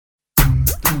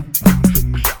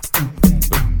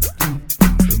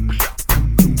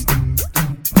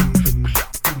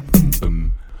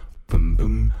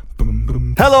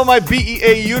Hello, my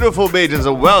BEA beautiful Bajans,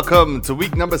 and welcome to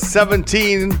week number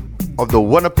 17 of the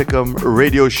Wanna Pick'em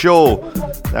radio show.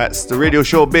 That's the radio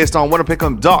show based on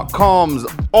WannaPick'em.com's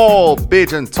all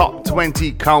Bajan top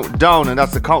 20 countdown, and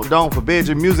that's the countdown for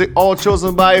Bajan music, all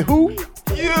chosen by who?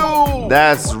 You!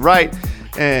 That's right.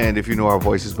 And if you know our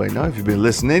voices by now, if you've been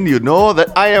listening, you know that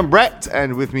I am Brett,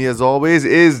 and with me as always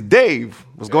is Dave.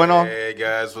 What's going on? Hey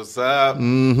guys, what's up?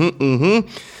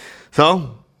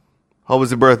 So, how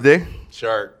was your birthday?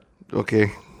 Shark.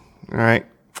 Okay. All right.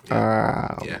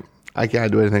 Yeah. I can't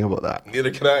do anything about that.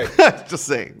 Neither can I. Just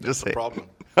saying. Just saying. Problem.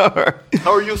 All right.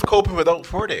 How are you coping without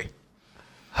 4-day?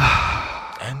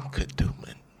 And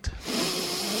Kadooment.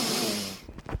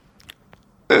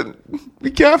 We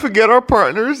can't forget our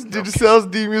partners, Digicels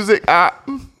D Music app.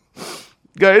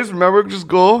 Guys, remember, just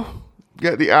go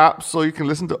get the app so you can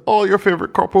listen to all your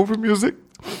favorite crop over music.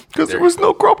 Because there was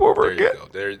no crop over There again.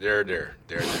 you go.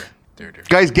 There.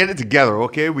 Guys, get it together,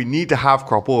 okay? We need to have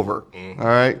crop over. All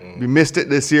right? We missed it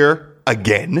this year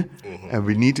again, and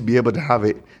we need to be able to have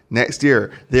it next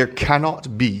year. There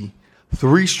cannot be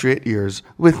 3 straight years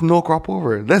with no crop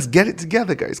over. Let's get it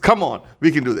together, guys. Come on.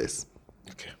 We can do this.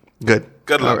 Okay. Good.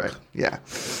 Good luck. All right. Yeah.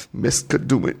 Miss could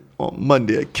do it on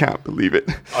Monday. I can't believe it.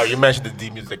 Oh, you mentioned the D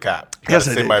Music app. You Yes,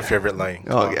 gotta I say did. my favorite line.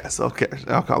 Oh, yes. Okay.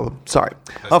 I'll call him. Sorry.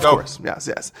 Let's Of go. course.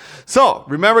 Yes. So,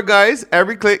 remember, guys,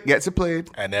 every click gets you played.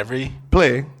 And every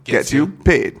Play gets you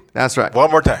paid. That's right. one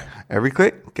more time. Every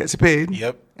click gets you paid.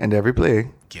 Yep. And every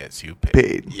play Gets you paid.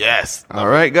 paid. Yes. All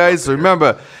right, guys. So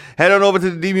remember, head on over to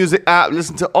the D Music app.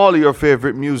 Listen to all of your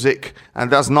favorite music. And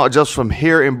that's not just from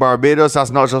here in Barbados.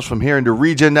 That's not just from here in the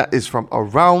region. That is from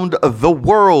around the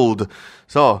world.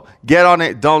 So get on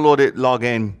it, download it, log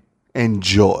in,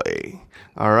 enjoy.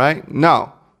 All right.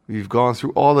 Now, we've gone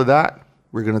through all of that.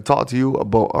 We're going to talk to you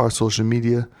about our social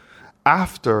media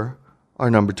after our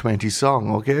number 20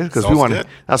 song, okay? Because we Sounds want good.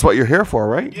 that's what you're here for,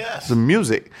 right? Yes. Some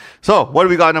music. So, what do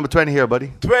we got at number 20 here,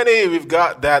 buddy? 20, we've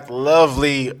got that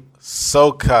lovely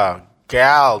soca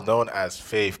gal known as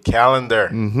Faith Calendar.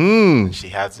 She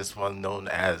has this one known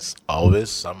as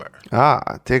Always Summer.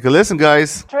 Take a listen,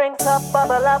 guys. Drinks up,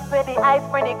 bubble up with the ice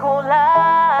pretty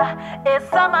cooler. It's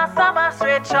summer,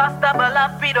 straight shots double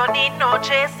up. We don't need no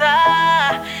chaser.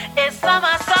 It's summer.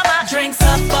 Drinks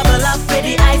up, bubble up with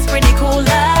the ice pretty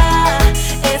cooler.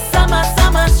 It's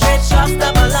summer, straight shots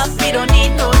double up. We don't need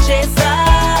no chaser.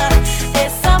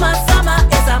 It's summer,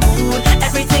 it's a mood.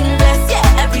 Everything blessed,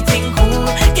 yeah, everything cool.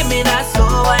 Give me that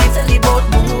slow wine till the boat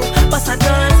move. Bust a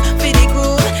dance for the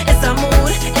groove. It's a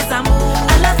mood.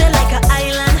 I love it like an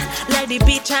island, like the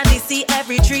beach and the sea,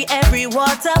 every tree, every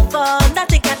waterfall.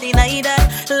 Nothing can deny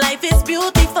that. Life is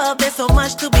beautiful. There's so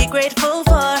much to be grateful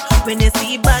for. When you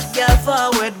see bad girl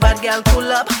forward, bad girl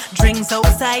pull up. Drinks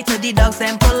outside to the dogs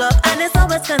and pull up. And it's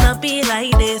always gonna be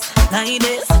like this.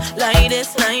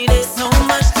 So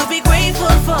much to be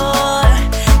grateful for.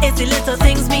 It's the little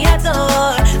things we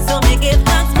adore. So we give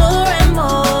thanks more and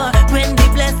more. When the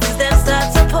blessings them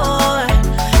start to pour.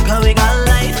 Cause we got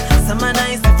life, summer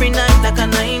nights, every night like a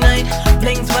night.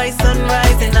 Blinks by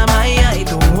sunrise in my eye.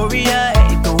 Don't worry,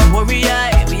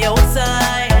 we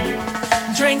outside.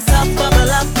 Drinks up,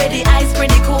 bubble up, with the ice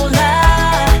pretty cooler.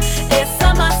 It's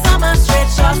summer, straight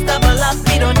shots double up.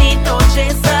 We don't need no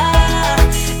chaser.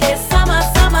 It's summer,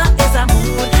 it's a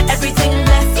mood. Everything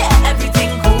blessed, yeah, everything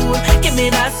cool. Give me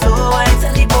that slow wine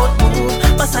till the boat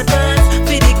move. Bust a dance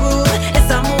for the groove.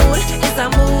 It's a mood,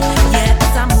 yeah,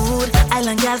 it's a mood.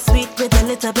 Island girl sweet with a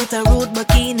little bit of rude.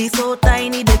 Bikini so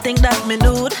tiny, they think that me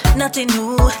nude. Nothing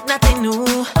new.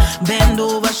 Bend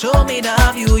over, show me the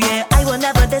view, yeah. I will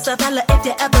never diss a fella if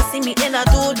you ever see me in a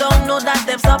do. Don't know that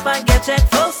them stop and get checked,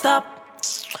 full stop.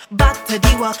 Back to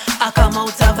the walk, I come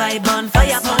out a vibe on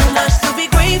fire. So much to be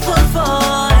grateful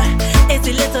for. It's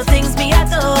the little things me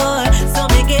adore. So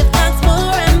me give thanks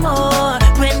more and more.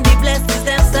 When the blessings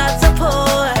them start to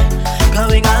pour.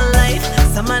 Going on life,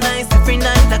 summer nights, every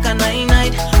night like a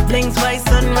night. Blinks by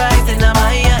sunrise in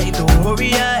my eye. Don't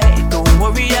worry,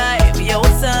 we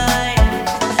outside.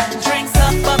 Drinks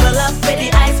up, bubble up, with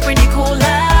the ice pretty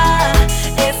cooler.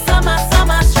 It's summer,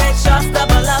 straight shots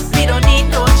double up. We don't need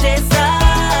no chaser.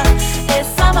 It's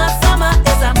summer,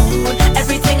 it's a mood.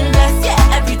 Everything blessed,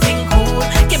 yeah, everything cool.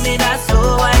 Give me that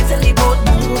slow wine till the boat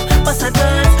move. Bust a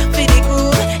dance for the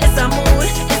groove. It's a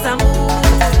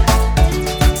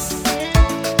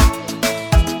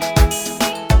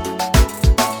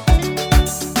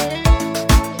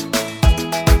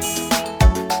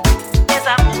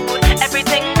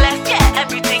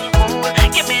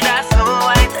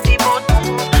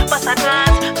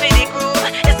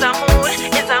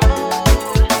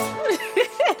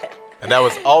And that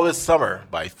was Always Summer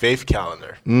by Faith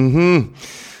Calendar. And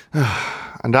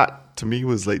that, to me,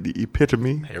 was like the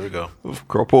epitome Here we go. of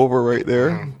crop over right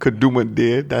there. Could do my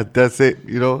day. That's it.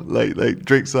 You know, like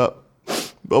drinks up,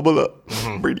 bubble up,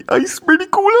 bring the ice, bring the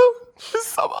cooler. It's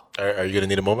summer. Are you going to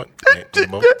need a moment?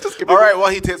 Just give me All a right,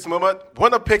 while he takes a moment,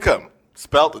 Wanna Pick'em,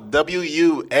 spelled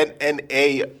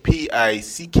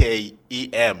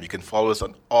WUNNAPICKEM. You can follow us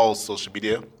on all social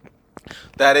media.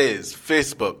 That is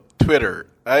Facebook, Twitter,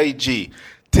 IG,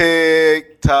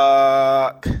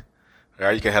 TikTok. All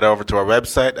right, you can head over to our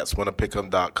website. That's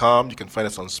wannapick'em.com. You can find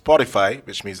us on Spotify,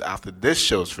 which means after this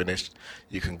show's finished,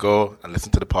 you can go and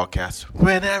listen to the podcast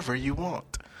whenever you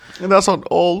want. And that's on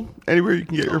anywhere you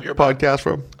can get your podcast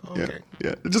from. Okay.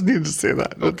 Yeah. I just needed to say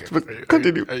that. Okay. But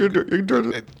continue. You're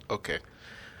doing it. Okay.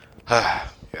 Yeah,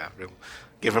 we'll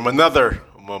give him another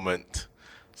moment.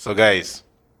 So, guys,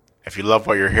 if you love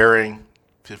what you're hearing,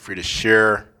 feel free to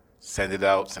share, send it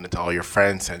out, send it to all your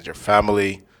friends, send it to your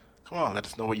family. Come on, let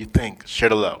us know what you think. Share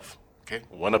the love. Okay?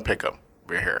 Wanna pick 'em.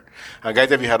 We're here.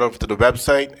 Guys, if you head over to the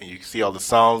website and you can see all the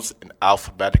songs in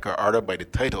alphabetical order by the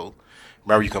title,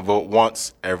 remember you can vote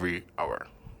once every hour.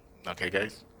 Okay,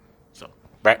 guys? So,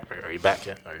 are you back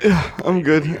yet? I'm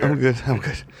good.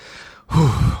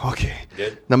 Whew, okay.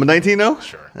 Good? Number 19 now?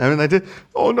 Sure. Number 19?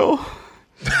 Oh, no.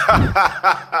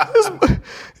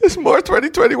 it's more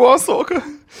 2021 soccer.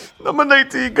 Number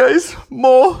 19, guys.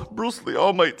 More Bruce Lee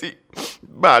Almighty.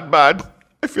 Bad.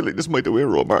 I feel like this might have been a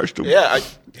road march too. Yeah,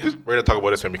 we're going to talk about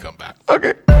this when we come back.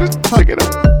 Okay, just check it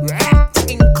out.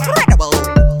 Incredible.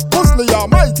 Bruce Lee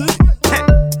Almighty.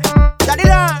 Daddy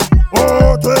da.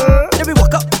 Okay. Let me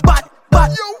walk up, bad.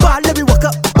 Let me walk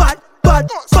up, bad.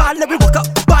 Let me walk up,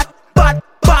 bad.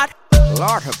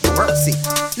 Lord have mercy.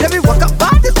 Let me walk up,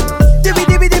 bad.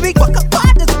 Dibby, walk up,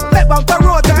 bad. Back on the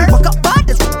road, let me walk up, bad.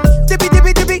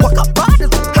 Dibby, walk up, bad.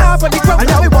 Half on the ground,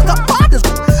 now we walk up, bad.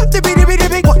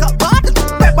 Dibby, walk up, bad.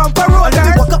 Back on the road, let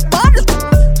me walk up, bad.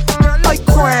 I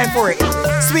crying for it.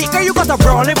 Sweet girl, you got a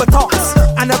brown liver toss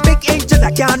and a big engine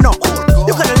I can't knock.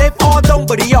 You coulda live all down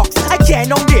by the ox. I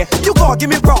can't on there, you gotta give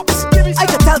me props. I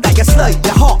can tell that you slide,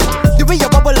 you hot. The way you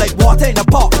bubble like water in a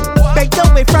pot. Beg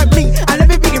down in front me and let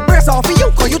me bring the breast off of you,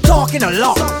 cause you talking a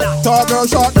lot. Tall girl,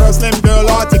 short girl, slim girl,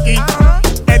 or ticky.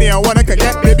 Anyone wanna get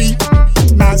baby.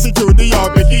 Nancy, Judy, or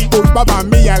Vicky. Push Bob on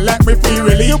me and let me free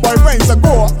really. Your boyfriends are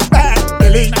go back,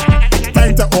 Billy.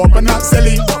 Time to open up,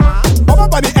 silly. Bubble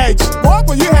by the edge, go up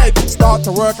on your head. Start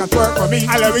to work and twerk for me.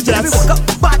 I let me Let me just walk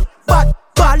up, bad.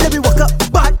 Let me walk up,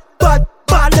 bad.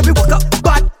 Let me walk up,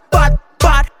 bad.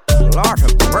 Lord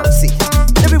have mercy.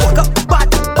 Let me walk up, bad.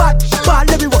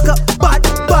 Let me walk up, bad.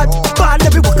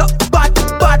 Let me walk up, bad.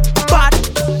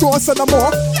 don't say no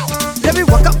more. Let me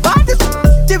walk up, bad.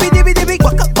 Dibby,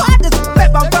 walk up, bad.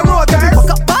 Pep on the road, let me walk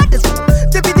up, bad.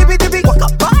 Dibby, walk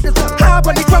up, bad. Hard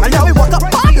on the drum, let me walk up,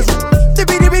 bad.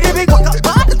 Dibby, walk up,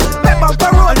 bad. Pep on the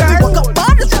road, let me walk up,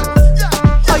 bad.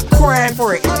 I crying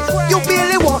for it. You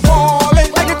really want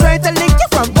falling. Like you're trying to link you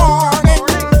from morning.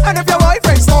 And if your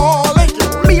boyfriend's falling,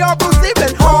 me or Bruce Lee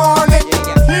been horning.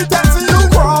 He dancing you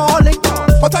Crawling,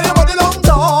 but tell your body long.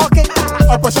 talking,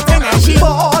 I push it in and she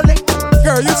falling.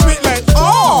 girl, you sweet like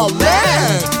oh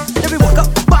man. Let me walk up,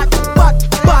 bad.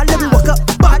 Let me walk up,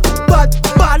 bad.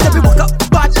 Let me walk up,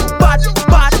 bad.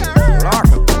 Lord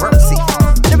have mercy.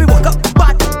 Let me walk up,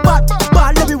 bad.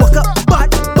 Let me walk up, bad.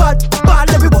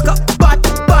 Let me walk up, bad.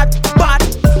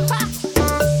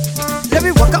 Let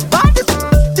me walk up, bad.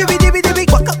 Dibby,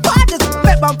 walk up, bad.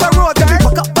 Pep on the road, let me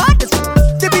walk up, bad.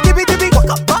 Dibby, walk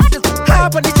up, bad.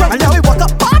 Hard on the drum, and now we walk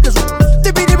up, bad.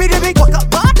 Dibby, walk up,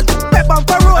 bad. Pep on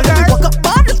the road, let me walk up,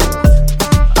 bad.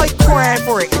 I crying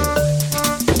for it.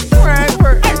 Crying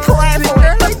for it. I crying for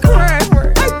it. I crying for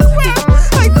it. I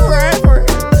crying for it.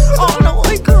 Oh no, I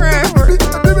crying for it.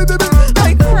 I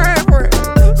crying for it.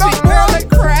 Sweet girl, I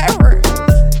crying for it.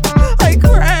 I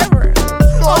crying for it.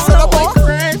 Oh no, I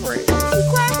crying for it.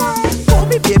 Crying for it. Call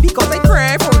me baby, cause I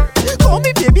crying for it. Call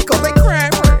me baby, cause I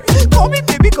crying for it. Call me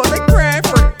baby, cause I crying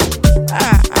for it.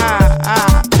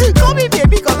 Call me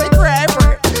baby, cause I crying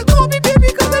for it. Call me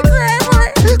baby, cause I crying for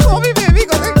it. Call me baby,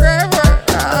 cause I crying for it.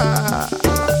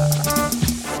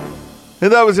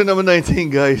 And that was in number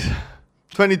 19, guys.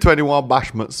 2021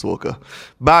 Bashment Soca.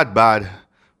 Bad,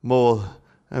 Mole,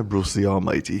 and Bruce the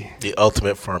Almighty. The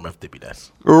ultimate form of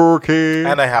dippiness. Okay.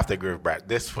 And I have to agree with Brad.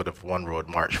 This would have won Road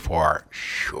March for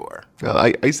sure. Well,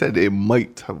 I said they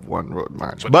might have won Road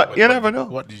March, but you never know.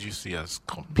 What did you see as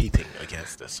competing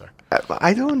against this, sir?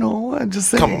 I don't know. I'm just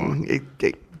saying. Come on. It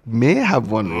may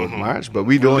have won Road March, but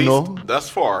we At don't least know. Thus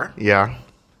far, Yeah.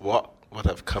 what would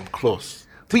have come close?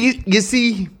 But you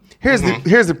see, here's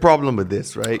the problem with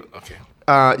this, right? Okay.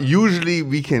 Usually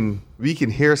we can we can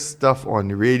hear stuff on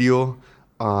the radio,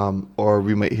 or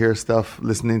we might hear stuff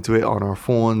listening to it on our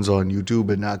phones, on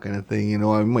YouTube, and that kind of thing. You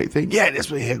know, and we might think, yeah, this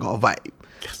one here got a vibe,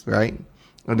 right?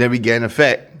 And then we get an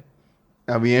effect,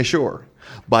 and we ain't sure.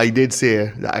 But I did say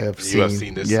that I have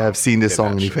seen this. Yeah, I've seen this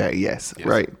song in effect. Yes,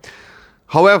 right.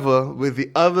 However, with the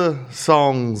other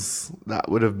songs that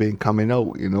would have been coming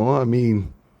out, you know, I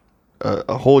mean,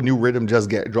 a whole new rhythm just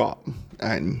get dropped,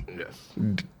 and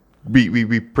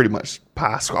we pretty much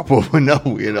pass crop over now,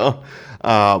 you know.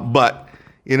 But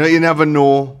you know, you never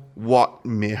know what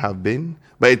may have been.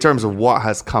 But in terms of what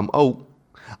has come out,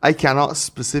 I cannot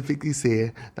specifically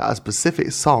say that a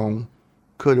specific song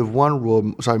would have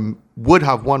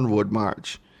won Road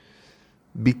March,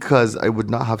 because I would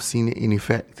not have seen it in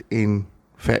effect in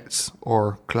fetes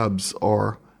or clubs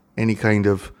or any kind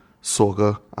of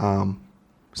soca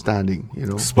standing, you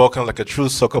know. Spoken like a true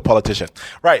soca politician.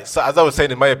 Right, so as I was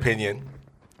saying, in my opinion,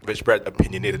 Rich Brett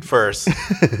opinionated first,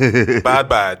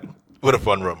 Bad would have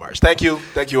won Road March. Thank you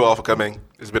all for coming.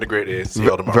 It's been a great day. See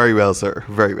you all tomorrow. Very well, sir.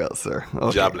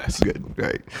 Okay. God bless. Good,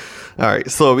 right. All right,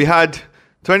 so we had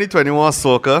 2021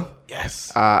 soca.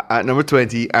 Yes. At number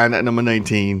 20 and at number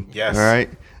 19. Yes. All right.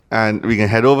 And we can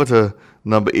head over to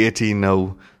number 18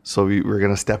 now. So we're going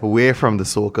to step away from the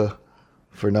soca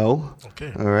for now.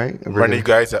 Okay. All right. Remember, you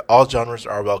guys, that all genres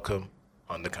are welcome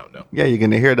on the countdown. Yeah, you're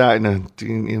going to hear that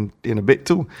in a bit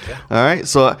too. Yeah. All right.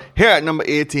 So here at number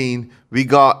 18, we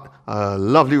got a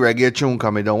lovely reggae tune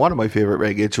coming down. One of my favorite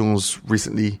reggae tunes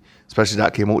recently, especially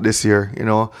that came out this year. You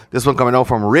know, this one coming out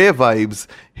from Rave Vibes.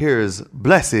 Here's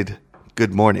Blessed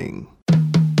Good Morning.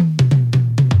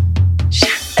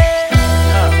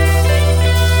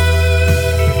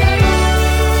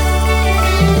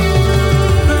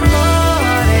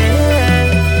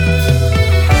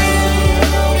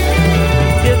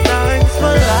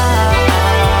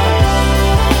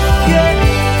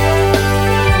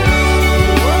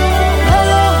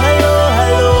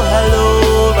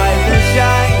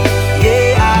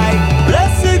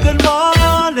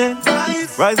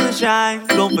 Rise and shine,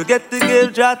 don't forget to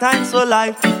give Jah thanks for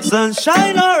life.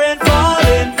 Sunshine or rain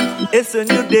falling, it's a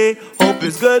new day. Hope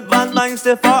is good, bad minds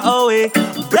stay far away.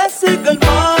 Blessed good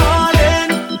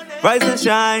morning. Rise and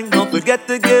shine, don't forget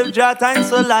to give Jah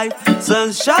thanks for life.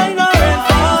 Sunshine or rain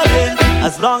falling,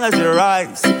 as long as you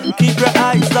rise, keep your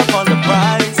eyes stuck on the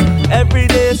prize. Every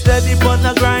day steady on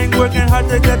the grind, working hard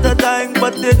to get the time,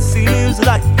 but it seems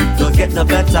like don't get no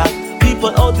better.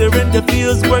 People out there in the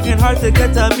fields working hard to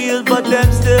get a meal, but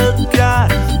them still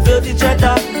can't build each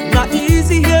other. Not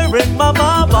easy hearing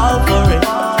mama ball for it.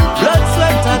 Blood,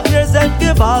 sweat and tears and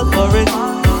give all for it.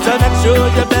 So make sure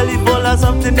your belly full of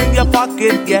something in your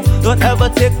pocket, yeah. Don't ever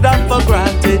take that for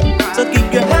granted. So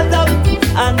keep your head up,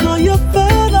 I know you're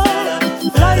fed up.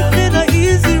 Life in an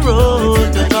easy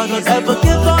road, but don't ever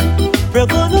give up. We're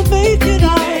gonna make it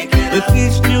out. With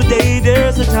each new day,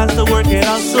 there's a chance to work it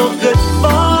out. So good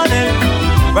morning,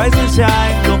 rise and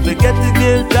shine. Don't forget to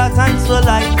give God thanks for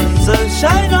life.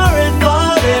 Sunshine or rain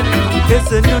falling,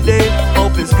 it's a new day.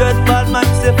 Hope is good, bad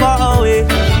minds stay far away.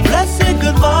 Blessed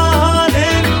good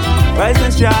morning, rise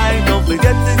and shine. Don't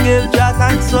forget to give God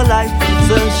thanks for life.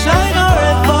 Sunshine or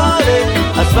rain falling,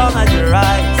 as long as you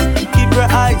rise, keep your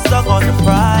eyes stuck on the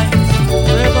prize.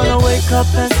 We're gonna wake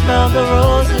up and smell the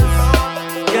roses.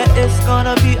 Yeah, it's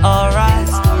gonna be alright.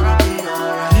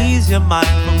 Ease your mind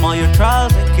from all your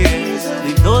trials and cares.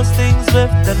 Leave those things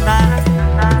with the night.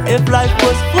 If life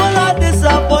was full of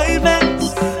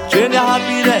disappointments, train your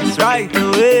happiness right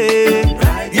away.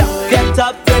 Yeah, get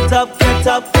up, get up, get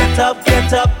up, get up,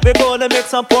 get up. We're gonna make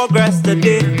some progress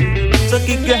today. So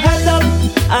keep your head up,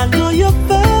 I know you're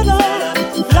fed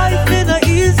up. Life in an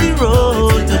easy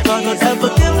road, so don't ever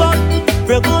give up.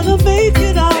 We're gonna make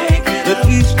it out. With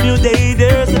each new day,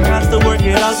 there's a chance to work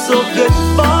it out. So good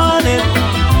morning,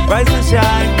 rise and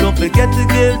shine. Don't forget to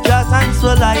give Jah thanks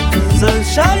for life.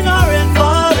 Sunshine or rain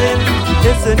falling,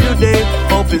 it's a new day.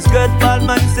 Hope is good, bad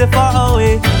minds stay far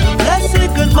away.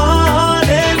 Blessed good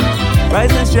morning,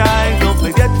 rise and shine. Don't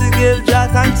forget to give Jah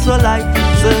thanks for life.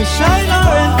 Sunshine or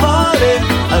rain falling,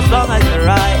 as long as you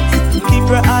rise, keep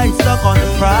your eyes stuck on the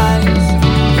prize.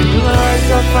 You learn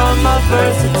from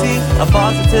adversity. A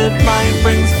positive mind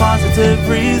brings positive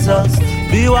results.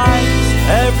 Be wise,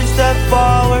 every step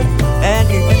forward.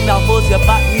 Anything that holds your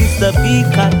back needs to be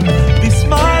cut. Be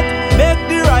smart, make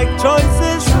the right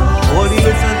choices. Only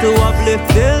listen to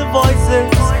uplifting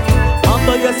voices.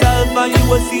 Humble yourself and you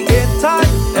will see in time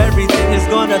everything is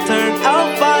gonna turn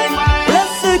out fine.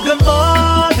 Blessed good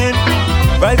morning,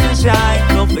 rise and shine.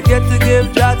 Don't forget to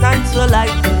give Jah thanks for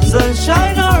life.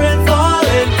 Sunshine or rain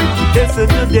falling, it's a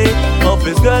new day. Hope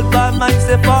is good, bad minds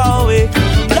stay far away.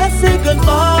 Blessed good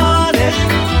morning,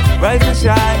 morning. Rise and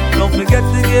shine, don't forget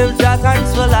to give Jah thanks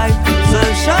for life.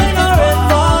 Sunshine or rain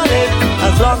falling,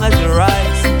 as long as you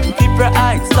rise, keep your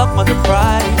eyes stuck on the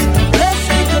prize. Let's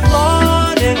say good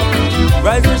morning.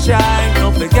 Rise and shine,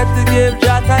 don't forget to give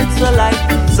Jah thanks for life.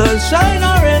 Sunshine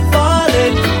or rain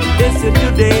falling, it's a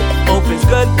new day. Hope is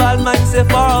good, bad minds stay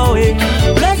far away.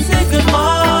 Let's say good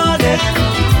morning.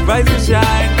 Rise and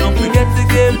shine, don't forget to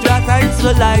give Jah thanks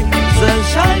for life.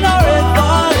 Sunshine or rain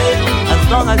falling, as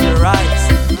long as you rise,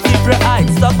 keep your eyes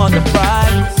stuck on the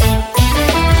prize.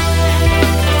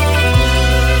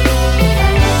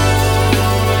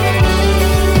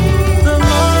 Good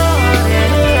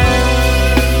morning.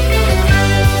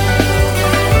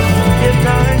 Give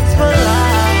thanks for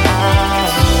life.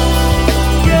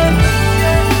 Yeah,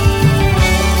 yeah.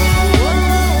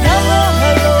 Hello,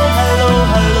 hello, hello,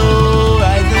 hello.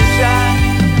 Rise and shine.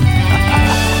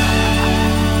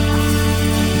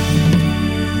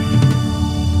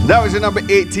 That was your number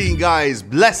 18, guys.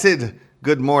 Blessed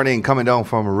Good Morning, coming down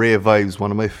from Rave Vibes, one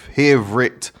of my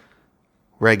favorite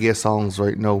reggae songs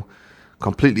right now.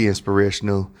 Completely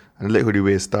inspirational. And I like how the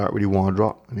way it start with the one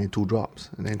drop, and then 2 drops,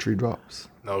 and then 3 drops.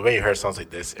 Now, when you hear songs like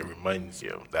this, it reminds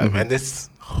you that when this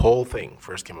whole thing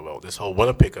first came about, this whole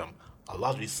Wanna Pick 'em, a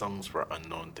lot of these songs were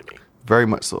unknown to me. Very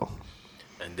much so.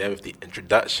 And then with the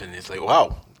introduction, it's like,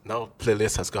 wow, now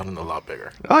playlist has gotten a lot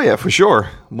bigger. Oh yeah, for sure.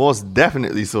 Most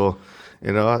definitely so.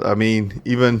 You know, I mean,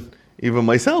 even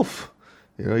myself,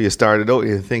 you know, you started out,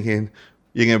 you're thinking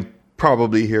you can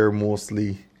probably hear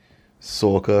mostly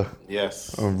soca,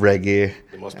 Yes. reggae,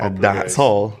 The most and popular dance guys.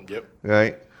 hall, Yep.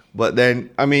 right? But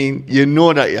then, I mean, you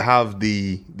know that you have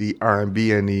the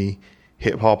R&B and the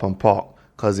hip hop and pop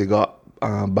because you got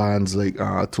bands like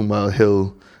 2 Mile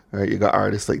Hill, right? You got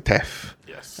artists like Tef,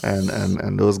 Yes.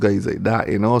 and those guys like that,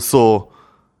 you know. So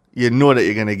you know that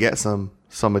you're gonna get some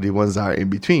of the ones that are in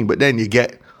between, but then you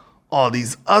get all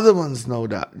these other ones now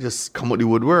that just come out the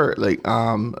woodwork. Like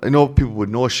I know people would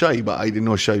know Shy, but I didn't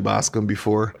know Shy Bascom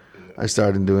before I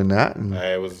started doing that. And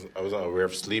I was unaware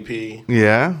of Sleepy,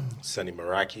 yeah, Sunny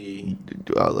Meraki.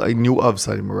 I knew of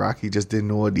Sonny Meraki, just didn't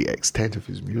know the extent of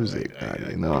his music.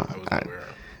 You know, I was aware.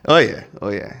 oh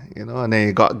yeah, you know. And then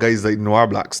you got guys like Noir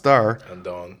Black Star And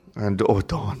Dawn. and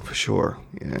Dawn for sure.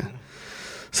 Yeah.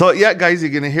 So yeah, guys,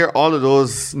 you're gonna hear all of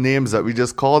those names that we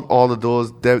just called. All of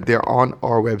those, they're on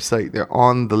our website. They're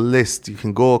on the list. You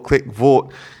can go click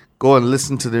vote, go and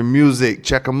listen to their music,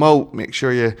 check them out. Make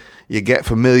sure you get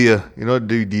familiar. You know,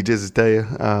 do DJs tell you,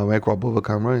 micro above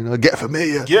camera. You know, get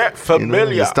familiar. Get familiar. You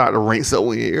know, you start to rinse out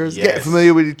with your ears. Get Yes.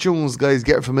 familiar with the tunes, guys.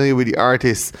 Get familiar with the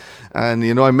artists. And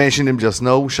you know, I mentioned him just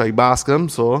now, Shy Bascom.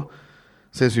 So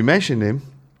since we mentioned him,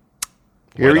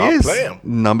 here Why he not is, play him?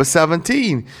 number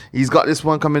 17. He's got this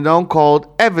one coming down called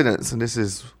Evidence, and this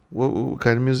is what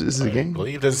kind of music is this I again?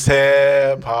 believe this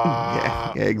hip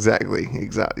hop. Yeah, exactly.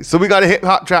 So we got a hip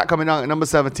hop track coming down at number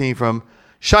 17 from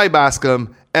Shy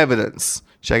Bascom, Evidence.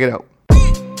 Check it out.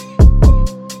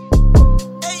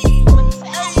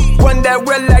 One that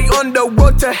will lay on the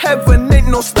road to heaven, ain't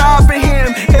no stopping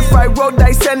him. If I roll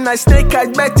dice and I snake, I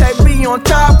bet I be on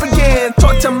top again.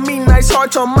 Talk to me nice,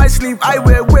 heart on my sleeve, I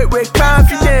wear it with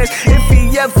confidence. If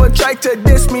he ever tried to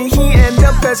diss me, he end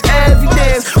up as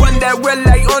evidence. One that will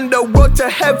lay on the road to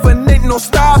heaven, ain't no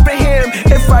stopping him.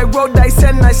 If I roll dice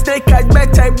and I snake, I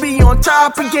bet I be on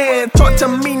top again. Talk to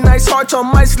me nice, heart on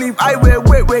my sleeve, I wear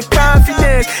it with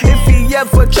confidence. If he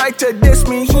ever tried to diss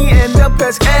me, he end up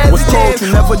as evidence. Was told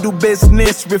to never do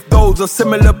business with those of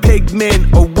similar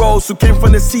pigment or roles who came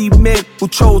from the cement, who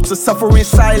chose to suffer in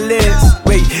silence.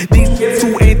 Wait, these kids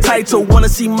who ain't tight to wanna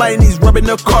see my knees rubbing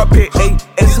the carpet. Hey,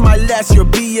 it's my last year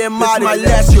being modest. My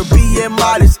last year being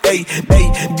modest. Hey,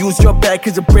 use your back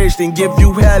as a bridge, then give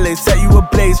you hell and set you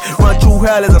ablaze. Run through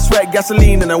hell as I sweat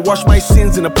gasoline and I wash my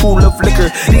sins in a pool of liquor.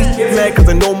 These kids mad cause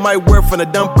I know my worth and I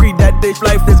done pre that this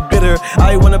life is bitter.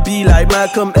 I wanna be like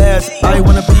Malcolm S. I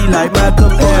wanna be like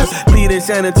Malcolm S. Plead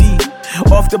insanity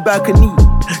off the balcony.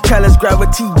 Challenge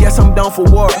gravity, yes, I'm down for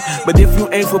war. But if you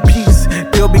aim for peace,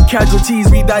 there'll be casualties.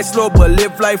 We die slow, but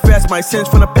live life fast. My sins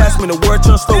from the past, when the word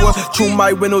turns slower. Through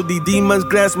my window, the demons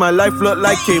glance. My life look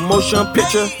like a motion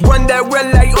picture. One that will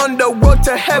lay on the road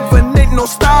to heaven, ain't no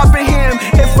stopping him.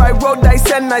 If I roll dice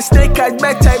and I snake, I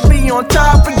bet I be on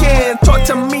top again. Talk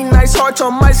to me nice, heart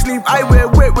on my sleeve, I wear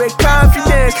it with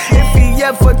confidence. If he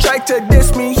ever tried to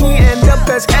diss me, he end up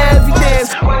as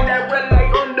evidence. One that will lay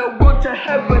on the road to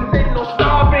heaven, ain't no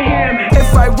stopping him.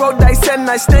 If I roll dice and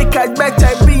I snake, I bet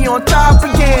I be on top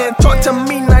again. Talk to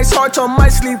me nice, heart on my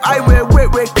sleeve, I wear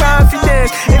it with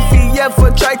confidence. If he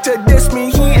ever tried to diss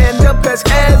me, he end up as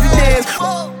evidence.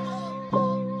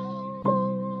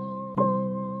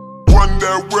 One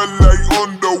that will lay on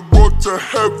the road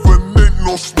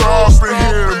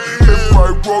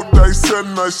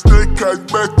nice, snake eyes,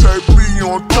 better be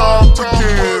on top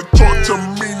again. Talk to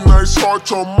me nice,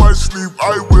 heart on my sleeve,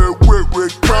 I wear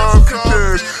with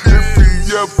confidence. If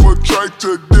he ever tried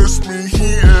to diss me,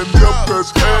 he end up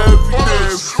as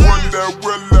evidence. One that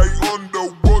will lie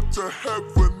underwater,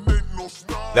 heaven ain't no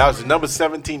star. That was the number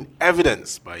 17,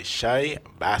 Evidence by Shy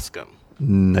Bascom.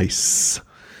 Nice.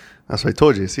 That's what I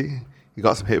told you, see? You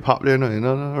got some hip hop there, no?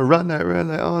 Run that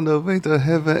on the way to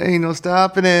heaven, ain't no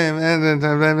stopping him. I don't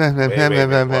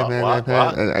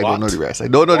know the rest. I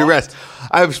don't know the rest.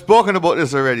 I've spoken about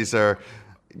this already, sir.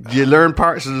 You learn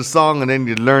parts of the song and then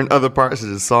you learn other parts of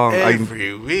the song.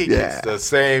 Every week, it's the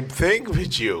same thing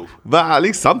with you. But at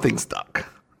least something stuck.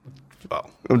 Well,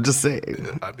 I'm just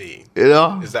saying. I mean,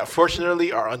 is that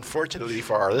fortunately or unfortunately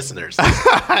for our listeners?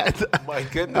 My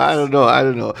goodness. I don't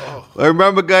know. Oh.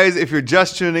 Remember, guys, if you're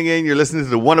just tuning in, you're listening to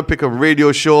the Wanna Pick Up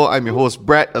Radio Show. I'm your host,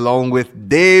 Brett, along with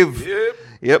Dave.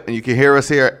 Yep. And you can hear us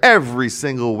here every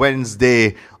single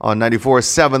Wednesday on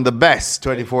 94.7 The Best,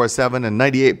 24/7, and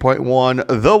 98.1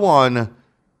 The One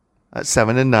at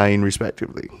 7 and 9,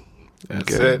 respectively.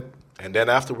 That's it. And then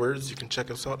afterwards, you can check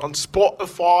us out on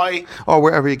Spotify. Or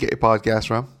wherever you get your podcast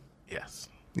from. Yes.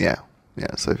 Yeah.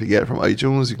 So if you get it from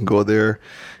iTunes, you can go there.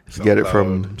 If you get it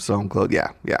from SoundCloud,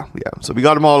 yeah. So we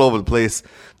got them all over the place.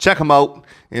 Check them out.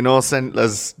 Send,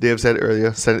 as Dave said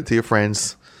earlier, send it to your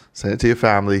friends. Send it to your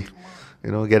family.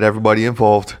 Get everybody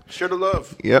involved. Share the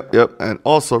love. Yep. And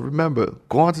also, remember,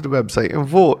 go onto the website and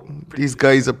vote. These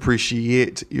guys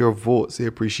appreciate your votes. They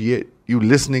appreciate you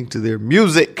listening to their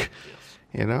music.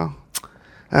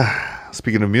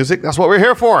 Speaking of music, that's what we're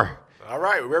here for. All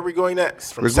right, where are we going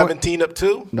next? From 17 up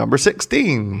to? Number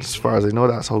 16. As far as I know,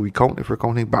 that's how we count. If we're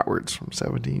counting backwards from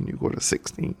 17, you go to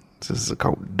 16. This is a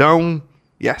countdown.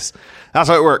 Yes, that's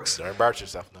how it works. Don't embarrass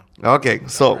yourself now. Okay,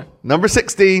 so number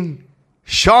 16,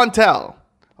 Chantel,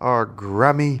 our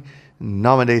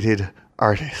Grammy-nominated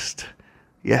artist.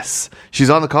 Yes, she's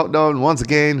on the countdown once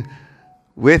again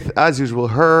with, as usual,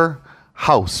 her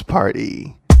house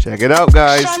party. Check it out,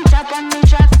 guys.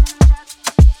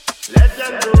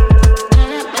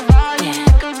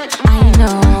 I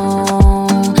know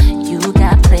you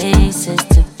got places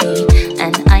to be,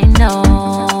 and I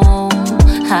know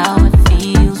how it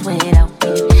feels without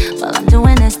me. Well, I'm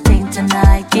doing this thing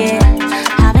tonight, yeah.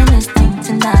 Having this thing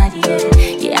tonight, yeah.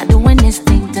 Yeah, doing this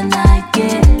thing tonight,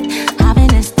 yeah. Having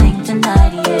this thing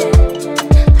tonight, yeah.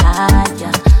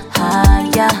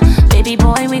 Higher, baby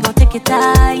boy, we gon' take it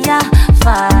higher.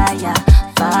 Fire.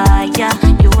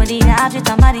 You are the object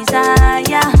of my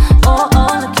desire. Oh,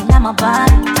 looking at my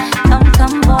body.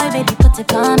 Come, boy, baby, put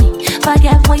it on me.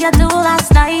 Forget what you do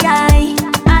last night.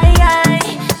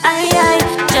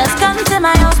 Just come to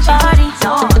my house party.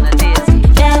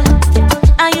 Yeah,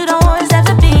 and you don't always have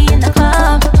to be in the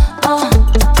club. Oh,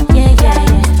 yeah.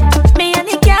 Me and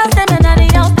the girls, them in the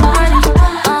house party.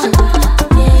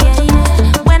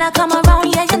 Yeah. When I come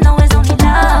around, yeah, you know it's only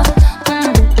love.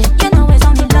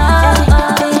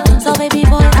 So baby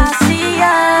boy, I see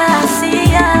ya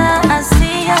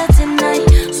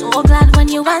tonight. So glad when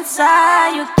you answer,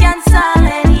 you cancel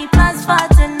any plans for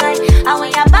tonight. And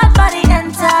when your bad body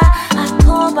enter, I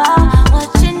go by,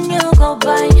 watching you go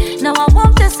by. No, I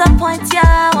won't disappoint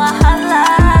ya, wahala,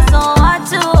 so hard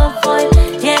to avoid.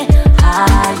 Yeah,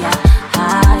 higher,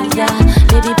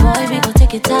 baby boy, we gon'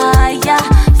 take it higher.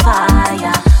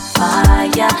 Fire,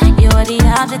 you are the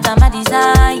object of my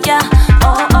desire.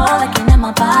 Oh, looking at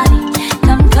my body.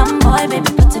 Come, boy,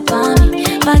 baby, put it on me.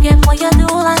 Forget what you do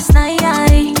last night.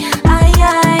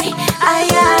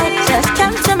 Just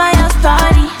come to my house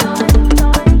party.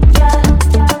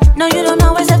 No, you don't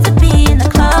always have to be in the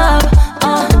club.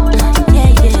 Oh,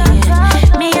 yeah.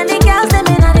 Me and the girls, them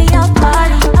in the house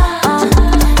party.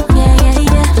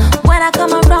 Yeah. When I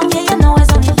come around, yeah, you know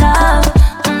it's only love.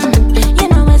 You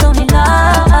know it's only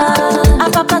love.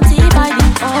 I'm a party by the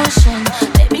ocean.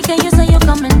 Baby, can you say you're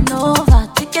coming over?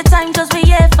 Take your time, cause we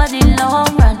here for the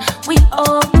long run. We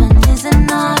open is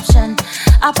an option.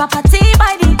 A party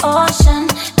by the ocean.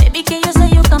 Baby, can you say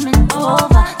you're coming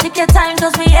over? Take your time,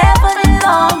 cause we here for the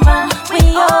long run. We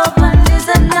open is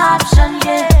an option,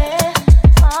 yeah.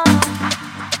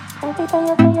 Baby, can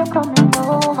you say you're coming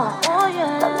over? Oh,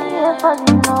 yeah. Cause we here for the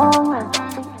long run.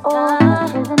 We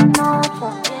open is an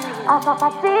option. A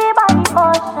party by the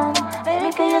ocean. Baby,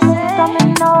 can you say you're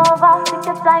coming over? Take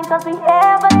your time, cause we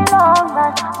here for the long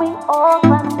run. We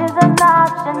open is an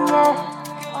option, yeah.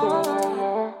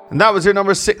 And that was your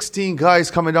number 16,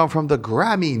 guys, coming down from the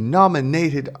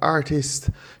Grammy-nominated artist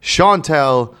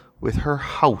Chantel with her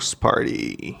house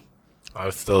party. I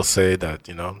would still say that,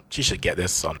 she should get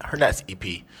this on her next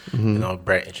EP.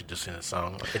 Brett introducing the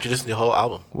song, introducing the whole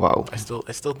album. Wow. I still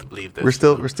believe this. We're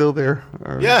still there.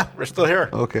 Yeah, we're still here.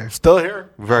 Okay. Still here.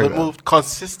 Very we well. moved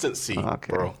consistency,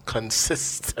 Okay. bro.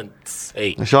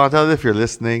 Consistency. Chantal, if you're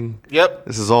listening, Yep.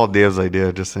 this is all Dave's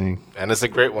idea, just saying. And it's a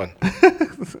great one.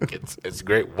 it's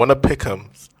great. Wanna Pick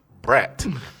 'Em's Brett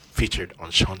featured on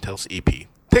Chantel's EP.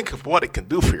 Think of what it can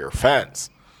do for your fans.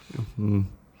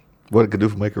 What it could do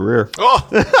for my career. Oh,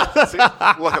 see,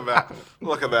 look at that.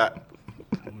 Look at that.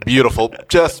 Beautiful.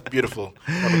 Just beautiful.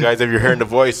 Guys, if you're hearing the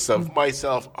voice of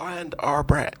myself and our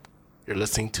Brett, you're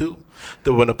listening to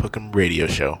the Wanna Pick 'Em Radio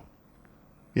Show.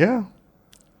 Yeah.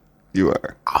 You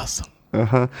are. Awesome.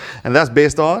 And that's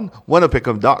based on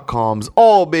wannapickem.com's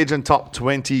All Bajan Top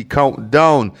 20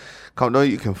 Countdown. Countdown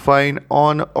you can find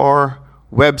on our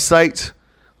website,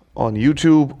 on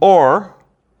YouTube, or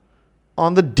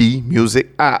on the D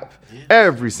Music app.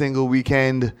 Every single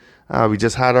weekend. We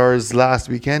just had ours last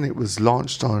weekend. It was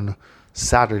launched on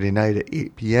Saturday night at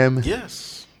 8 p.m.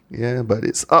 Yes. Yeah, but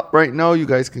it's up right now. You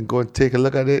guys can go and take a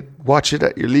look at it, watch it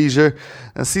at your leisure,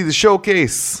 and see the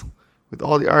showcase with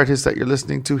all the artists that you're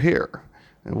listening to here,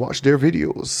 and watch their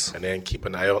videos. And then keep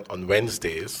an eye out on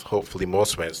Wednesdays, hopefully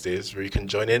most Wednesdays, where you can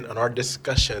join in on our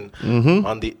discussion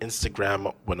on the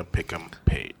Instagram Wanna Pick 'Em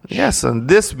page. Yes, and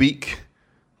this week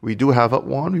we do have up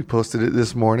one. We posted it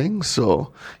this morning,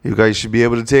 so you guys should be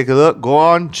able to take a look. Go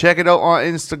on, check it out on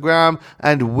Instagram,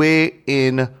 and weigh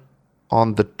in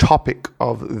on the topic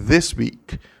of this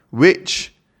week,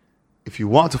 which, if you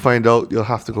want to find out, you'll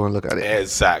have to go and look at it.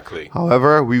 Exactly.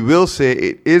 However, we will say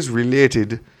it is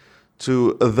related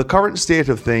to the current state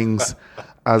of things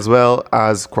as well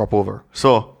as crop over.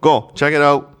 So go, check it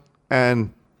out,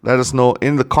 and let us know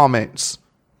in the comments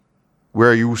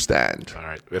where you stand. All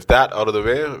right. With that out of the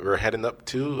way, we're heading up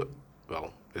to,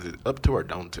 well, is it up to or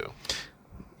down to?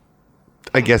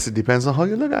 I guess it depends on how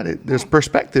you look at it. There's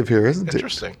perspective here, isn't it?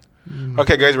 Interesting.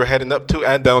 Okay, guys, we're heading up to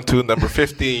and down to number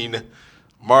 15,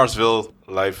 Marsville,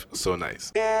 Life So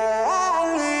Nice. Life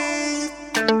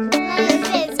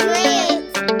is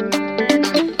great.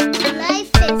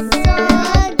 Life is so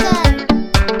good.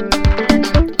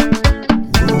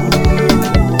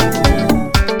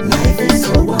 Life is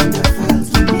so wonderful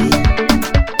to me.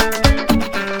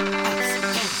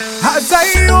 As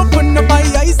I open up my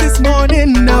eyes this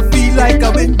morning, I feel like I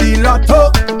win the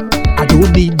lotto. I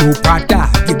don't need no Prada,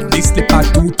 give me slipper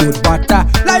to the water.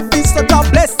 Life is such a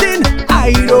blessing,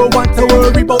 I don't want to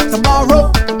worry about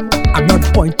tomorrow. I'm not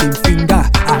pointing finger,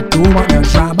 I don't want no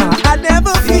drama. I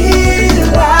never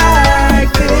feel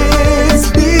like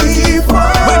this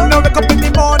before. When I wake up in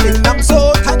the morning, I'm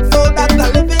so thankful that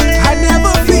I'm living. I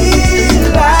never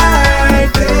feel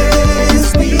like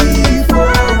this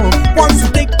before. Once you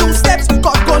take 2 steps,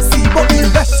 God gon' see, but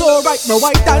that's alright, no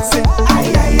white dancing.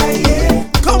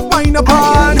 Come wind up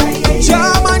on,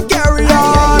 jam and carry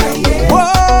on.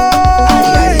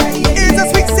 Boy, it's a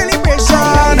sweet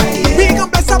celebration. We gon'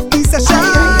 bless up this session.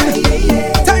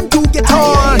 Time to get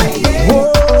on.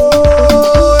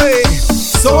 Boy,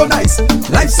 so nice,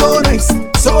 life so nice,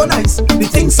 so nice. The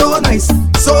thing so nice,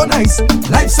 so nice.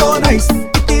 Life so nice,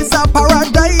 it is a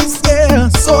paradise, yeah.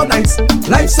 So nice,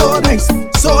 life so nice,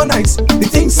 so nice. The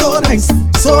thing so nice,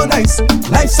 so nice.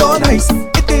 Life so nice,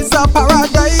 it is a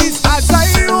paradise. As I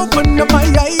open up my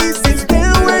eyes, it's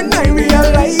then when I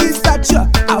realize that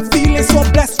I'm feeling so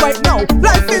blessed right now.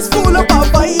 Life is full of our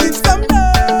vibes.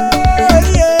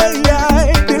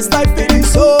 Yeah. This life it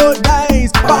is so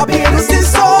nice. Barbados is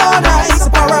so nice, a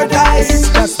paradise.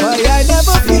 That's why I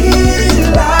never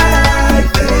feel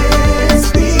like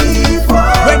this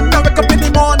before. When I wake up in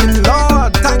the morning,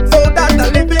 Lord, thankful that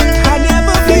I'm living. I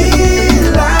never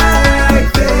feel like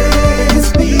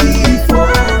this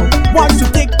before. Once you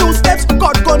take 2 steps,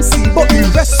 God gon' see, but the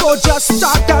rest so just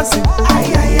start dancing.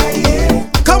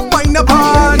 Come wind up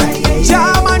on,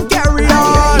 jam and carry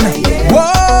on.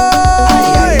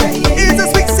 Boy, it's a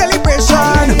sweet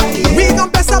celebration. We gon'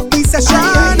 bless up this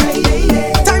session.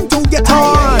 Time to get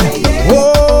on.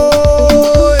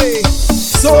 Boy,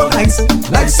 so nice,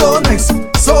 life so nice,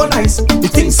 so nice. The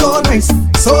thing so nice,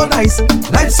 so nice.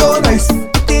 Life so nice,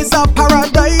 it is a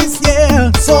paradise,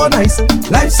 yeah. So nice,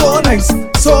 life so nice,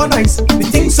 so nice. The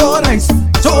thing so nice,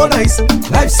 so nice.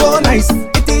 Life so nice,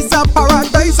 it is a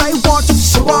paradise. I want you to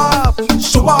show up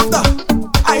the.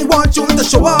 I want you to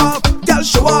show up, girl,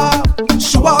 show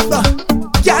up the.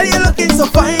 Girl, you're looking so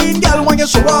fine, girl, when you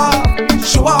show up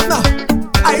now.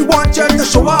 I want you to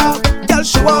show up, girl,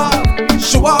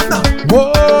 show up now.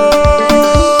 Boy,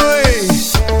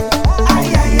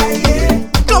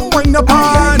 come wind up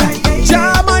on,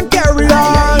 jam and carry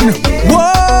on.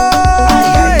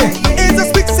 Boy,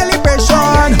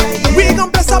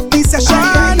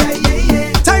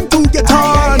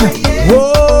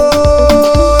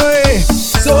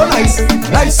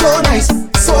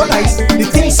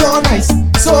 nice,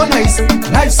 so nice,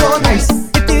 life so nice.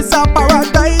 It is a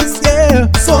paradise,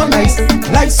 yeah. So nice,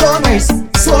 life so nice,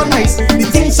 so nice. The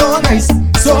thing so nice,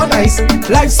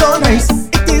 life so nice.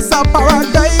 It is a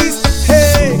paradise,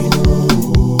 hey.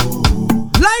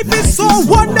 Life is so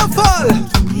wonderful.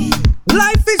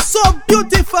 Life is so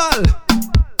beautiful.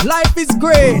 Life is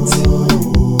great.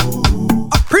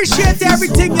 Appreciate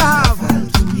everything you have.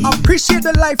 Appreciate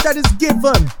the life that is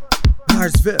given.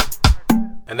 Marsville.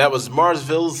 And that was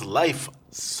Marsville's Life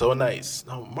So Nice.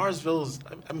 Now, Marsville's,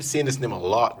 I'm seeing this name a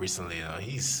lot recently.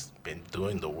 He's been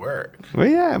doing the work. Well,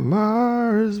 yeah,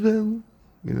 Marsville.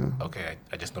 You know. Okay,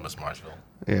 I just know him as Marsville.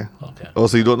 Yeah. Okay. Oh,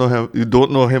 so you don't know him? You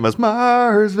don't know him as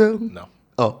Marsville? No.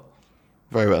 Oh,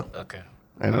 very well. Okay.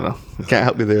 I don't know. Can't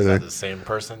help you there. Is Though. that the same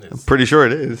person? I'm pretty sure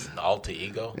it is. An alter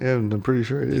ego? Yeah, I'm pretty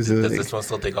sure it is. Does this one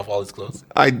still take off all his clothes?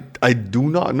 I do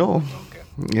not know. Okay.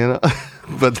 You know,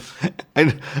 but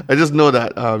I just know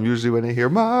that usually when I hear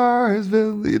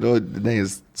Marsville, you know, the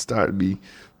names start to be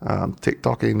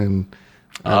TikToking and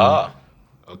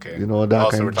okay. You know, that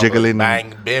so kind we're of talking jiggling.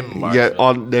 Bang Bim. Yeah, Marsville.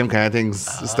 all them kind of things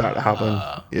start to happen.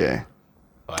 Yeah.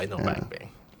 Oh, I know Bang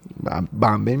Bang.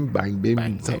 Bang bing, bang bing,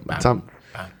 Bang Bang Bang. some.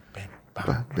 Bang Bang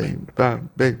Bang, Bang. bang, bang,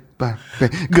 bang, bang, bang.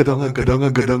 Gadonga,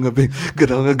 gadonga, gadonga, bing.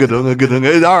 Gadonga, gadonga,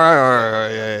 gadonga. All right,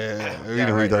 yeah. You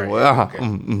know what you're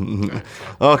talking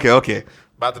about. Okay.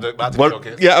 Back to the What?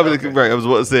 showcase. Yeah, I was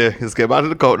about to say, let's get back to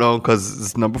the countdown because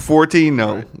it's number 14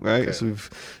 now, right? Okay. So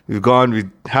we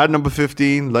had number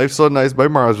 15, Life So Nice by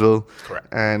Marsville. Correct.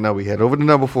 And now we head over to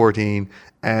number 14.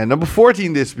 And number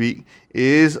 14 this week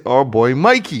is our boy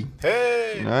Mikey.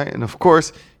 Hey. Right? And of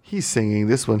course, he's singing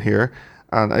this one here.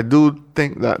 And I do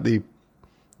think that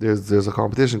there's a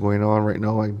competition going on right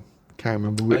now. I can't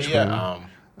remember which one.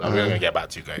 We're going to get back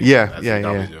to you guys. Yeah. That's what we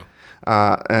normally do.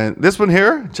 And this one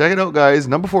here, check it out, guys.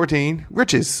 Number 14,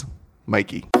 Riches,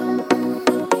 Mikey.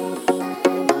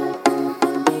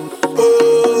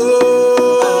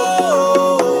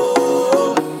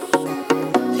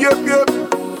 Yep.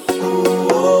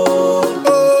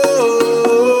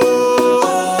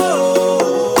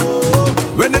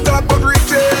 When they talk about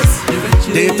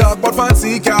riches, they talk about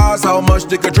fancy cars, how much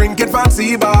they could drink in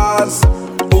fancy bars.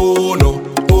 Oh no,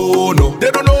 they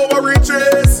don't know what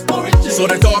riches. So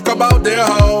they talk about their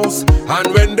house,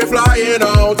 and when they flying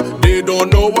out, they don't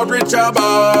know what rich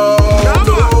about.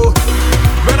 No.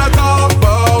 When I talk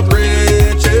about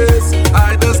riches,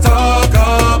 I just talk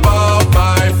about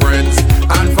my friends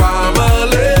and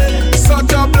family.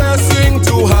 Such a blessing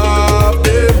to have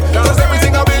them. Cause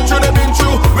everything I've been through, they've been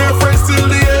through. We're friends till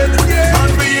the end.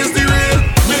 And we is the real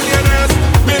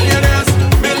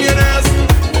millionaires.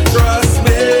 Trust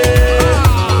me.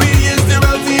 We is the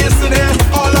wealthiest in here.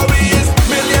 All of we is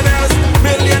millionaires.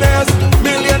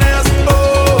 Oh,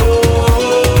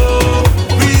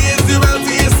 we is the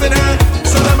wealthiest in here.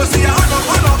 So let me see you hand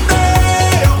up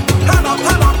there. Hand up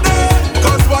there.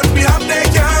 Cause what we have they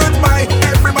can't buy.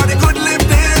 Everybody could live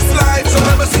this life. So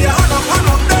let me see you hand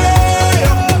up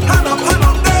there. Hand up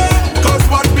there. Cause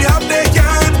what we have they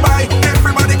can't buy.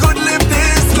 Everybody could live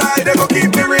this life. They go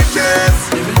keep the riches.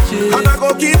 And I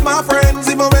go keep my friends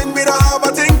even when we don't have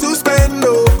a thing to spend.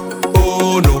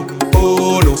 Oh no.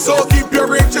 So keep your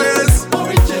riches.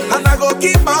 And I go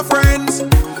keep my friends.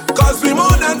 Cause we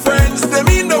more than friends. They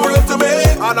mean the world to me.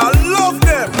 And I love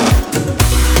them.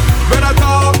 When I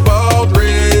talk about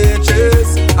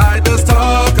riches, I just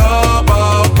talk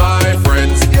about my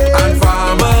friends and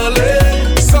family.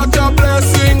 Such a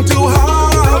blessing to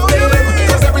have them.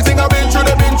 Cause everything I've been through,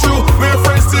 they've been through. We're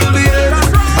friends till the end.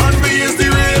 And we is the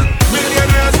real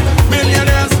millionaires.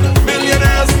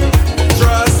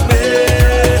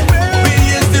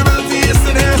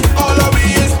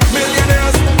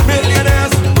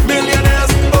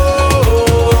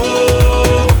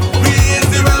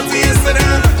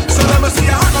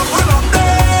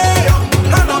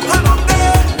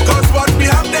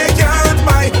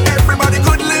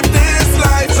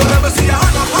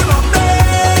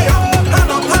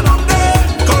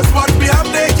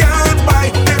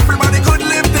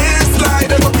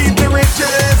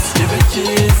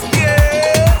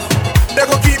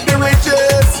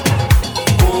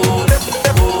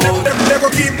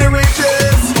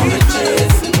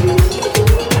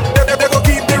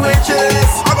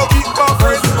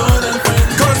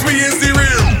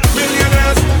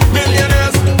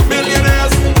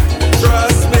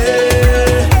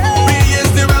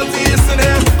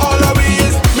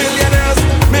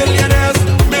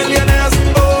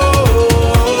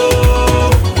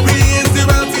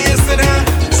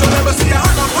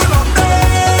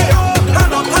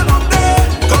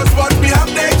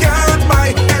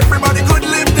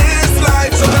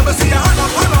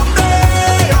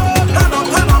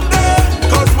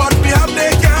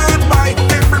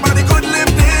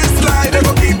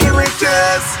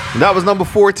 That was number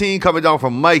 14 coming down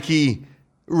from Mikey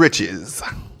Riches.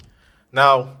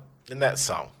 Now, in that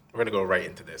song, we're going to go right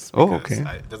into this. Oh, okay.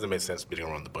 It doesn't make sense beating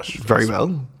around the bush. Very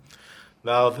well.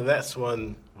 Now, the next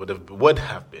one would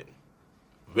have been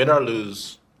Win or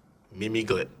Lose, Mimi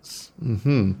Glitz.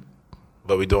 Mm-hmm.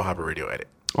 But we don't have a radio edit.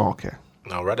 Oh, okay.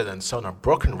 Now, rather than sound a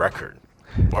broken record,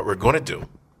 what we're going to do,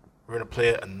 we're going to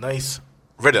play a nice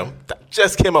rhythm that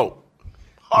just came out.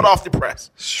 Hot off the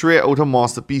press. Straight out of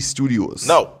Masterpiece Studios.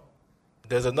 No.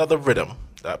 There's another rhythm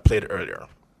that I played earlier.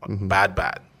 Bad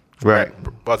Bad. Right.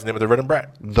 What's the name of the rhythm, Brad?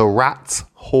 The Rat's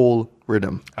Hole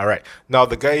Rhythm. All right. Now,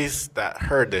 the guys that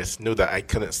heard this knew that I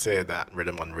couldn't say that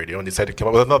rhythm on radio and decided to come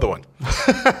up with another one.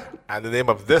 And the name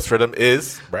of this rhythm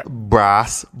is... Brad?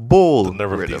 Brass Bowl The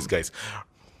nerve of Rhythm. these guys.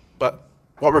 But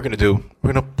what we're going to do,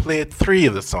 we're going to play 3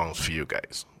 of the songs for you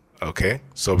guys. Okay?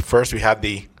 So first we had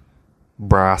the...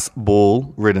 Brass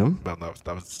Bowl Rhythm. Well,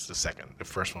 that was the second. The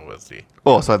first one was the...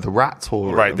 Oh, so the Rat's Hole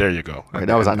Rhythm. Right, there you go. Right,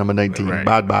 that was at number 19. Right.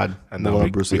 Bad Bad. And then we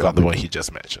got the one he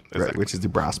just mentioned. Right, Exactly. which is the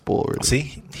Brass Bowl Rhythm.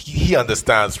 See? He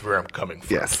understands where I'm coming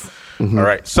from. Yes. Mm-hmm. All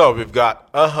right. So we've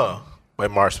got by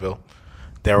Marsville.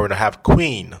 Then we're going to have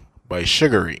Queen by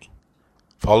Sugary.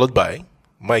 Followed by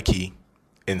Mikey,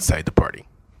 Inside the Party.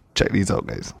 Check these out,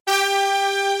 guys.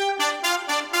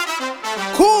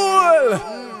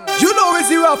 Cool! You know it's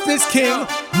the roughest king,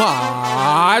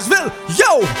 Marsville.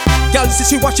 Yo! Girl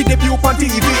say she watch the debut on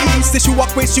TV. Say she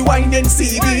walk with she wine and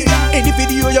CV. Any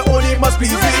video you own it must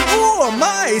please me. Oh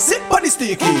my, sit on the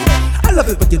sticky. I love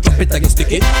it when you drop it and you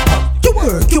stick it. You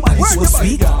work, your body so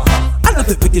sweet. I love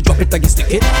it when you drop it and you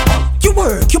stick it. You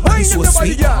work, your body so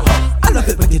sweet. I love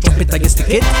it when you drop it and you stick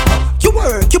it. You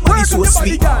work, your body so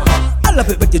sweet. I love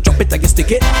it when you drop it and you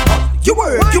stick it. You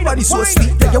work, your body so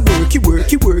sweet. Then you work, you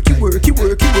work, you work, you work, you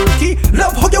work, you work it.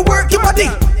 Love how you work your body.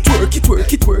 Twerk it,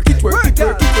 twerk it, twerk it, twerk it,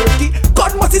 twerk it, twerk it.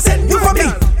 God must send you from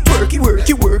me. Twerk it, work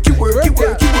it, work it, work it,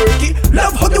 work it, work it.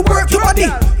 Love how you work your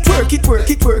body. Twerk it, twerk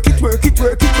it, twerk it, twerk it,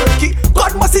 twerk it, twerk it.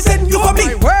 God must send you from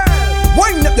me.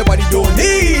 Wind up your body, don't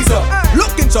knees.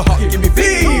 Looking so hot, give me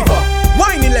fever.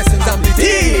 Whining lessons, I'm the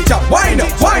teacher. Wind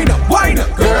up, wind up, wind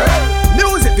up, girl.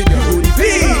 Music video, do the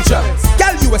feature.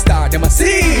 Girl, you a star, them a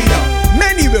see ya.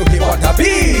 Many will hear what I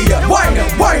be. Wind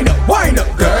up, wind up, wind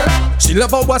up, girl. She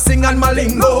love how I sing on my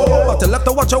lingo, but I love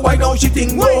to watch her wind how she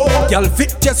tingo. Girl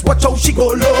fit, just watch how she go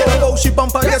low. How she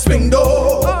bump her yes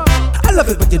window. I love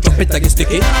it when you drop it and you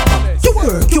stick it. You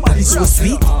work, your body so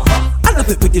sweet. I love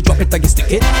it when you drop it and you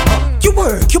stick it. You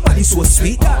work, your body so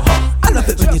sweet. I love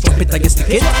it when you drop it and you stick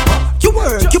it. You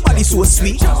work, your body so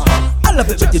sweet. I love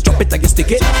it when you drop it and you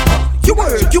stick it. You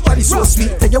work, your body so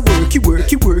sweet. Then you work, you work,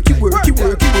 you work, you work, you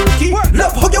work, you work it.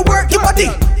 Love how you work your body.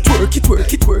 Twerk it,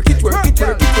 twerk it, twerk it, twerk it,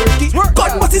 twerk it, twerk it.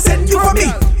 God must send you from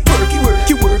me. Twerk it, work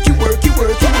it, work it, work it,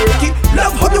 work it, work it.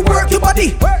 Love how you work your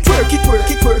body. Twerk it, twerk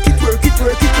it, twerk it, twerk it,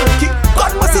 twerk it, twerk it.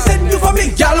 God must send you from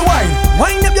me. Girl, wine,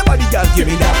 wind up your body, girl, give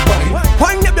me that wine.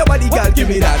 Wind up your body, girl, give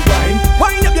me that wine.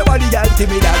 Wind up your body, girl, give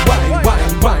me that wine.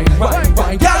 Wine, wine, wine,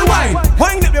 wine. Girl, wine,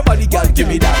 wind up your body, girl, give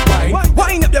me that wine.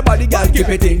 Wind up your body, girl, give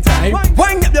it in time.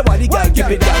 Wind up your body, girl,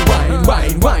 give it that wine.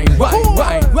 Wine, wine, wine,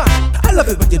 wine, wine. I love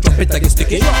it when you drop it and you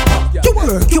stick it. You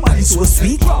work, your body so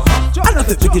sweet. I love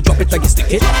it when you drop it and you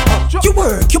stick it. You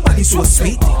work, your body so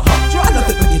sweet. I love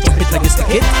it when you drop it and you stick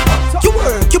it. You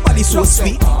work, your body so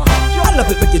sweet. I love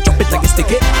it when you drop it and you stick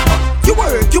it. You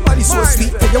work, your body so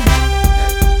sweet. And you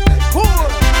cool,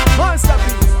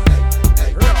 masterpiece.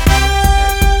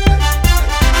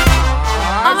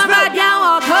 I'm a bad girl,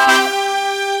 walk up.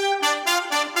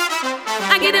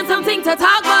 I give them something to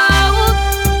talk about.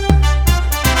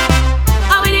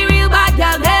 I'm with the real bad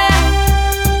girl there.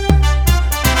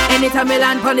 Anytime we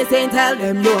land on the scene, tell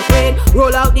them you're afraid.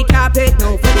 Roll out the carpet,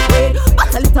 no for the queen.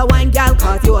 But a little wine girl,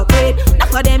 cause you're afraid. Not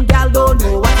for them girl, don't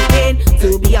know what it mean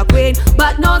to be a queen.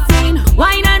 But no scene,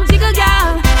 wine and jiggle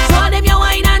girl. Show them your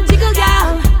wine and jiggle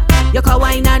girl. You can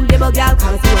wine and dribble girl,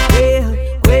 cause you're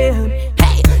afraid, queen.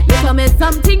 Hey, you tell me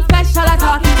something special, I'm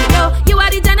talking to you. You are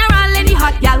the general in the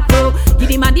hot girl crew. Give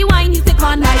him and the wine, he's the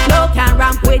con like low. Can't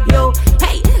ramp with you.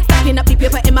 Hey, stacking up the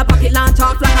paper in my pocket, launch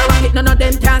off like a rocket. None of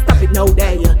them can stop it, no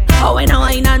day. Oh, when I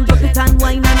wine and drop it and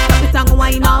wine and stop it and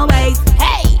wine always.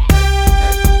 Hey,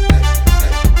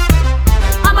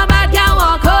 I'm a bad girl,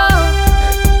 walk up.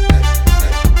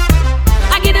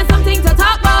 I give them something to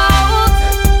talk about.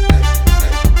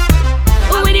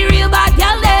 Who with the real bad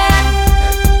girl there?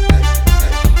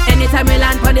 Anytime we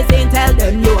land on the scene, tell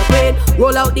them you afraid.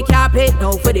 Roll out the carpet,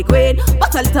 now for the queen.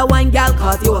 But a little wine girl,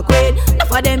 cause you a queen.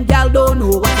 Enough of them girl don't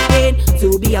know what it mean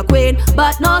to be a queen.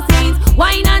 But no scenes,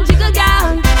 wine and jiggle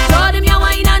girl. Show them your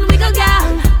wine and wiggle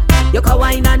girl. You can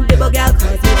wine and dribble girl,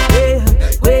 cause you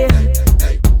a queen.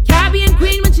 Can't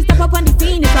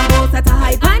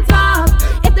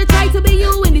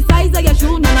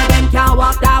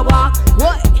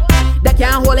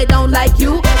can't hold it down like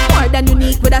you. More than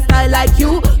unique with a style like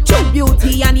you. True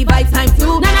beauty and the vibes time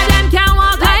too. None of them can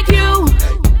walk like you.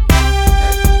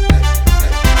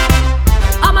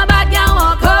 I'm a bad girl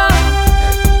walker.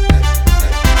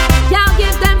 Can't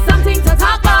give them something to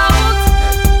talk about.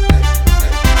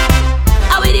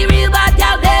 Are we the real bad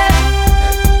girl there?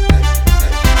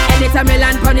 Anytime you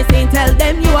land on the scene, tell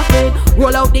them you are queen.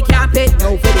 Roll out the carpet,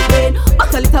 now for the queen.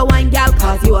 But a little wine gal,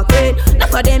 cause you a queen.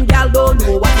 Enough of them gal don't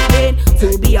know what it mean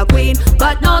to be a queen.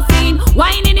 But no scene,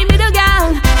 wine in the middle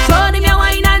gal. Show them your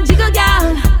wine and jiggle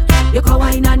gal. You can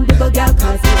wine and jiggle gal,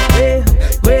 cause you a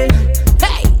queen.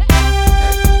 Hey!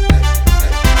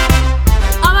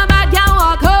 I'm a bad gal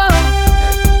walker.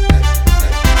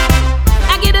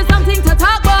 I give them something to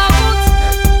talk about.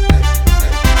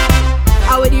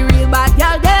 How the real bad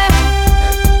gal there?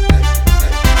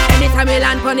 Anytime you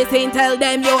land on the scene, tell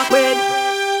them you a queen.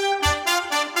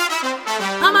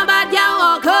 I'm a bad girl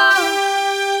walker.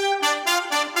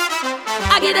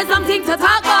 I give them something to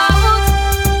talk about.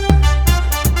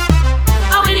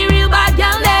 I'm the real bad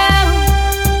girl there.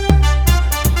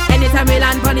 Anytime you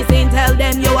land on the scene, tell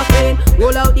them you a queen.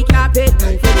 Roll out the carpet,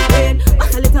 no for the queen.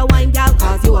 But a little wine girl,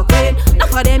 cause you a queen.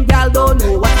 Enough of them girl don't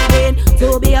know what it mean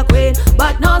to be a queen.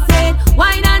 But no sin,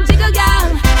 wine and jiggle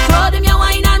girl. Show them your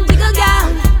wine and jiggle girl.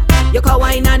 You can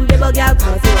wine and dribble girl,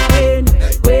 cause you a queen.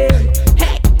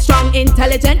 Hey, strong,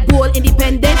 intelligent, bold,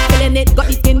 independent. Killing it, got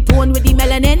the skin tone with the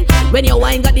melanin. When your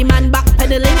wine got the man back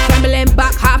pedaling. Trembling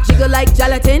back, half jiggle like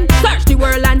gelatin. Search the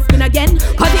world and spin again.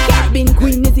 Cause the Caribbean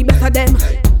queen is the best of them.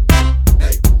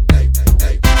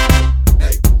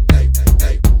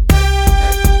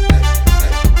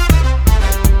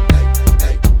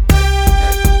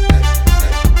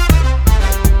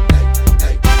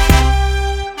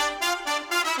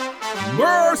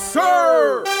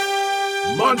 Mercer,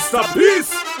 Monster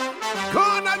Peace,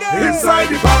 inside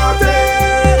the party,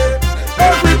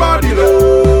 everybody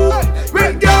know.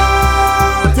 When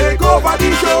girl take over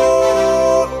the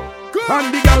show,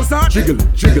 and the girls start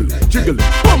jiggling, jiggling, jiggling,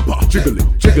 bumper,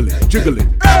 jiggling, jiggling,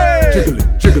 jiggling, hey.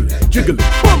 Jiggling, jiggling, jiggling,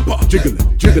 bumper,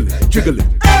 jiggling, jiggling,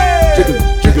 jiggling, hey. Jiggling,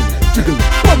 jiggling, jiggling,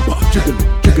 bumper,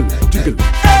 jiggling, jiggling, jiggling,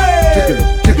 hey. Jiggling,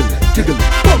 jiggling, jiggling,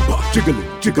 bumper,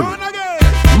 jiggling, jiggling.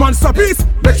 Monster Peace,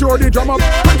 make sure they drum up.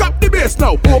 Pick up the bass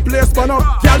now, whole place burn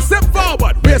up. Y'all step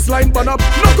forward, bassline burn up.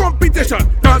 No competition,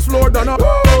 dance floor done up.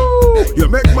 Woo! You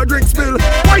make my drink spill.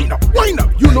 Wind up,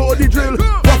 you know the drill.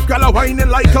 Rough gal a whining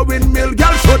like a windmill.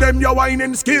 Gal show them your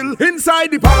whining skill. Inside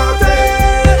the party,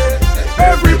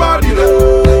 everybody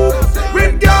knows.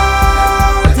 When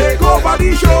gal take over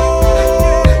the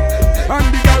show, and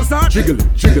the gal start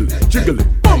jiggling, jiggling,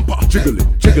 jiggling, bumper,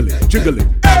 jiggling, jiggling,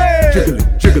 jiggling, hey.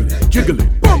 Jiggling, jiggling,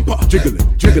 jiggling, bumper,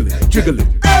 jiggling, jiggling, jiggling,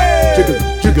 hey.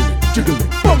 Jiggling, jiggling, jiggling,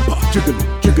 bumper,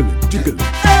 jiggling, jiggling, jiggling,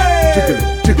 hey. Jiggling,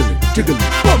 jiggling, jiggling,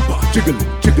 bumper,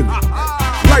 jiggling, jiggling.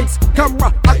 Lights,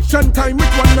 camera, action time.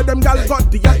 Which one of them gal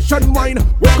got the action wine?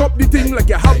 Work up the thing like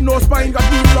you have no spine. Got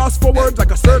me lost for words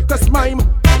like a circus mime.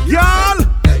 Y'all,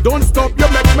 don't stop, you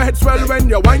make my head swell when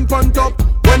you wine pon top.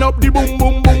 When up the boom,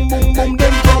 boom, boom, boom, boom,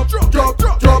 then drop, drop, drop,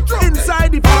 drop, drop, drop.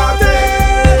 Inside the party,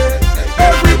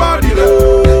 everybody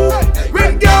know.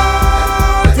 When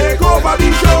girl take over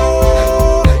the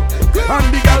show,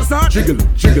 and the girls start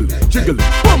jiggling, jiggling, jiggling,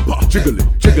 bumper,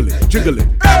 jiggling, jiggling,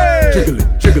 jiggling, hey.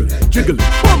 Jiggling, jiggling, jiggling,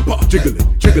 bumper,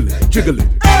 jiggling, jiggling, jiggling,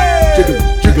 hey. Jiggling,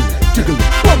 jiggling, jiggling,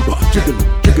 bumper,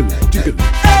 jiggling, jiggling, jiggling,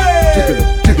 hey. Jiggling,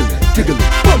 jiggling, jiggling,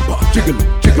 bumper,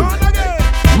 jiggling, jiggling.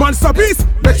 Monster Peace,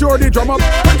 make sure they drum up.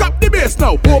 Pick up the bass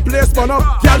now, whole place burn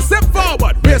up. Y'all step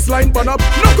forward, bassline burn up.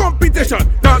 No competition,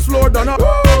 dance floor done up.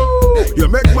 Woo! You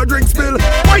make my drink spill.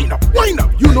 Wind up,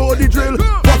 you know the drill.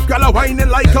 Rough gal a whining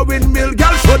like a windmill.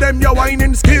 Gal show them your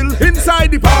whining skill. Inside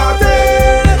the party,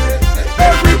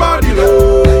 everybody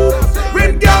knows.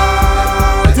 When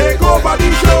gal take over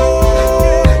the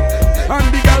show, and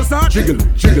the gal start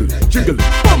jiggling, jiggling, jiggling,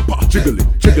 bumper,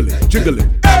 jiggling, jiggling,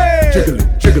 jiggling, hey.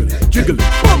 Jiggling, jiggling, jiggling,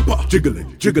 bumper,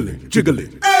 jiggling, jiggling,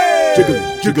 jiggling, hey.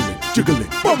 Jiggling, jiggling, jiggling,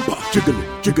 bumper, jiggling,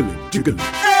 jiggling, jiggling,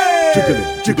 hey.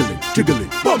 Jiggling, jiggling, jiggling,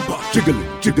 bumper, jiggling,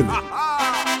 jiggling.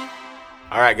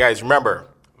 All right, guys, remember,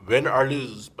 Win or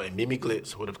Lose by Mimi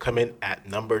Glitz would have come in at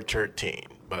number 13,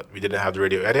 but we didn't have the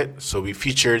radio edit, so we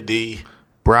featured the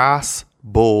Brass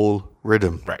Bowl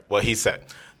Rhythm. Right, what he said.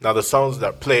 Now, the songs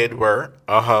that played were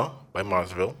by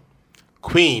Marsville,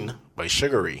 Queen by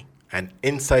Sugar Ray, and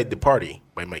Inside the Party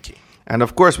by Mikey. And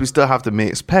of course, we still have to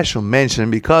make special mention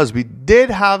because we did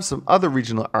have some other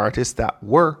regional artists that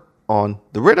were on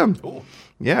the rhythm. Ooh.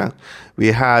 Yeah. We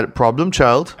had Problem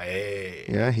Child. Hey.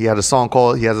 Yeah, he has a song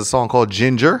called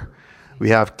Ginger. We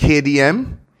have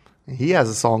KDM. He has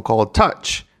a song called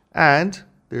Touch. And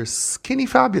there's Skinny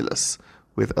Fabulous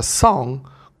with a song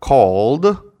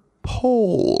called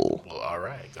Pole. Well, all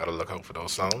right. Gotta look out for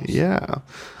those songs. Yeah.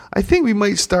 I think we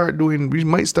might start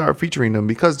featuring them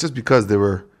because they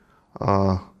were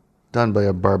done by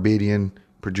a Barbadian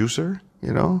producer,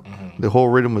 you know. The whole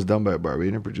rhythm was done by a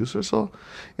Barbadian producer, so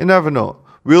you never know.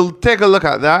 We'll take a look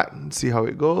at that and see how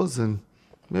it goes, and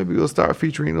maybe we'll start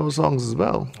featuring those songs as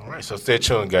well. All right, so stay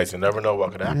tuned, guys. You never know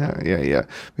what could happen. Yeah.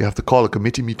 We have to call a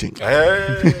committee meeting.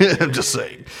 Hey. I'm just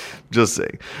saying.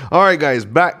 All right, guys,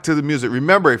 back to the music.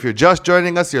 Remember, if you're just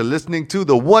joining us, you're listening to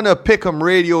the Wanna Pick'em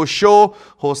Radio Show,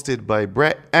 hosted by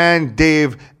Brett and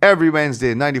Dave every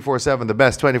Wednesday, 94.7, the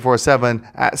best 24/7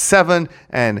 at 7,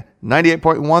 and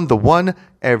 98.1, the one,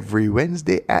 every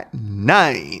Wednesday at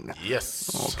 9.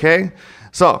 Yes. Okay.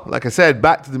 So, like I said,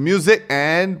 back to the music,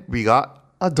 and we got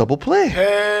a double play.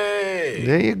 Hey.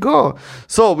 There you go.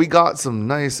 So we got some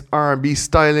nice R&B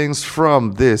stylings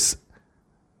from this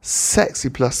sexy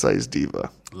plus-size diva.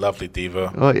 Lovely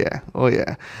diva. Oh,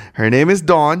 yeah. Her name is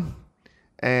Dawn.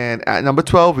 And at number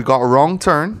 12, we got Wrong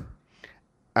Turn.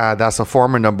 That's a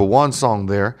former number 1 song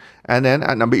there. And then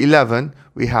at number 11,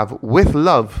 we have With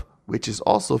Love, which is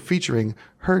also featuring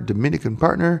her Dominican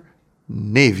partner,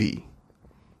 Navy.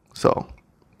 So,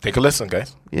 take a listen,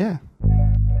 guys. Yeah.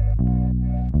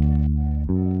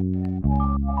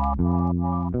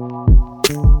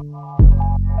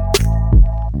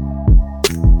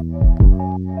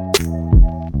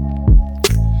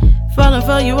 Falling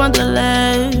for you on the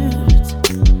left,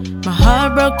 my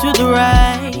heart broke to the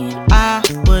right. I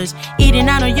was eating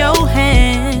out of your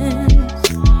hands,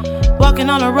 walking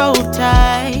on a road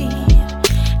tight.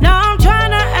 Now I'm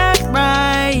trying to act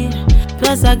right,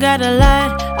 plus I got a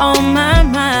lot on my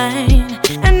mind,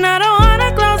 and I don't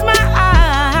wanna close my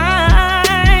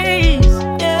eyes,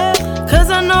 yeah,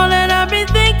 'cause I know that I've been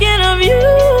thinking of you,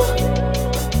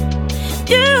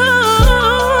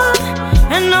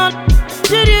 and all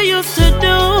that you used to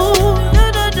do.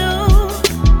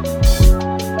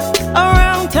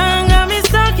 Around town got me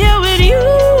stuck here with you.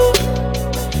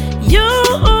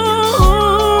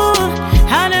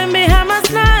 Hiding behind my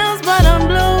smiles, but I'm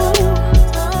blue.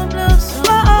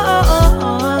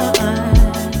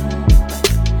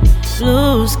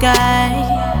 Blue sky,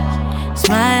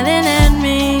 smiling at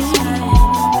me.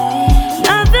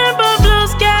 Nothing but blue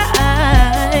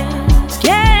skies.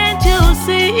 Can't you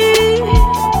see?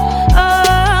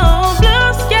 Oh,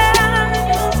 blue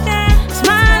skies,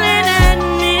 smiling at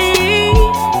me.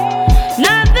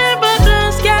 Nothing but blue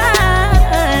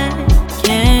skies.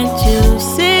 Can't you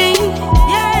see?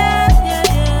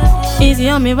 Yeah. Easy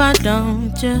on me, why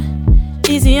don't you?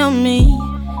 Easy on me,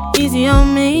 easy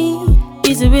on me.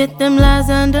 Easy with them lies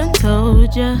I done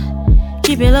told ya.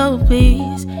 Keep it low,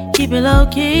 please, keep it low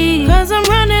key. 'Cause I'm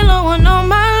running low on all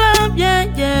my love,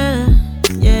 yeah.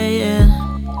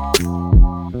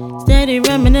 Steady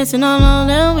reminiscing on all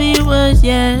that we was,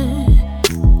 yeah.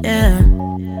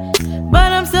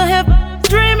 But I'm still here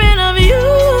dreaming of you.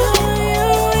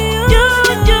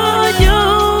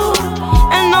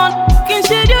 And all the fucking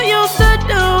shit you used to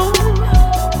do.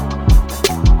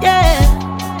 Yeah.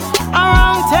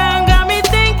 Around town got me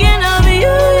thinking of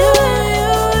you.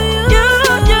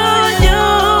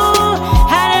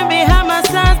 Hiding behind my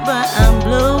signs, but I'm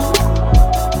blue.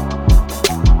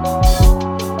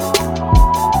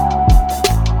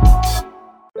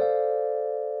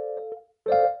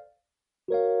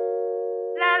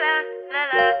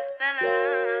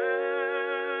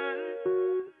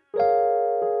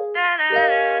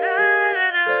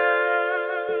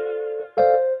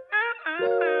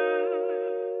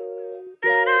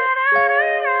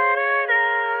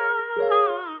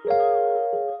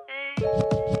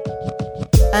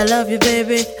 I love you,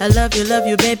 baby. I love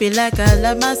you, baby, like I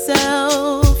love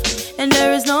myself. And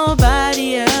there is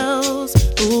nobody else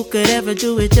who could ever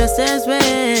do it just as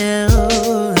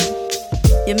well.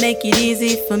 You make it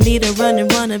easy for me to run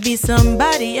and wanna be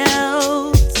somebody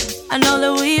else. I know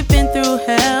that we've been through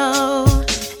hell,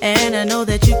 and I know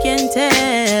that you can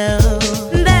tell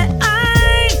that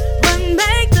I would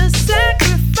make the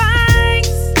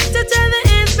sacrifice to turn the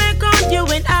ends back on you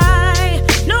and I.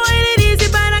 No, it ain't easy,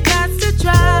 but I got to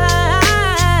try.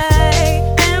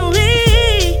 And we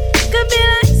could be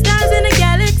like stars in the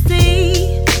galaxy,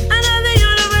 another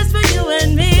universe for you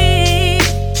and me.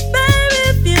 Baby,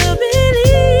 if you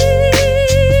believe,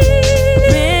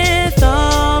 with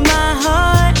all my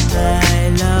heart,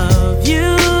 I love you,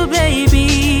 baby.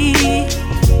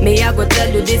 Me, I go tell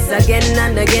you this again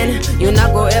and again. You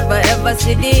not go ever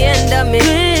see the end of me.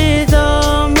 With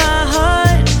all my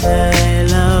heart, I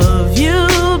love you,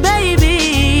 baby.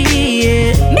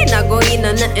 Me not go in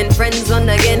on nothing friends on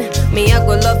again. Me, I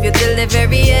go love you till the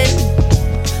very end.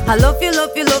 I love you,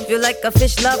 love you, love you like a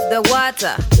fish love the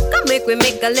water. Come make we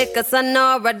make a lick a son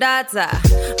or a daughter.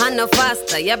 I no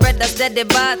faster, your brother steady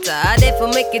butter. I therefore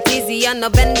make it easy, I no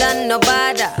bend and no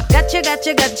bother.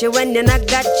 Got you when you not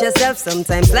got yourself.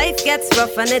 Sometimes life gets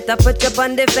rough and it'll put you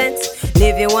on the fence.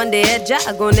 Leave you on the edge,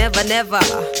 I go never, never.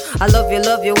 I love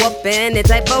you up in any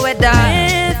type of weather.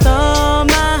 With all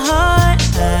my heart,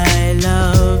 I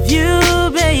love you,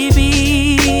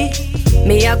 baby.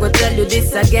 Me, I go tell you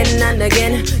this again and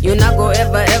again. You not go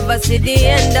ever see the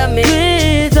end of me.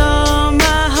 With all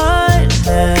my heart,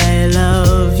 I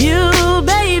love you,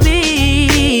 baby.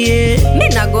 Yeah. Me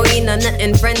not go in and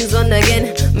nothing friends on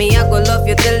again. Me, I go love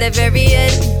you till the very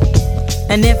end.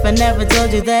 And if I never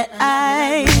told you that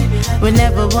I would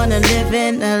never wanna live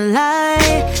in a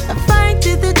lie, I fight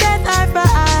to the death, eye for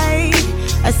eye.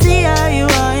 I see how you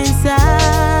are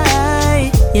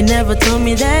inside. You never told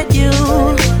me that you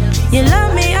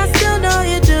love me, I still know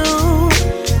you do.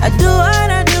 I do what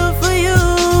I do for you.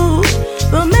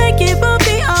 We'll make it, we'll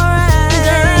be alright.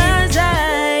 'Cause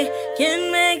I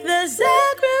can make the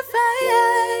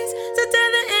sacrifice to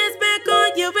turn the ends back on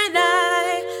you and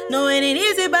I. No, it ain't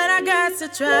easy, but I got to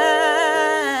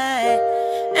try.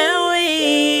 And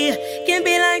we can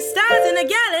be like stars in a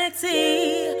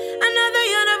galaxy. Another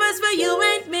universe for you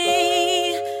and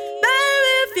me.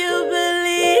 Baby, if you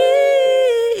believe.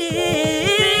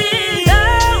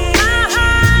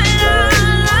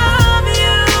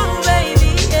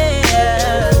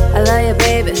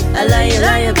 I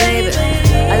love you, baby.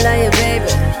 I love you, baby.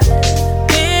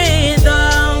 With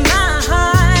all my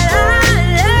heart, I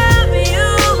love you,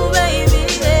 baby.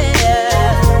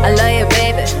 Yeah. I love you,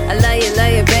 baby. I love you,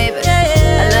 baby.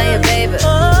 Yeah. I love you, baby. Oh,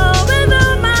 with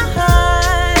all my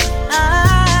heart, I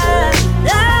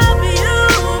love you,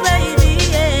 baby.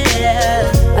 Yeah.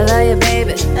 I love you,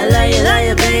 baby. I love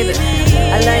you, baby.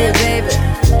 I love you, baby.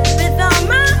 With all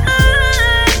my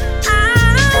heart, I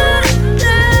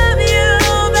love you,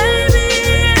 baby.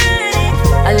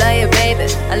 I love you, baby.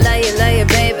 I love you,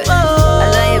 baby. I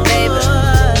love you, baby.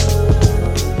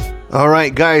 All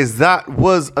right, guys, that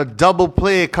was a double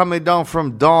play coming down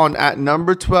from Dawn at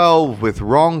number 12 with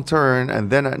Wrong Turn, and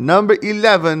then at number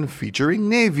 11 featuring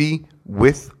Navy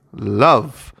with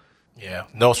Love. Yeah,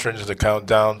 No Strangers to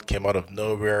Countdown came out of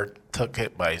nowhere, took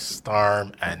it by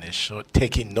storm, and is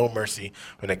taking no mercy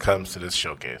when it comes to this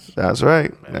showcase. That's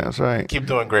right. That's right. Keep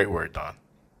doing great work, Don.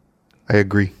 I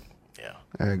agree. Yeah.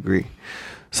 I agree.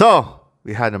 So,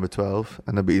 we had number 12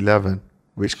 and number 11,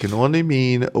 which can only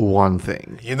mean one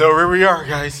thing. You know where we are,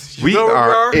 guys. We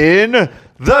are in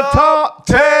the top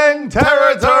 10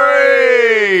 territory.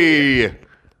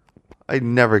 It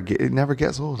never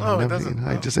gets old. No, it doesn't.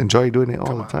 I just enjoy doing it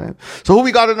all the time. So who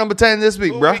we got at number 10 this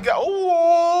week, bro?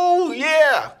 Oh,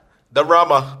 yeah. The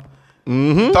Rama.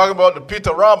 Mm-hmm. Talking about the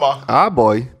Peter Rama. Ah,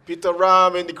 boy. Peter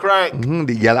Ram in the crank. Mm-hmm.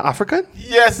 The Yellow African?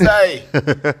 Yes, I.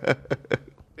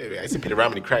 Baby, I see Peter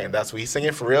Ram in the crank, and that's what he's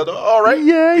singing for real, though. All right.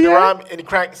 Yeah, Peter yeah. Ram in the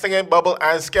crank singing Bubble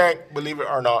and Skank, believe it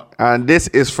or not. And this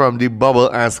is from the Bubble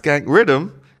and Skank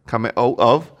rhythm coming out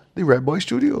of the Red Boy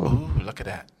Studio. Ooh, look at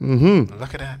that. Mm-hmm.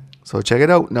 Look at that. So check it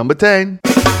out. Number 10.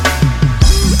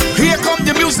 Here come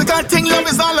the musical thing, love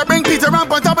is all I bring. Peter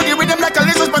Ramp on top of the rhythm like a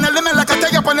lizard on the limit, like a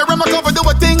tie up on the rim, I cover do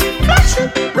a thing.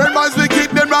 Red boys, we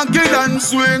keep them ranking and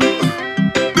swing.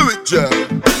 Do it, Joe.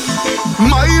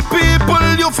 My people,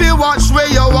 you feel watch where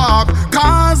you walk,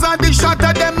 cause at the shot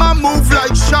of them I move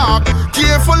like shark.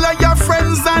 Careful of your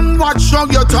friends and watch how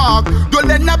you talk. Don't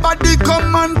let nobody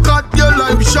come and cut your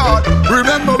life short.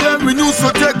 Remember when we used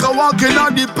to take a walk in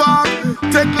the park?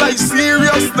 Take life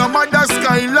serious, no matter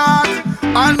skylark.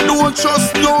 And don't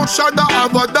trust no shadow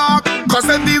of a dark, cause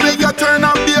everywhere you turn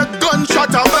up be a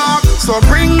gunshot a back. So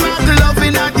bring back love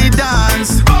in at the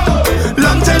dance.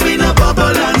 Long time in a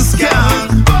bubble and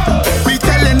scan. We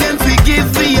telling them to give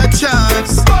me a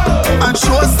chance and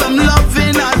show some love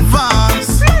in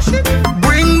advance.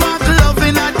 Bring back love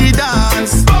in at the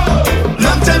dance.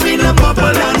 Long time in a bubble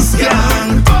and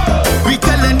scan. We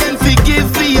telling them to give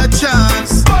me a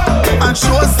chance and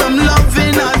show some love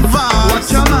in advance.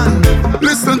 Watch your man.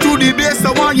 Listen to the bass,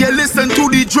 I want you listen to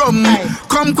the drum.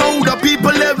 Come crowd of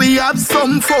people, let we have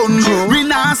some fun. We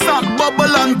not stop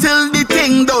bubble until the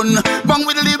thing done. Bang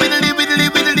widdly widdly widdly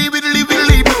widdly widdly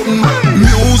widdly boom.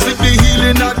 Music the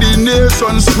healing of the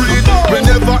nation street.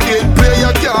 Whenever it play,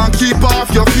 you can't keep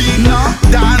off your feet.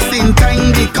 Dancing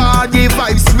time, the car, the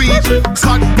vibe sweet.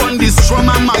 Cut on the drum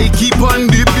and mic keep on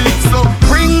the beat. So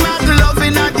bring back love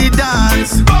in at the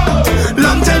dance.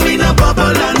 Long time in a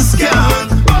bubble and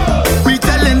scan. We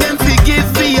telling them to give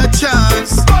me a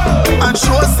chance and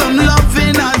show some love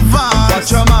in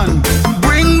advance.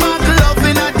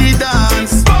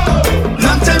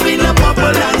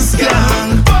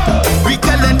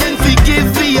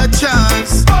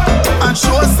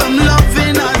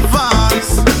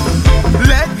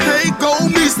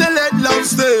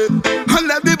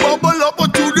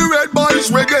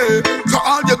 reggae. So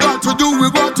all you got to do,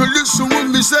 we got to listen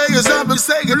when we say is I will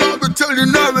say it, I will tell you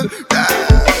now.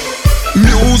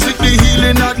 Music, the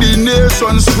healing of the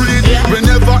nation street.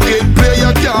 Whenever it play,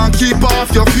 you can't keep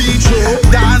off your feet.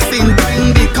 Dancing,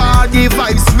 bring the car, the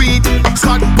vibe sweet.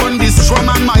 Scott on the drum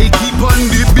and mic keep on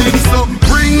the beat. So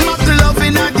bring back love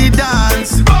in at the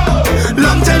dance.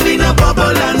 Long time in a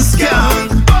bubble and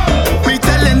skank. We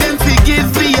telling them to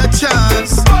give me a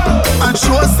chance and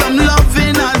show some love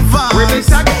in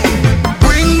advance.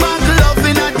 Bring back love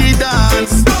in at the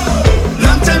dance.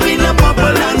 Long time in a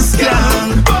bubble and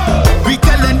skank. We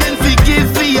telling them to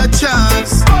give me a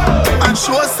chance and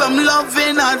show some love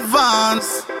in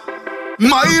advance.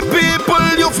 My people,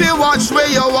 you feel watch where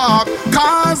you walk,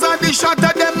 cause of the shot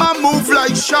of them a move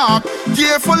like shark.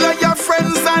 Careful of your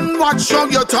friends and watch how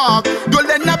you talk. Don't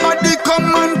let nobody come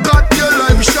and cut your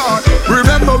life short.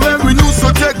 Remember when we used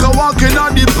to take a walk in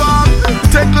the park.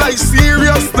 Take life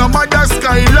serious, no matter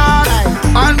skylark.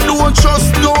 And don't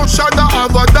trust no shadow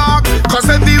of a dark, cause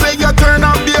everywhere you turn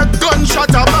up be a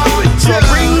gunshot about. So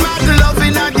bring back love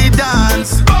in at the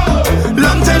dance.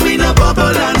 Long time in a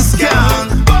bubble and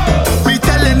skank. We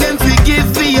telling them to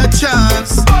give me a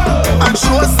chance and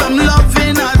show some love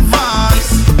in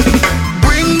advance.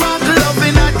 Bring back love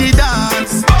in at the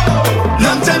dance.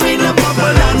 Long time in a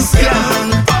bubble and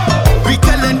skank. We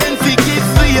telling them to give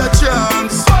me a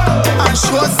chance and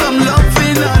show some love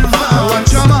in advance.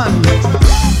 Watch your man.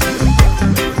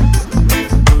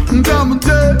 Come and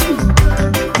take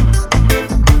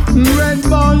Red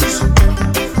Balls,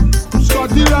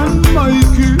 Scotty and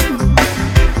Mikey.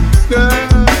 Yeah.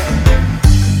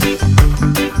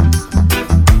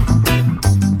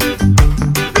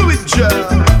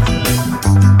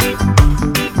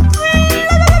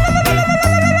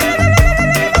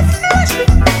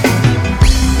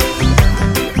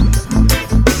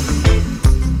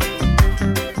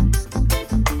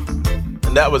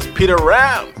 And that was Peter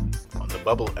Ram on the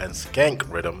Bubble and Skank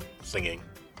rhythm, singing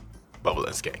Bubble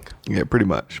and Skank. Yeah, pretty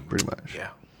much. Yeah.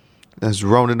 That's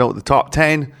rounding out the top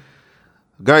 10.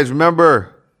 Guys,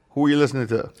 remember, who are you listening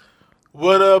to?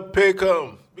 What up,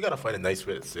 Pick'em? We gotta find a nice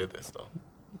way to say this, though.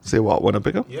 Say what? What up,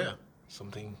 Pick'em? Yeah,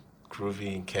 something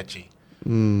groovy and catchy.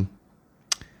 All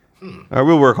right,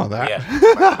 we'll work on that. Yeah.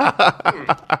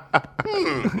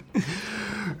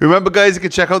 Remember, guys, you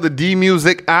can check out the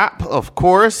D-Music app, of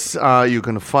course. You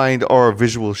can find our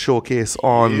visual showcase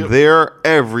on there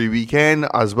every weekend,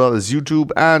 as well as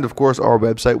YouTube, and, of course, our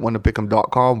website,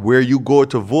 wannapickem.com, where you go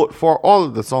to vote for all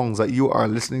of the songs that you are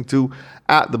listening to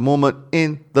at the moment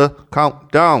in the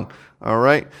countdown. All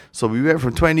right? So we went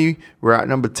from 20. We're at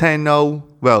number 10 now.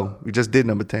 Well, we just did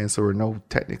number 10, so we're now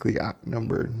technically at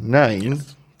number 9.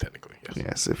 Yes, technically, yes.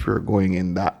 Yes, if you're going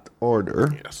in that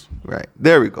order. Yes. Right.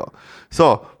 There we go.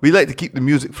 So we like to keep the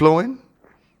music flowing.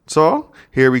 So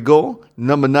here we go.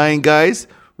 Number 9, guys.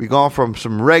 We gone from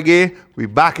some reggae. We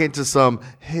back into some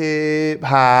hip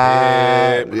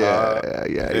hop.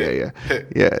 Yeah.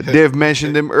 Dave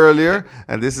mentioned him earlier.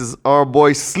 And this is our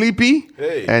boy Sleepy.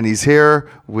 Hey. And he's here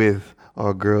with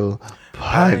our girl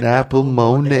Pineapple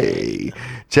Monet.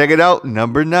 Check it out.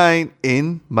 Number 9,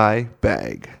 In My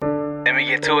Bag. Let me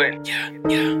get to it.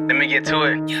 Let me get to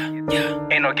it.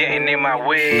 Ain't no getting in my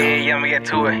way. Let me get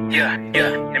to it.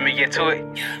 Let me get to it.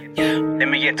 Let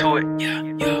me get to it.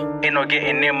 Ain't no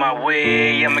getting in my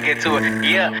way. I'ma get to it.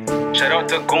 Shout out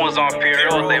to Goons on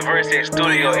Payroll, Versus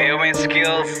Studio, AON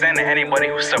Skills, and anybody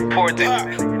who supported.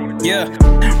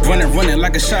 Running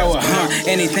like a shower,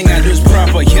 anything I do is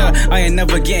proper, I ain't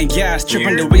never getting gas,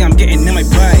 tripping the way I'm getting in my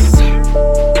bag.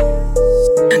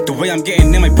 The way I'm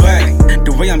getting in my bag,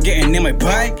 the way I'm getting in my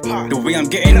bag, the way I'm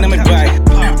getting in my bag.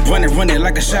 Running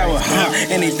like a shower,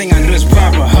 anything I do is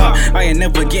proper, I ain't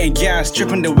never getting gas,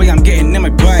 tripping the way I'm getting in my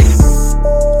bag.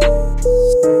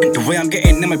 The way I'm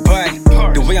getting in my bag,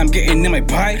 the way I'm getting in my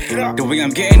bag, the way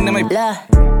I'm getting in my bag.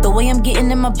 The way I'm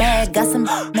getting in my bag, got some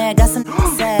mad, got some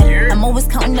sad. I'm always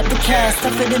counting up the cash,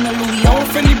 stuff it in a Louis old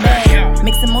Fendi bag.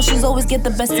 Mixed emotions always get the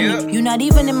best of me. You not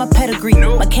even in my pedigree.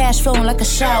 My cash flowing like a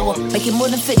shower, making more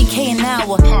than 50K an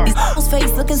hour. These people's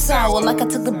face looking sour, like I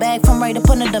took the bag from right up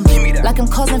under them. Like I'm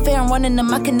causing fair and running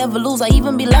them, I can never lose, I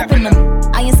even be lapping them.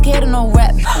 I ain't scared of no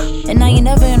rap, and I ain't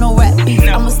never in no rap beef.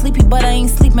 I'm a sleepy, but I ain't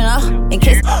sleeping, in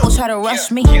case people try to rush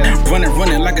me.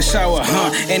 Running like a shower,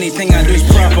 anything I do is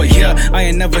proper, I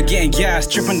ain't never getting gas,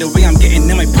 tripping the way I'm getting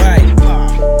in my bag.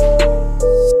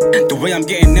 The way I'm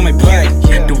getting in my bag,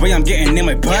 the way I'm getting in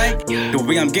my bag, the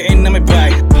way I'm getting in my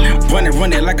bag.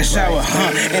 Running like a shower,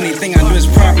 anything I do is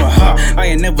proper, I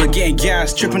ain't never getting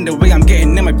gas, tripping the way I'm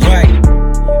getting in my bag.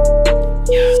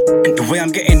 The way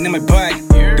I'm getting in my bag,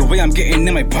 the way I'm getting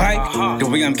in my bag, the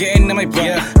way I'm getting in my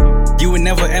bag. You You would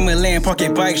never Emily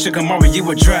pocket bike, sugar Murray, you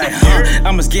would try,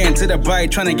 I must get into the bike,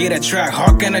 trying to get a track,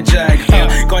 hawk and a jag,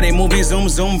 Got a movie, zoom,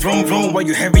 zoom, vroom, vroom, while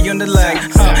you heavy on the leg,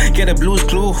 Get a blues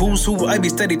clue, who's who, I be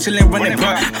steady chillin', running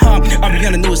by, I'll be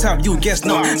on the news, how you guess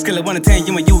no, scale of 1 to 10,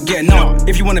 you and you get no,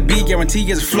 if you wanna be,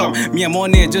 guarantee it's a flop, me I'm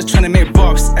on there just trying to make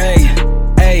bucks, ayy.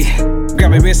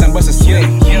 Grab a wrist and bust a sweet.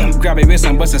 Grab a wrist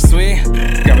and bust a sweet.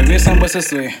 Grab a wrist and bust a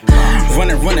sweet.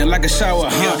 Running like a shower,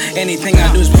 Anything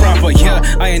I do is proper,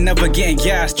 I ain't never getting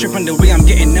gas, tripping the way I'm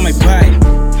getting in my bike.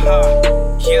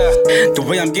 The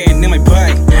way I'm getting in my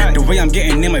bike. The way I'm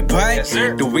getting in my bike.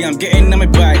 The way I'm getting in my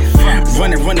bike.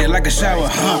 Running like a shower,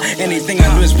 Anything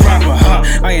I do is proper,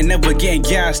 I ain't never getting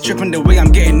gas, tripping the way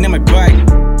I'm getting in my bike.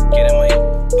 Get in my bike.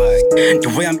 The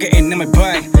way I'm getting in my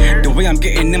bike. The way I'm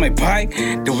getting in my bike.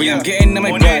 The way I'm getting in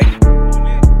my bike.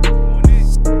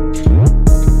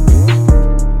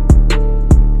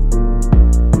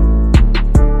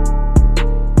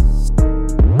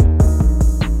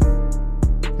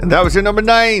 And that was your number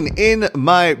 9, In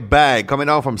My Bag, coming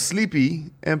out from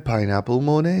Sleepy and Pineapple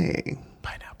Monet.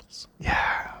 Pineapples.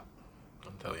 Yeah.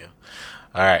 I'll tell you.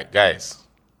 All right, guys.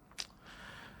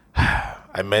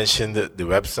 I mentioned the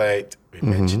website. We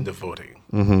mentioned the voting.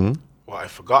 What I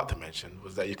forgot to mention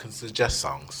was that you can suggest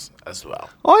songs as well.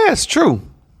 Oh, yeah, it's true.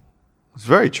 It's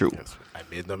very true. Yes, I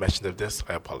made no mention of this.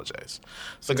 I apologize.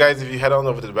 So, guys, if you head on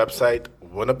over to the website,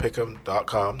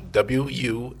 wannapickem.com,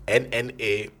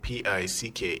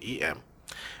 WUNNAPICKEM,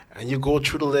 and you go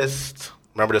through the list.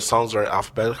 Remember, the songs are in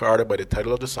alphabetical order by the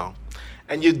title of the song,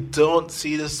 and you don't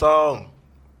see the song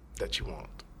that you want.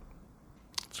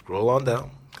 Scroll on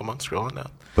down. Come on, scroll on down.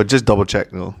 But just double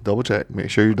check, no. Double check. Make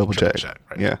sure you double check.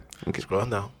 Right? Yeah. Okay. Scroll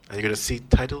down, and you're gonna see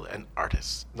title and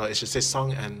artist. No, it should say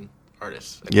song and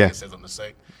artist. Like it says on the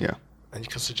site. Yeah. And you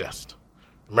can suggest.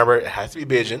 Remember, it has to be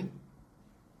Bajan.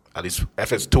 At least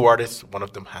if it's 2 artists, one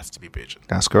of them has to be Bajan.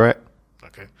 That's correct.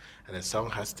 Okay. And the song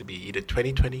has to be either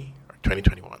 2020 or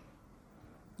 2021.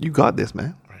 You got this,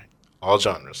 man. Right. All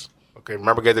genres. Okay.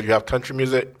 Remember, guys, if you have country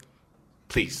music,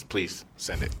 please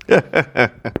send it.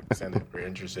 Send it. We're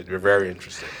interested. We're very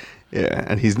interested. Yeah,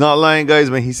 and he's not lying, guys,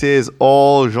 when he says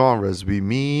all genres. We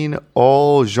mean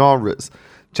all genres.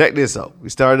 Check this out. We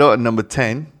started out at number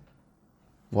 10.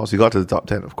 Once we got to the top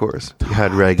 10, of course, we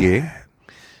had reggae.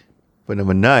 But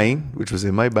number 9, which was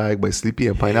In My Bag by Sleepy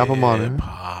and Pineapple Monet.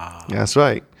 That's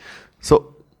right.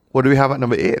 So what do we have at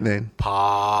number 8 then?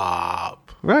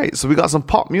 Pop. Right. So we got some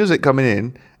pop music coming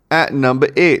in at number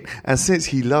 8. And since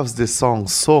he loves this song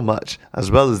so much, as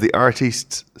well as the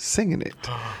artists singing it,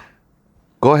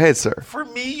 go ahead, sir. For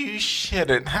me, you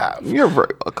shouldn't have. You're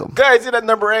very welcome. Guys, in at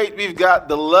number 8, we've got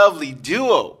the lovely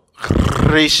duo,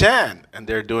 Rishan. And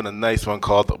they're doing a nice one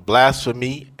called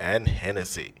Blasphemy and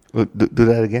Hennessy. Do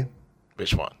that again.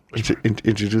 Which one?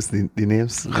 Introduce the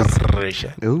names.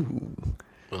 Rishan. Ooh.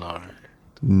 Lord.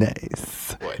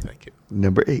 Nice. Boy, thank you.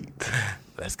 Number 8.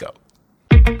 Let's go.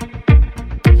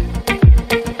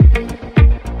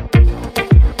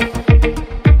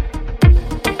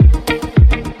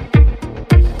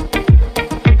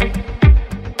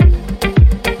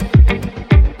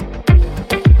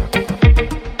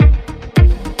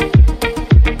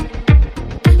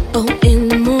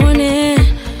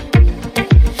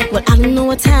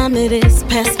 What time it is,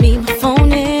 pass me my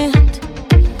phone and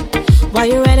while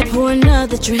you're at it, pour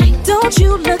another drink. Don't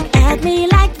you look at me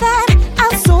like that.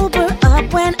 I'll sober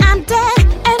up when I'm dead,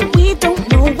 and we don't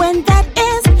know when that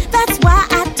is. That's why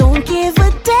I don't give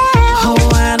a damn.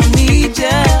 Oh, I don't need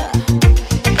ya.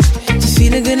 Just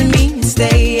feeling good to me and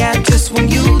stay out just when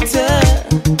you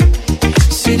touch.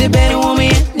 Should've better want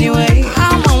me anyway.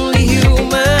 I'm only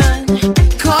human.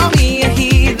 Call me a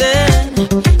heathen,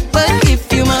 but if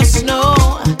you must know,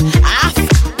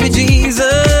 Jesus.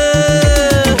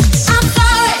 I'm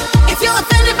sorry if you're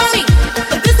offended by me,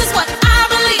 but this is what I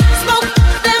believe. Smoke,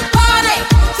 then party,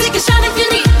 take a shot if you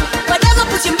need. Whatever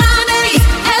puts your mind at ease,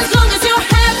 as long as you're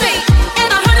happy.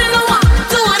 And I heard it no one.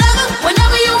 Do whatever,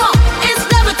 whenever you want. It's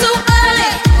never too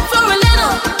early for a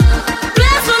little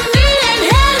blasphemy and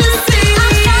Hennessy.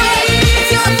 I'm sorry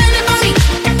if you're offended by me,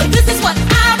 but this is what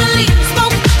I believe.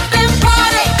 Smoke, then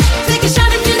party, take a shot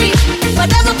if you need.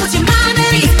 Whatever puts your mind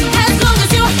at ease, as long as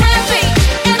you're happy.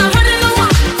 And I heard it no one.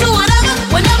 Do whatever,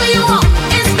 whenever you want.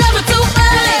 It's never too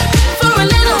early for a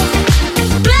little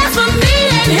blasphemy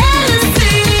and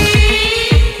Hennessy.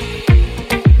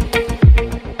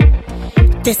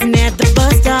 Dancing at the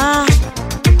bus stop,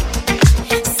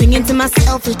 singing to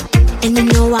myself, and you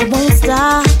know I won't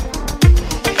stop.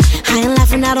 I ain't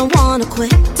laughing, I don't wanna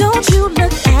quit. Don't you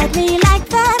look at me like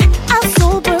that. I'll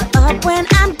sober up when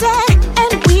I'm dead,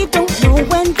 and we don't know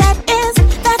when that is.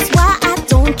 That's why I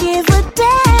don't give a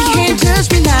damn. Can't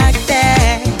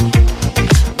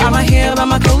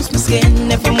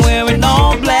skin if I'm wearing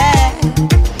all black.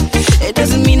 It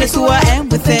doesn't mean it's who I am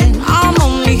within. I'm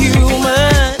only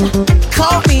human.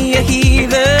 Call me a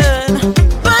heathen.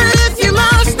 But if you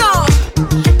must know,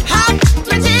 have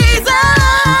my Jesus.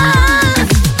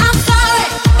 I'm sorry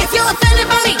if you're offended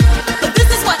by me, but this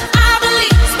is what I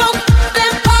believe. Smoke,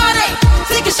 then party.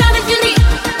 Take a shot if you need.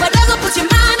 Whatever puts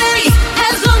your mind at ease.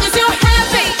 As long as you're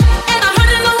happy. And I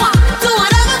heard it no one. Do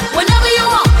whatever, whenever you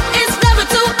want. It's never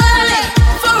too early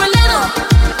for a little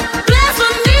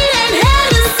blasphemy and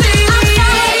heresy. I'm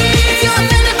sorry if you're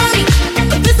offended by me,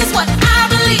 but this is what I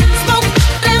believe. Smoke,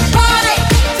 then party.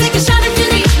 Take a shot if you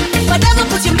need. Whatever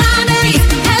puts your mind at ease.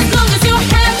 As long as you're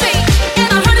happy. And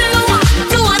I heard it no one.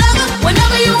 Do whatever,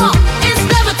 whenever you want. It's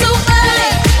never too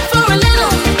early for a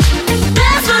little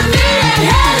blasphemy and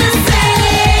heresy.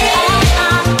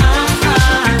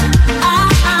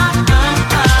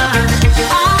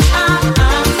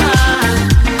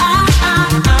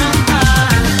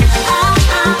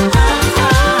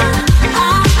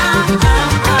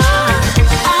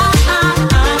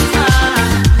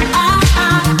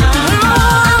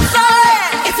 I'm sorry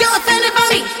if you're offended by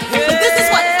me, but this is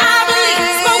what I believe.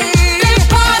 Smoke, then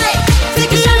party.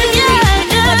 Take a shot if you need.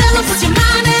 Whatever puts your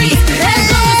mind at ease.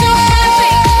 As long as you're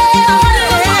happy. And I heard it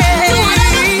no one. Do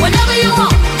whatever, whenever you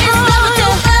want. It's never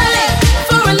too early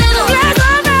for a little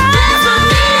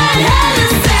blasphemy and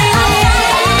heresy.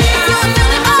 If you're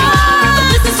offended by me, but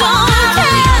this is what I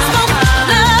believe. Smoke,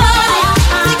 then party.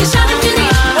 Take a shot if you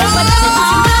need. Whatever puts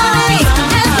your mind at ease.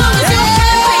 As long as you're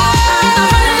happy. And I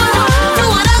heard it no one. Do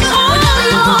whatever, whenever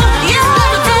you want. It's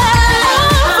never too early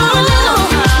for a little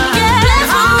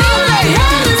blasphemy and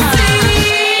heresy.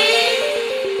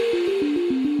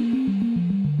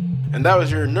 And that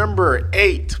was your number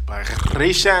 8 by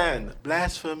Rishan,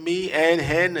 Blasphemy and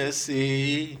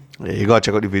Hennessy. Yeah, you gotta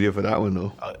check out the video for that one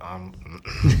though.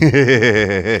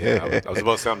 Yeah, I was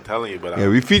about to say I'm telling you, but Yeah,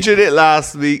 we featured it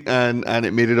last week and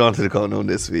it made it onto the countdown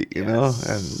this week, you know?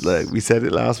 And like we said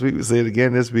it last week, we say it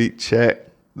again this week. Check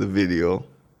the video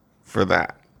for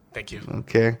that. Thank you.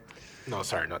 Okay? No,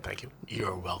 sorry, no, thank you.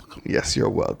 You're welcome. Yes, you're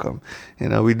welcome.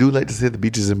 And we do like to say the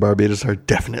beaches in Barbados are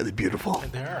definitely beautiful.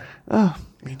 And they are. Ah.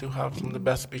 We do have some of the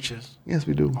best beaches. Yes,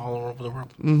 we do. All over the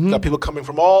world. Mhm. Got people coming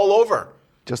from all over.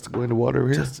 Just to go in the water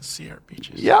here. Just to see our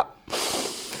beaches. Yep.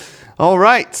 All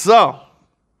right, so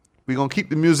we're going to keep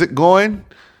the music going.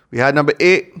 We had number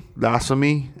 8,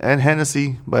 Blasphemy and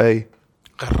Hennessy by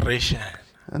Rishan.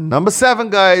 And number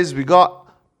 7, guys, we got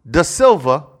Da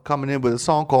Silva coming in with a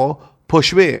song called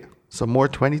Push Way. Some more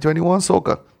 2021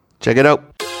 soca. Check it out.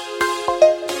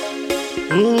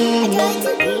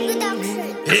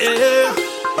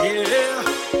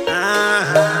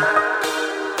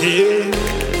 Yeah.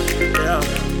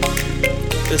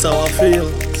 It's how I feel.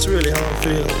 It's really how I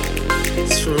feel.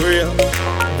 It's for real.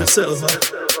 The Silva.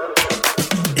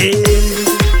 It's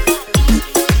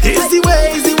the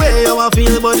way how I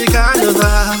feel, but the carnival.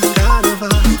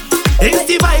 It's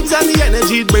the vibes and the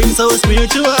energy it brings so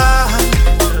spiritual.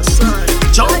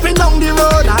 Jumping down the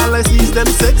road, all I see is them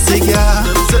sexy girl.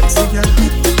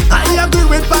 I agree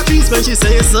with Patrice when she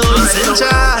says so essential.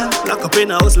 Lock up in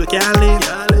the house, we can't live.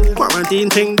 Quarantine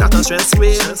thing that a stress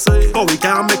way. But we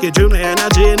can't make it dream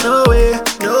energy. No way,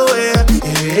 no way.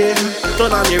 Yeah.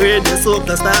 Turn on the radio, so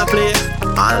the star play.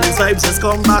 All these vibes just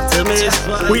come back to me.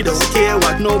 We don't care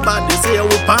what nobody say.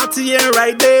 We partying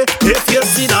right there. If you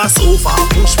see the sofa,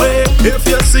 push way. If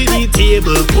you see the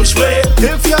table, push way.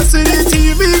 If you see the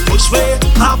TV, push way.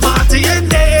 A partying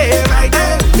there, right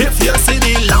there. If you see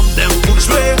the lamp, them push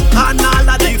way. And all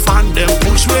of the fan, them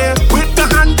push way. With the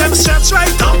hand, them stretch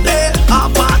right up there. A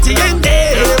partying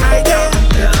there, right there.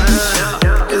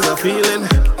 It's a feeling,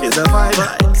 it's a vibe,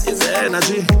 it's the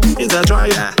energy, it's a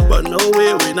drive. But no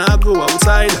way we not go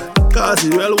outside, cause the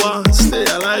real one stay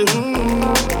alive.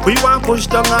 We want push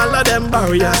down all of them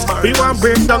barriers. We want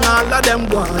break down all of them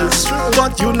walls.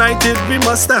 But united we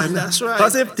must stand.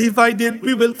 Cause if divided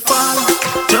we will fall.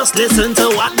 Just listen to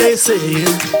what they say.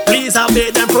 Please obey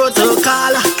them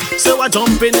protocol. So I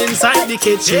jumping inside the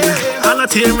kitchen and I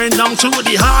tearing down through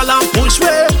the hall and push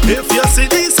way. If you see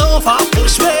the sofa,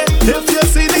 push way. If you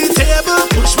see the table,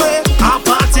 push way. I'm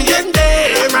partying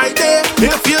there, right there.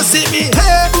 If you see me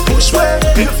here, push way.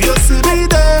 If you see me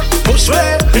there, push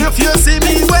way. If you see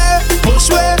me where, push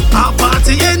way. I'm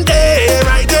partying there,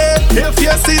 right there. If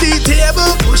you see the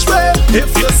table, push way.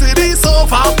 If you see the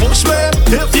sofa, push way.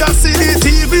 If you see the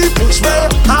TV, push way.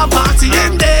 I'm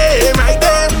partying there, right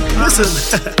there. Listen,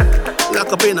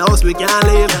 lock up in the house, we can't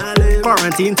live.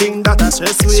 Quarantine thing that a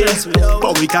stress we.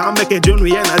 But we can't make it June,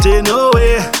 we energy, no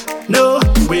way, no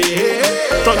way.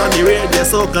 Turn on the radio,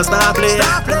 so can start play.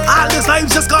 All these vibes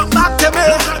just come back to me.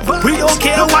 We don't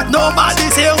care what nobody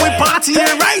say, we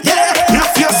partying right here.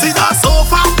 If you see the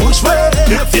sofa, push way.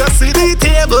 If you see the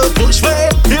table, push way.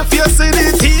 If you see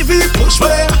the TV, push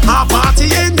way. A party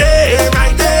in there,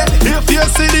 right there. If you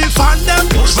see the fan, them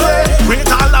push way. With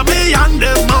all of me and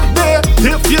them up there.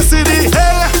 If you see the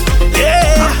hair,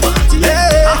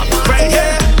 right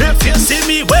here. If you see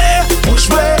me where, push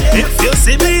way. If you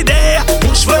see me there,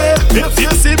 push way. If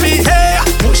you see me here,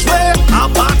 push way. A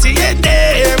party in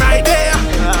there, right there.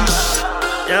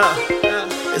 Yeah,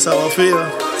 it's how I feel.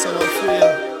 It's how I feel.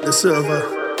 The silver.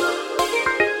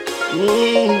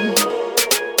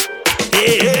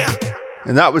 Yeah.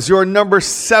 And that was your number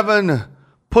 7,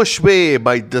 Pushway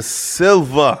by Da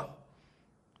Silva.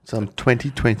 Some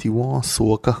 2021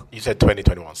 soca. You said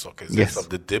 2021 soca. Is Yes. this of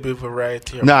the debut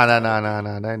variety? or- Nah. That Dibby.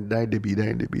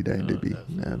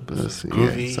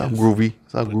 groovy.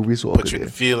 Some groovy soca. Put you in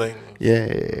the feeling.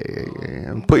 Yeah.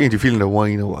 I'm putting you into feeling the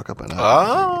wine and walk up and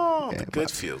Oh, the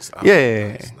good feels. Oh,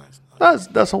 Yeah. nice.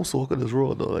 That's how soca is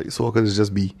roll though. Like soca is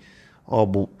just be all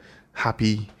about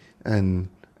happy and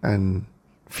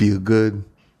feel good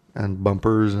and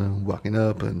bumpers and walking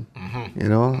up and you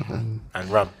know And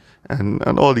rum. and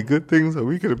all the good things that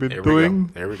we could have been doing.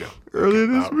 There we go. Earlier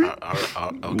this week.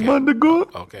 Okay. Month ago.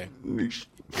 Okay.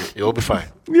 You'll be fine.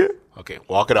 Yeah. Okay.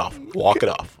 Walk it off. Walk it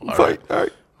off. All Fine. right. All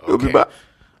right. We'll be Okay. back.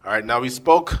 All right. Now we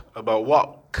spoke about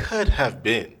what could have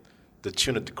been the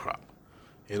tune of the crop.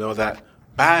 You know, that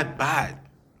bad vibe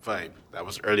that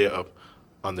was earlier up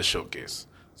on the showcase.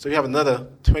 So we have another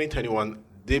 2021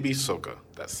 Dibby Soca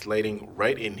that's sliding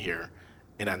right in here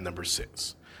in at number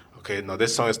 6. Okay, now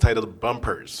this song is titled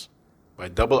Bumpers by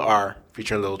Double R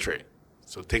featuring Lil Trey.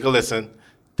 So take a listen.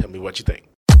 Tell me what you think.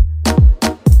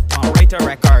 Rita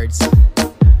Records.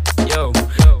 Yo,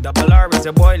 Double R is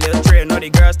your boy Lil Trey. Know the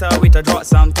girls tell we to drop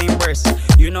something worse.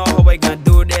 You know how I gonna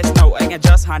do this now. I can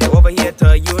just hand it over here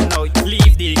to you now.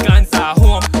 Leave the guns at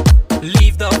home.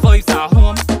 Leave the vibes at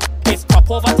home. It's pop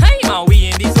over time and we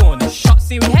in the zone.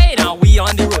 Shots in we head and we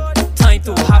on the road. Time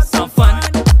to have some fun.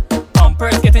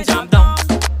 Bumpers getting jammed down.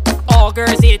 All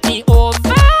girls hit me over.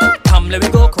 Come let we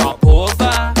go crop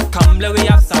over. Come let we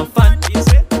have some fun.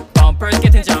 Bumpers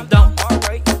getting jammed down.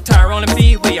 Turn around and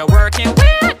see where you're working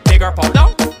with. Bigger pop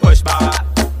down, push back.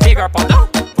 Bigger pop down,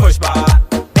 push back.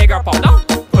 Bigger pop down,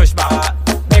 push back.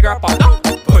 Bigger pop down,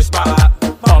 push back.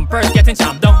 Bumpers getting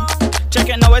jammed down. Check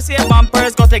it now, I see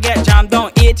bumpers got to get jammed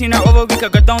down. 18 or over, we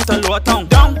could go down to Lower Town.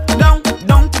 Down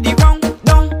to the ground.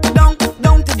 Down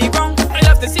to the ground. I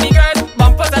love to see girls,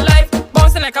 bumpers alive,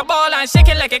 bouncing like a ball and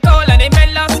shaking like a coal, and they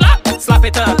make love slap, slap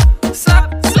it up,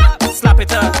 slap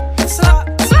it up,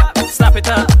 slap it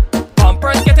up.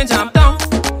 Bumpers getting jammed down,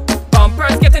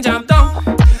 bumpers getting jammed down,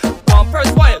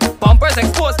 bumpers wild, bumpers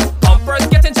exposed, bumpers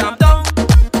getting jammed down,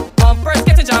 bumpers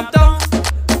getting jammed down,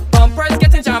 bumpers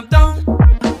getting jammed down.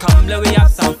 Come let we have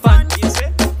some fun.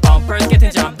 Bumpers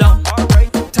getting jammed down.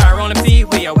 Turn around and see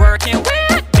where you're working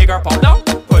with. Bigger pop down,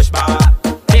 push back.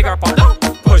 Bigger pop down,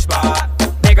 push back.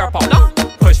 Bigger pop down,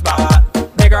 push back.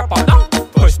 Bigger pop down,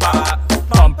 push back.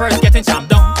 Bumpers getting jammed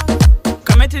down.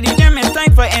 Coming to the gym, it's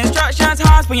time for instructions.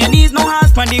 Hands on your knees, no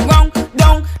hands on the ground.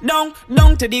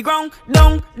 Down to the ground.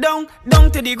 Down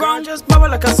to the ground. Just bubble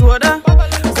like a soda.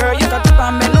 Girl, you got tip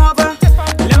and bend over.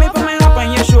 Let me put my hand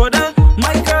on your shoulder.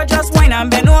 My girl, just whine and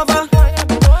bend over.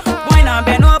 Whine and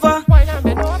bend over.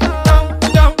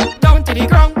 Down to the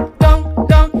ground.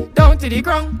 Down to the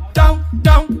ground. Down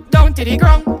to the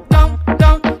ground.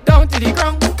 Down to the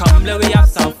ground. Come let we have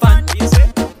some fun.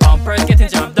 Bumpers getting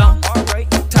jammed down.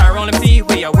 Turn around and see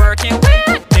where you're working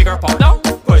with. Bigger pop down,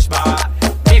 push back.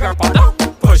 Bigger pop down,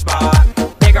 push back.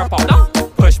 Bigger pop down,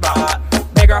 push back.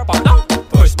 Bigger pop down,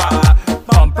 push back.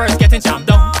 Bumpers getting jammed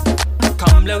down.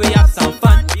 Come let we have some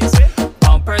fun.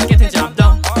 Bumpers getting jammed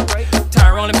down.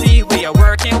 Turn around and see where you're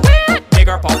working with.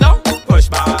 Bigger pop down, push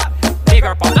back.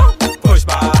 Bigger pop down, push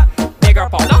back. Bigger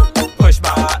pop down, push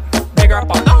back. Bigger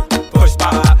pop down, push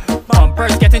back.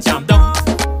 Bumpers getting jammed down.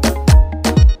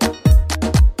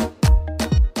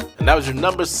 And that was your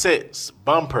number 6,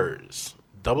 Bumpers.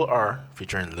 Double R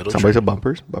featuring Little Somebody Trey. said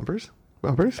bumpers.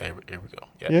 Here we go.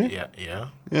 Yeah.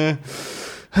 Yeah.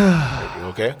 You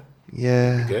okay?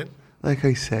 Yeah. You good? Like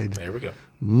I said. There we go.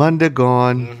 Monday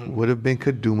gone would have been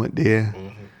Kadoomat there.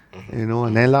 You know,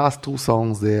 and then last 2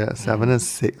 songs there, 7 and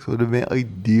 6, would have been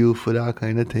ideal for that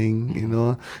kind of thing. You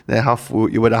know, then have 4,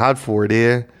 you would have had 4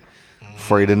 there,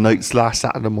 Friday night /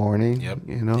 Saturday morning. Yep.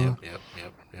 You know,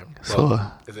 Yep. So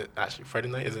is it actually Friday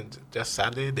night? Isn't it just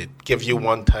Saturday? They give you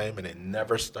one time and it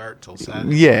never start till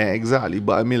Saturday. yeah, exactly.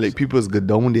 But I mean, like people go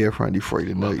down there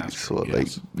Friday night. So like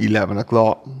 11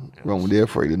 o'clock around there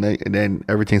Friday night, and then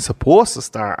everything's supposed to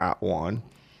start at 1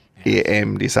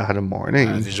 a.m. this Saturday morning.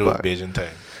 As usual, but- Beijing time.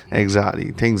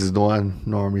 Exactly. Things is doing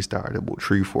normally start at about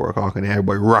 3-4 o'clock, and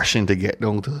everybody rushing to get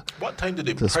down to. What time did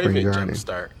the to Spring private Garden. jump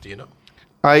start? Do you know?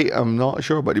 I am not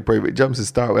sure about the private jumps to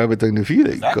start with everything to feel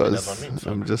it, Exactly, because that's what I mean.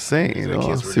 So I'm just saying, you in know,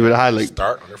 case see we're what I had gonna like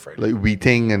start on a Friday. like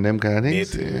Weeting and them kind of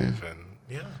things. Native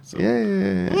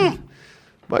Yeah.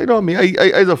 But you know what I mean?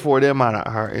 I just for them man at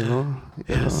heart, you know.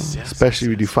 Especially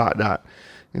with the fact that,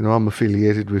 you know, I'm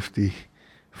affiliated with the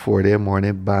 4-Day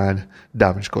Morning band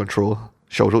Damage Control.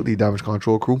 Shout out the Damage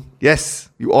Control crew. Yes,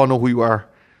 you all know who you are.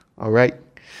 All right.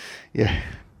 Yeah.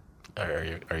 Are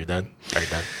you done? Are you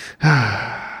done?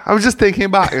 I was just thinking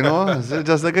back, you know,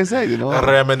 just like I said, you know.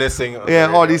 Reminiscing.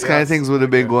 Yeah, all these kind of things would have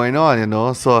been going on, you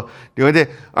know. So, the other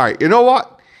day, all right, you know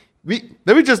what?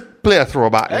 Let me just play a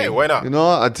throwback. Hey, then, why not? You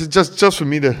know, just for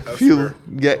me to feel,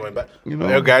 Going back. you know.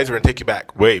 Well, guys, we're gonna take you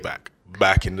back, way back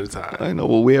in the time. I know,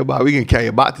 well, way back. We can carry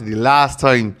it back to the last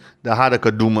time that had a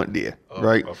Kaduma there,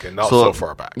 right? Okay, not so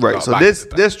far back. Right, Not so back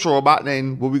this throwback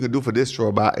then, what we can do for this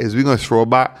throwback is we're going to throw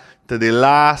back to the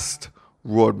last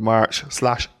Road March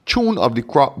 / Tune of the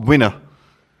Crop winner,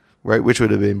 right, which would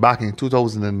have been back in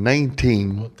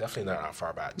 2019. Definitely not that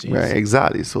far back. Jeez. Right,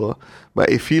 exactly. So, but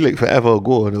it feel like forever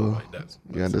ago, though.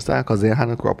 You understand? Because they had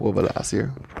a crop over last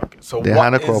year. So they what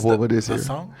had a is crop the- over this the year.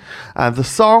 song? And the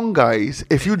song, guys,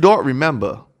 if you don't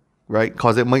remember, right,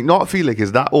 because it might not feel like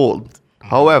it's that old.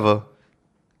 However,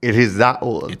 it is that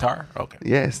old. Guitar? Okay.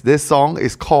 Yes, this song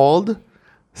is called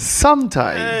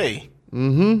Sometime. Hey.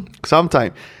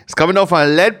 Sometime. It's coming off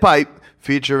on Lead Pipe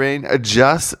featuring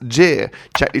Just J.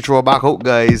 Check the throwback out,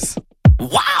 guys.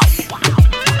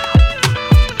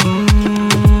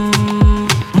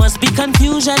 Must be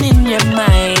confusion in your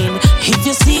mind. If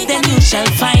you see, then you shall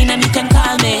find, and you can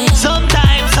call me.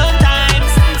 Sometimes,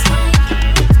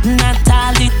 not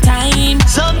all the time.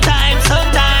 Sometimes.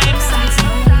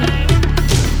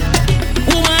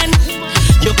 Woman,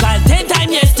 you called 10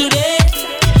 times yesterday,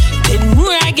 10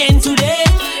 more again today.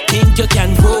 Think you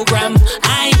can program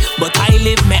but I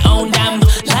live my own damn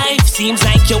life. Seems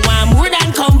like you want more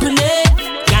than company.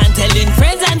 Can't tell in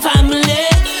friends and family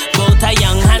about a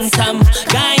young handsome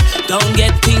guy. Don't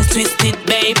get things twisted,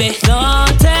 baby.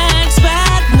 Don't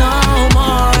expect no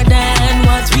more than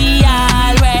what we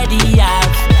already have.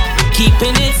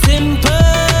 Keeping it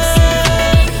simple.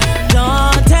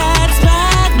 Don't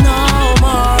expect no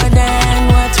more than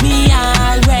what we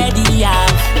already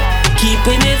have.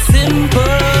 Keeping it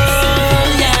simple.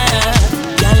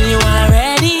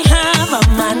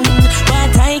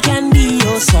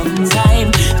 Sometime,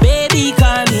 baby,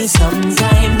 call me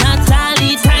sometime. Not all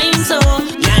the time, so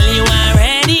girl, you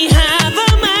already have a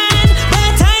man,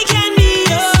 but I can be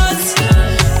yours.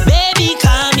 Baby,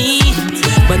 call me,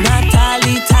 but not all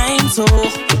the time, so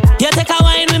you take a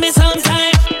wine with me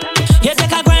sometime. You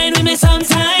take a grind with me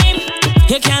sometime.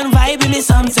 You can vibe with me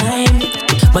sometime,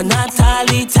 but not all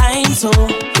the time, so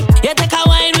you take a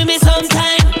wine with me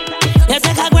sometime. You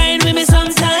take a grind with me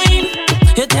sometime.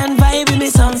 You can vibe with me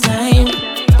sometime,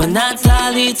 but not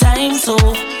all the time, so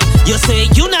you say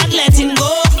you not letting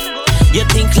go. You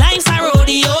think life's a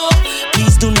rodeo.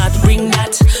 Please do not bring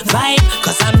that vibe,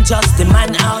 cause I'm just the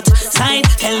man outside.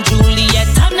 Tell Juliet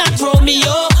I'm not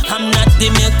Romeo, I'm not the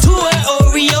milk to her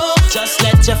Oreo. Just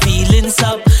let your feelings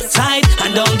subside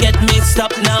and don't get mixed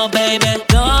up now, baby.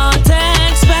 Don't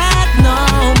expect no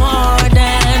more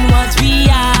than what we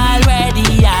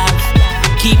already have.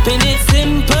 Keeping it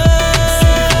simple.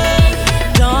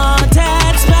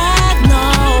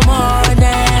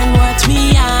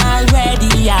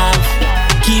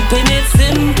 Keeping it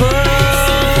simple,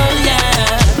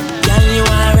 yeah. Girl, you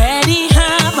already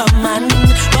have a man,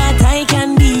 but I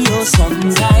can be yours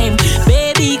sometime.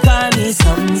 Baby, call me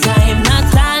sometime,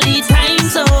 not all the time,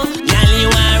 so girl, you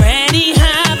already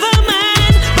have a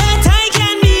man, but I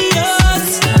can be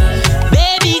yours.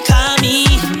 Baby, call me,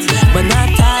 but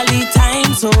not all the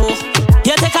time, so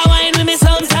you take a wine with me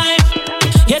sometime.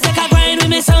 You take a grind with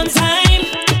me sometime.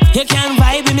 You can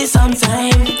vibe with me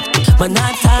sometime, but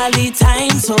not all the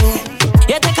time, so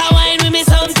you take a wine with me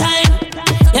sometime.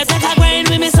 You take a grind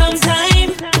with me sometime.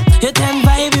 You can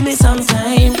vibe with me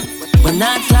sometime, but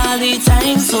not all the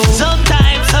time, so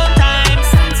sometimes.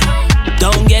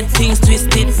 Don't get things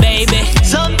twisted, baby.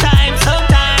 Sometimes.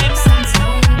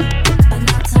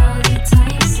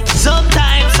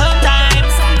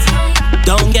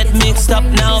 Don't get mixed up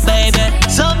now, baby.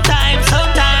 Sometimes.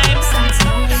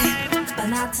 But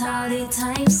not all the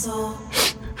time, so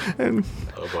And,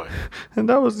 oh boy. And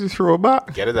that was the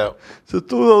throwback. Get it out. So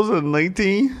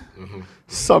 2019,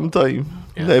 sometime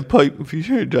that pipe, if you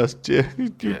should just take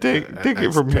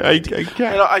it from here. I can't.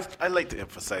 You know, I like to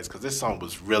emphasize because this song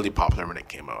was really popular when it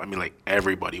came out. I mean, like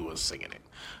everybody was singing it.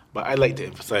 But I like to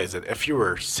emphasize that if you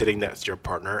were sitting next to your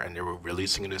partner and they were really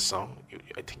singing this song,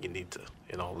 I think you need to,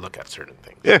 look at certain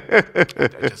things.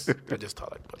 I just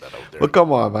thought I'd put that out there. But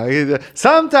come on, man.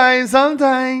 Sometimes,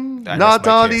 not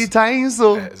all the time.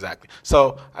 So exactly.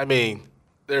 So I mean,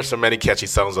 there's so many catchy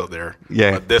songs out there.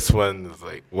 Yeah. But this one is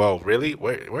like, well, really?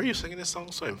 Where are you singing this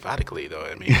song so emphatically, though?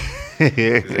 I mean,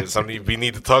 is it something we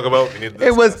need to talk about?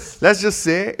 It was. Let's just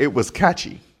say it was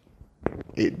catchy.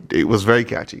 It was very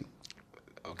catchy.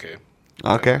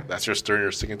 Okay. That's your story.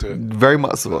 You're sticking to it. Very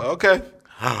much so. Okay.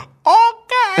 Okay. All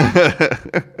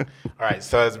right.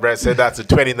 So as Brett said, that's a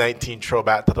 2019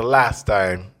 throwback to the last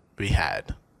time we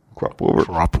had Crop Over.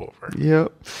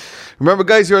 Yep. Remember,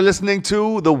 guys, you're listening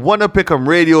to the Wanna Pick'em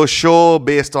radio show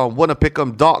based on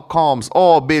wannapick'em.com's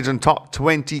All Bajan Top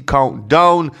 20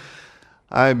 Countdown.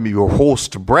 I'm your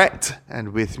host, Brett,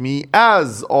 and with me,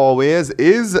 as always,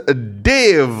 is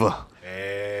Dave.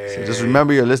 So just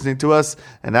remember you're listening to us,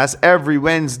 and that's every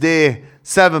Wednesday,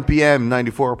 7 p.m.,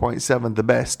 94.7 The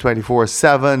Best,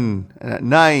 24/7, and at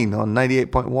 9 on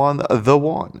 98.1 The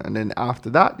One. And then after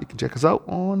that, you can check us out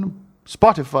on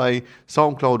Spotify,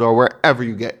 SoundCloud, or wherever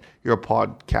you get your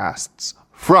podcasts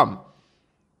from.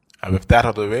 And with that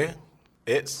out of the way,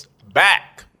 it's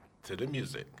back to the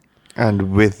music.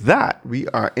 And with that, we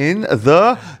are in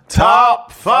the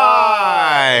Top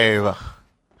 5.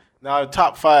 Now, the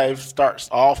top 5 starts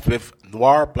off with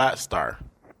Noir Blackstar,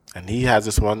 and he has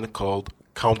this one called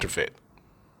Counterfeit.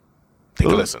 Take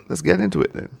a listen. Let's get into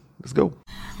it then. Let's go.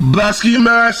 Blasky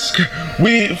mask,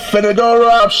 we finna go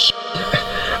rob sh.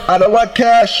 I don't want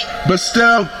cash, but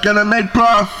still gonna make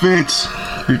profits.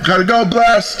 You gotta go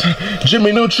blast,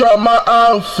 Jimmy Neutron my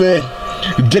outfit.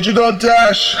 Digital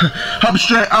dash, hop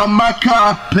straight out my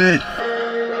cockpit.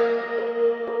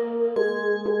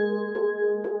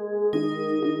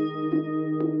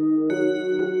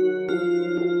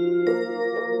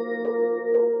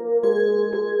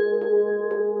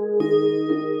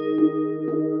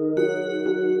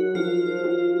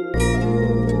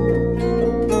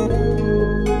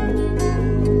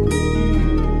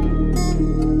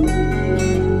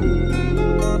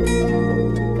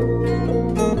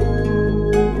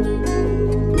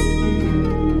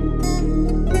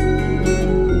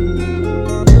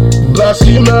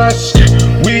 Blasky mask,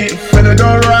 we finna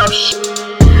go rob sh.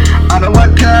 I don't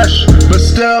want cash, but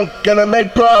still gonna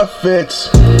make profits.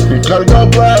 You gotta go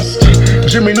blast,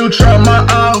 Jimmy Neutron my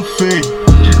outfit.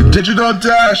 Digital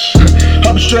dash,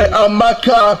 hop straight out my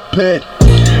cockpit.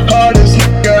 Hardest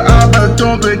nigga out there,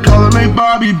 don't be calling me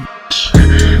Bobby bitch.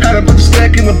 Had to put the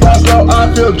stick in the box, now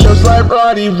I feel just like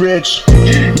Roddy Rich.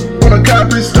 Wanna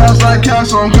copy stars like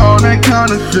cash, I'm calling it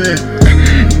counterfeit.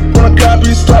 Wanna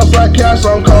copy stars like cash,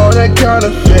 I'm calling it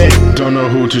counterfeit. Don't know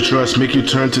who to trust, make you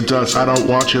turn to dust. I don't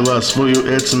want your lust, for you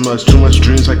it's a must. Too much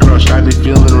dreams I crush, I be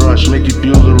feeling rush. Make you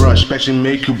feel the rush, especially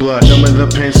make you blush. Numb in the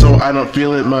pain so I don't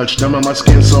feel it much. Numb in my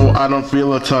skin so I don't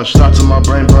feel a touch. Thoughts in my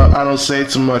brain but I don't say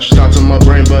too much. Thoughts in my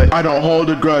brain but I don't hold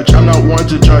a grudge. I'm not one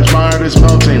to judge, my heart is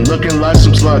melting, looking like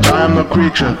some sludge. I am a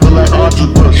creature, but like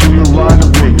octopus. Who you ride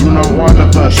with, you not one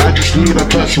of us. I just need a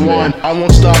 +1. I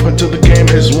won't stop until the game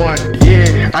is won.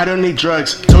 Yeah, I don't need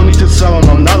drugs, don't need to sell them,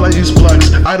 I'm not like these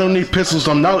plugs. I don't need pistols,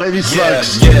 I'm not like these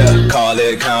slugs. Yeah, call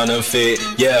it counterfeit.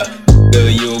 Yeah,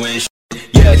 you and shit.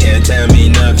 Yeah, can't tell me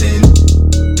nothing,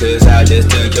 cause I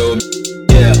just took your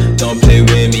yeah, don't play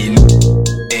with me.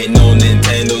 Ain't no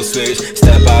Nintendo Switch.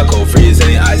 Step out, cold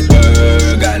freezing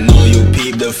iceberg. I know you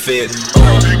peep the fit.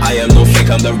 I am no fake,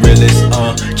 I'm the realest.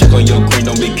 Check on your green,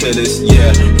 don't be killers.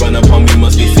 Yeah, run up on me,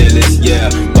 must be fearless. Yeah,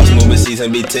 boss moving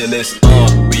season, be tillers.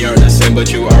 We aren't the same,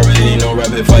 but you already know.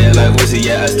 Rapid fire like Wizzy.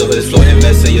 Yeah, I still hit flow.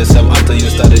 Invest in yourself until you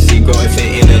start to see growing.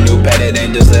 Fit in a new pattern,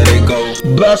 then just let it go.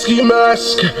 Blasky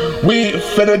mask, we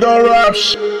finna go rob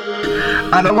sh.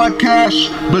 I don't want cash,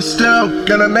 but still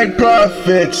gonna make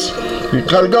profits. You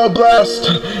gotta go blast,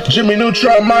 Jimmy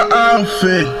Neutron my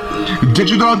outfit.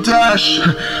 Digital dash,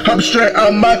 hop straight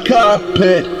out my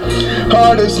cockpit.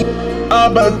 Hardest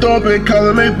out, but don't be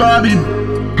calling me Bobby.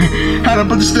 Had to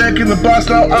put the stick in the box,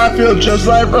 now I feel just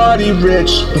like Roddy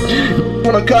Rich.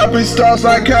 Wanna copy stars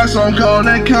like cash, I'm calling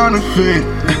it counterfeit.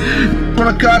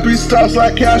 Wanna copy stars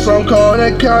like cash, I'm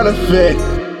calling it counterfeit.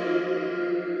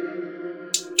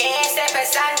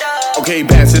 Okay,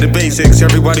 back to the basics.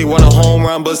 Everybody want a home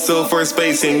run, but still first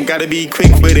basing. Gotta be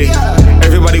quick with it.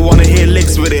 Everybody wanna hit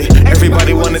licks with it.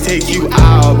 Everybody wanna take you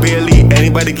out. Barely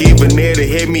anybody nobody gave an ear to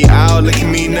hear me out. Look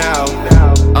at me now.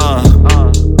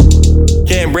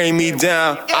 Can't bring me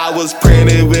down. I was praying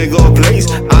it would go place.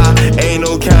 I ain't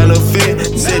no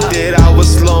counterfeit. Said that I was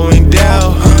slowing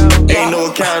down. Ain't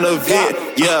no counterfeit.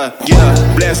 Yeah.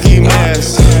 Black ski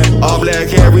mask, all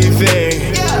black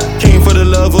everything. Came for the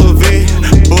love of it,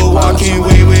 but walking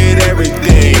away with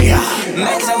everything.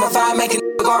 Max number 5, make a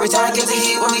go return. Get the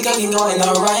heat when we getting going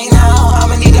on right now.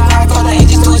 I'ma need a high for the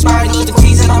engines to inspire. Lose the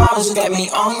keys and the mamas who get me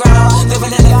on ground.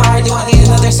 Living in the fire, do I need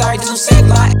another side to save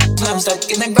my I'm stuck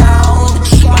in the ground.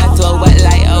 My flow wet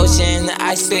like ocean.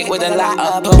 I spit with a lot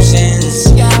of potions.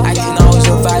 I can always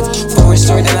revive for a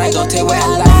story that I go take where I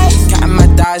like. Counting my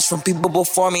dodge from people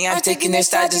before me. I'm taking their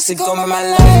style just to go in my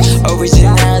life.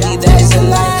 Originality, that is a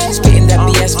lie. Spitting that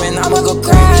BS, man, I'ma go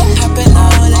crazy. Hopping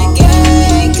on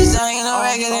again, cause I ain't no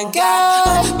regular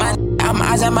guy. I'm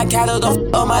eyes on my cattle, don't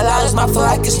f*** all my lives. My flow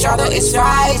like a straddle, it's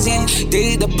rising.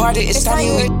 Daily departed, it's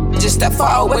tiny. We just that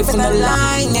far away from the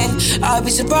line. And I'll be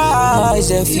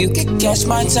surprised if you could catch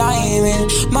my timing.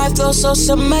 My flow so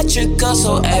symmetrical,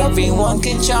 so everyone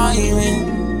can chime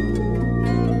in.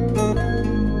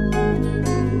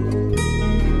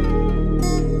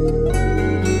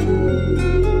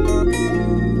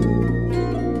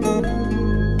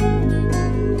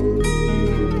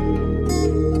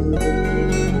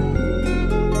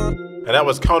 And that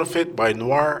was Counterfeit by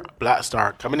Noir Black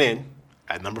Star, coming in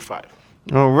at number 5.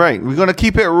 All right. We're going to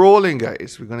keep it rolling,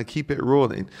 guys. We're going to keep it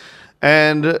rolling.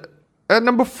 And at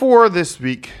number 4 this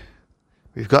week,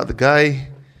 we've got the guy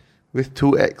with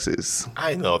 2 X's.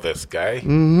 I know this guy.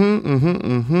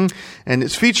 And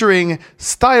it's featuring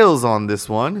Styles on this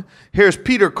one. Here's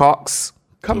Peter Cox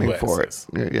coming for it.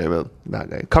 Yeah, well, that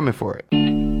guy. Coming for it.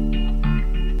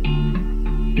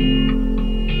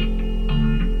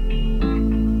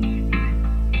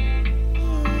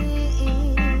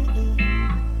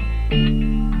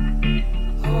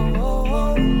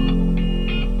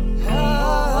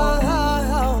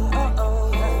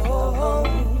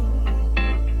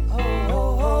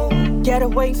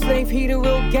 Getaway slave, he the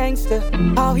real gangster.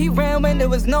 How he ran when there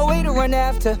was no way to run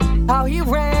after. How he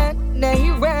ran, then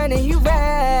he ran and he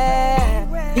ran.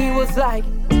 He was like,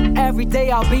 every day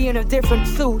I'll be in a different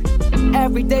suit.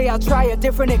 Every day I'll try a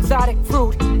different exotic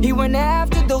fruit. He went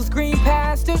after those green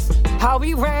pastures. How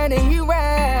he ran and he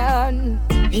ran.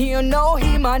 You know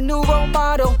he my new role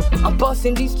model. I'm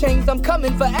busting these chains, I'm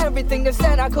coming for everything that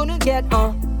said I couldn't get.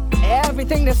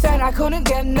 Everything that said I couldn't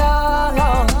get, no.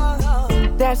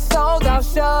 That sold out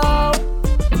show.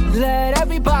 Let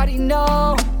everybody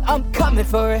know I'm coming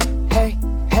for it. Hey,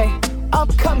 hey, I'm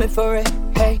coming for it.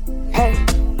 Hey, hey.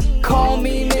 Call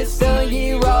me Mr.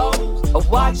 Hero.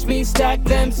 Watch me stack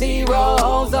them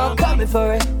zeros. I'm coming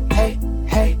for it. Hey,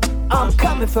 hey, I'm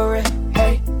coming for it.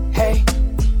 Hey, hey.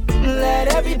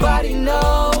 Let everybody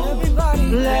know.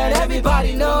 Let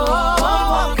everybody know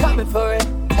I'm coming for it.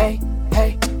 Hey,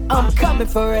 hey, I'm coming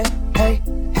for it. Hey,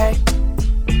 hey.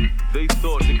 They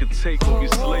thought they could take what we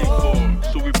slaved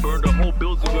for, so we burned the whole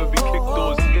building when we kicked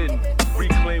doors in.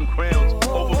 Reclaim crowns,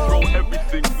 overthrow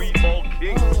everything, we all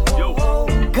kings, yo.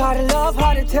 Gotta love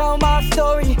how to tell my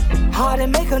story, how to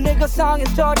make a nigga song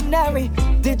extraordinary.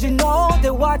 Did you know they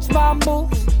watch my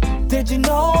moves? Did you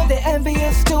know they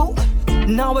envious too?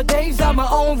 Nowadays I'm my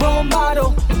own role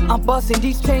model. I'm busting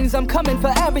these chains, I'm coming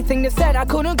for everything they said I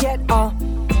couldn't get.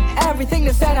 Everything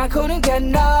they said I couldn't get,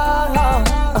 no.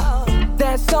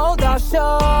 That sold out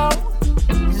show.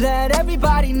 Let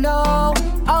everybody know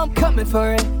I'm coming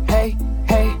for it. Hey,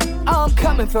 hey, I'm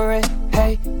coming for it.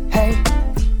 Hey, hey.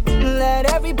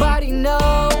 Let everybody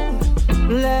know.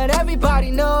 Let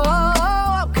everybody know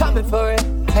I'm coming for it.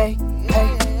 Hey,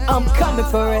 hey, I'm coming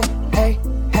for it. Hey,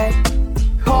 hey.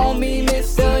 Call me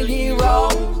Mr. Hero.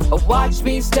 Watch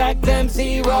me stack them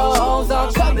zeros.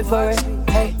 I'm coming for it.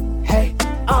 Hey, hey,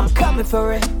 I'm coming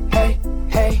for it. Hey,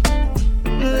 hey.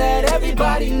 Let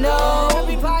everybody know.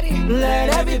 Let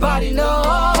everybody know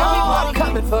I'm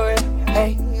coming for it.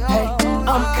 Hey, hey,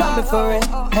 I'm coming for it.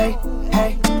 Hey,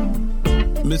 hey.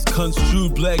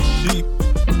 Misconstrued black sheep.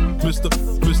 Mr.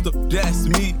 That's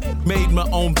me. Made my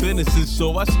own businesses,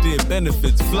 so I steer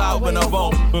benefits. Fly when I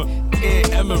want, Air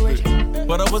Emirates.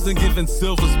 But I wasn't given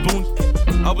silver spoons.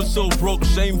 I was so broke,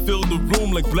 shame filled the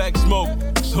room like black smoke.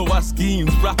 So I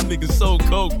schemed, rock niggas so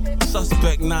coke.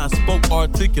 Suspect spoke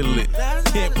articulate.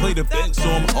 Can't play the bench, so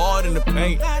I'm hard in the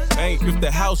paint. Ain't with the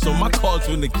house, so my cards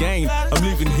win the game. I'm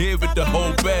leaving here with the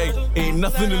whole bag. Ain't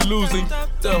nothing to losing,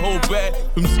 the whole bag.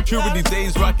 From security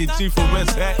days, rocking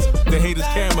G4S hats. The haters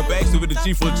carrying my bags with the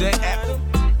G4 Jet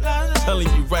app. Telling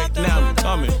you right now, I'm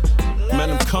coming. Man,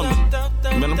 I'm coming.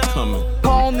 Man, I'm coming.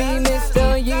 Call me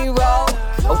Mr. Hero.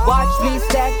 Watch me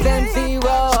stack them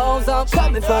zeros. I'm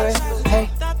coming for it. Hey,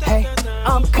 hey,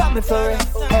 I'm coming for it.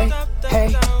 Hey,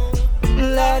 hey.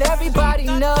 Let everybody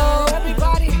know.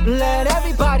 Let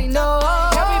everybody know.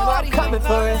 Everybody coming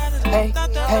for it. Hey,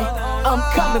 hey, I'm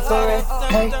coming for it.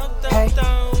 Hey, hey.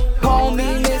 Call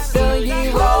me Mr.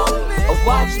 Hero.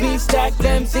 Watch me stack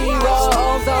them zeros.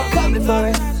 I'm coming for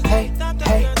it. Hey,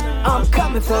 hey, I'm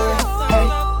coming for it.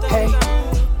 Hey, hey.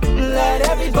 Let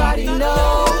everybody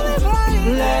know.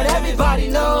 Let everybody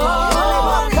know.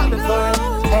 I'm coming for it.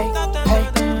 Hey,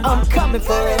 hey, I'm coming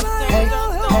for it. Hey,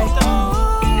 hey.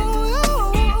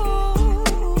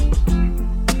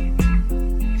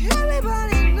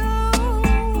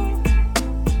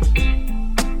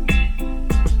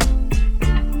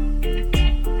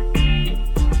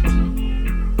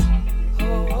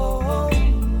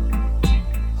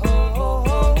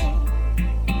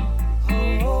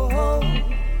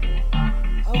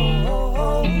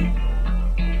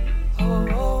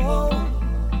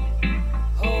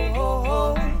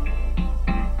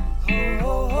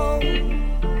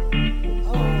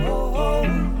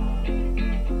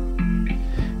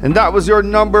 And that was your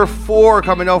number 4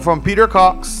 coming out from Peter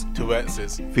Cox. 2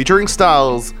 X's. Featuring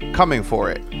Styles, Coming For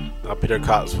It. Now, Peter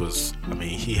Cox was, I mean,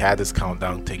 he had this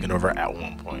countdown taken over at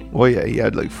one point. Oh, yeah, he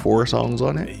had like 4 songs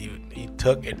on it. He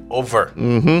took it over.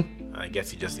 Mm-hmm. I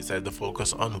guess he just decided to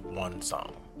focus on one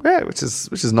song. Yeah, which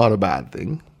is not a bad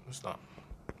thing. It's not.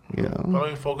 You know. But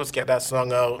when you focus, get that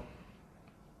song out,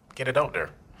 get it out there.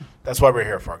 That's what we're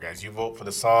here for, guys. You vote for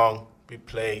the song, we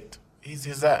play it. Easy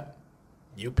as that.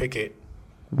 You pick it.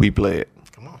 We play it.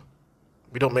 Come on.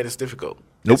 We don't make this difficult.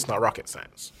 Nope. It's not rocket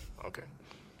science. Okay.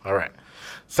 All right.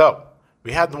 So,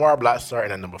 we had Noir Blackstar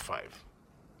in at number 5.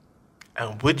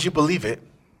 And would you believe it?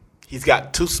 He's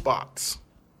got 2 spots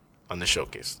on the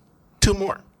showcase. 2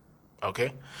 more.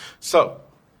 Okay. So,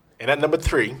 in at number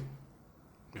 3,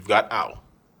 we've got Owl.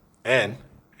 And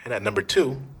at number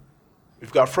 2,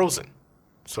 we've got Frozen.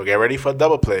 So, get ready for a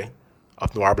double play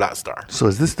of Noir Blackstar. So,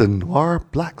 is this the Noir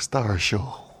Blackstar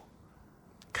show?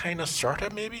 Kind of sort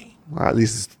of, maybe? Or at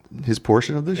least his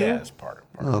portion of the show? Yeah, it's part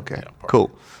okay,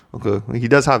 cool. Okay, he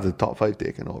does have the top 5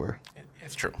 taken over.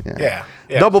 It's true. Yeah.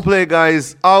 Yeah. Double play,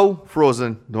 guys. Ow,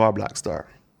 Frozen, Noir Blackstar.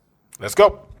 Let's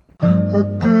go.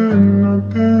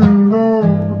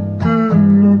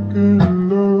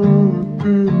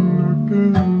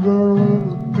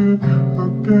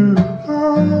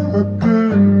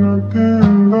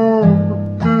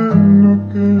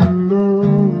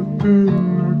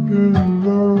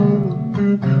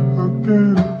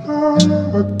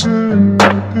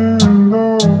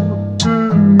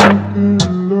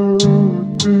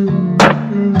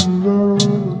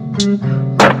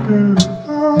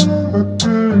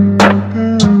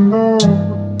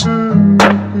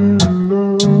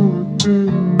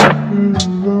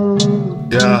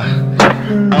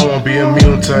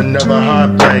 Another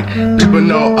heartbreak. People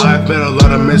know I've made a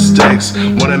lot of mistakes.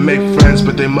 Wanna make friends,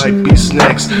 but they might be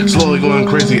snakes. Slowly going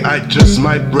crazy, I just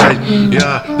might break.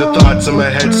 Yeah, the thoughts in my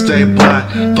head stay black.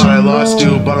 Thought I lost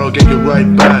you, but I'll get you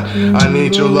right back. I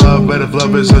need your love, but if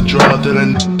love is a draw, then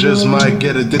I just might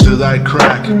get addicted to that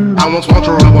crack. I once walked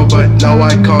a rebel, but now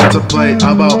I contemplate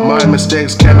about my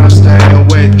mistakes. Can I stay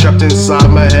away? Trapped inside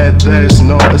my head, there's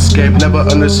no escape. Never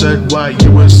understood why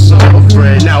you were so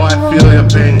afraid. Now I feel your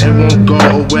pain, it won't go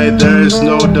away. There is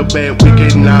no debate, we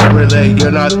cannot relate.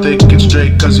 You're not thinking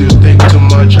straight cause you think too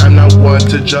much. I'm not one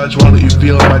to judge, why don't you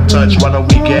feel my touch? Why don't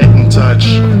we get in touch?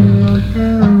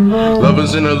 Love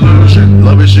is an illusion,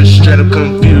 love is just straight up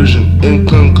confusion. In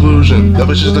conclusion, love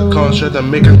is just a construct that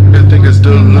make a nigga think it's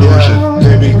delusion. Yeah,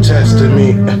 they be testing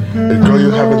me, and girl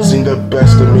you haven't seen the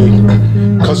best of me.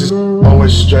 Cause he's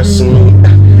always stressing me,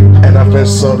 and I've been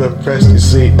so depressed, you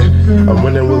see. I'm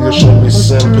winning, will you show me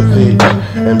sympathy?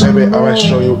 And baby, I might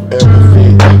show you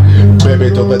empathy. Baby,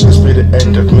 don't let this be the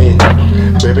end of me.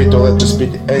 Baby, don't let this be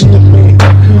the end of me.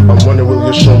 I'm wondering, will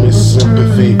you show me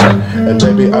sympathy? And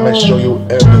baby, I might show you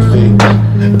empathy.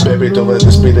 Baby, don't let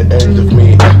this be the end of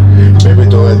me. Baby,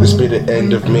 don't let this be the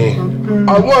end of me.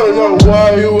 I wanna know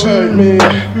why you hurt me.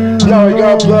 Now I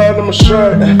got blood on my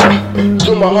shirt.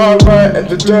 Do my heart right at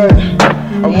the dirt.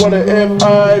 I'm wondering if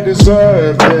I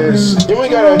deserve this. You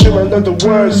ain't gotta treat me like the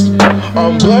worst.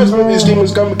 I'm blessed, but these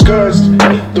demons got me cursed.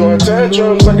 Throwing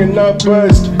tantrums like a nut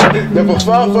burst. Never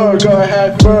fought for a girl I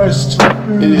had first.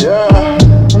 Yeah,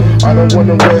 I don't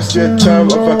wanna waste your time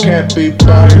if I can't be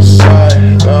by your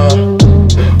side.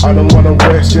 I don't wanna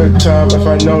waste your time if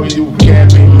I know you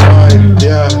can't be mine.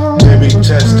 Yeah, they be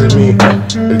testing me.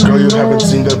 The girl you haven't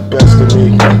seen the best of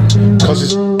me. Cause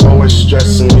it's always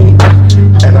stressing me,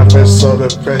 and I've been so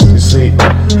depressed, you see.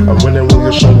 I'm winning, will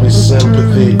you show me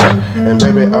sympathy? And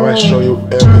baby, I might show you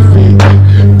empathy.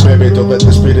 Baby, Baby, don't let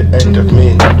this be the end of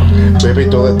me. Baby,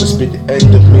 don't let this be the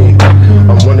end of me.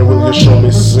 I'm wondering, will you show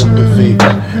me sympathy?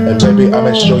 And baby, I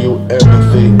might show you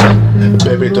empathy.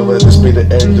 Baby, don't let this be the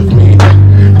end of me.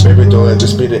 Baby, don't let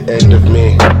this be the end of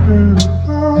me.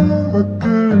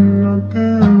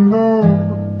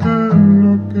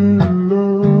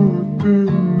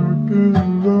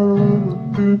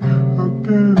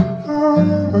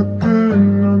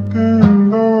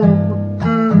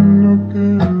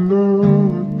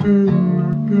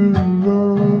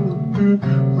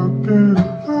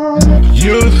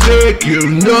 You think you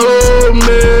know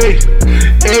me?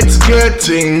 It's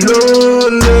getting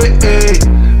lonely.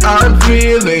 I'm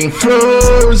feeling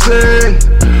frozen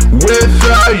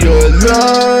without your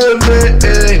loving.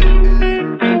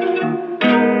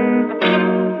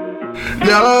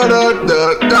 Da da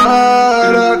da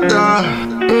da da da.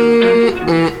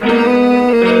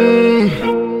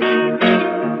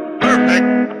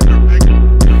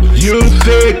 You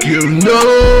think you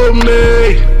know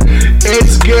me?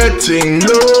 It's getting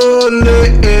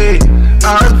lonely.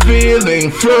 I'm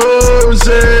feeling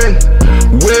frozen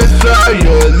without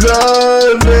your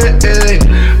loving.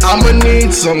 I'ma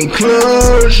need some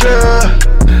closure.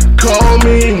 Call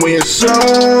me when you're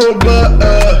sober.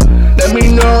 Let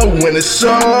me know when it's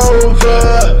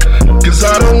over. Cause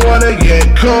I don't wanna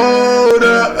get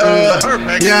colder.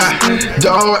 Yeah,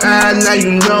 don't act now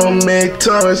you know me.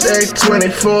 Taurus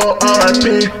 824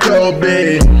 RIP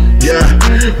Kobe. Yeah,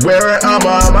 wear it on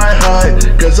my heart.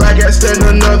 Cause I can't stand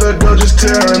another girl just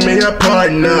tearing me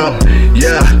apart now.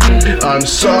 Yeah, I'm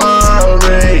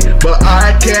sorry, but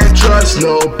I can't trust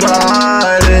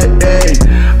nobody.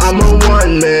 I'm a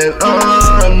one-man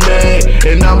army,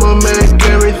 and I'ma make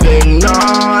everything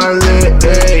gnarly.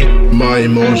 My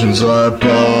emotions are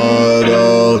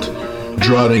bottled,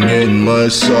 drowning in my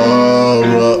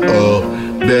sorrow.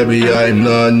 Baby, I'm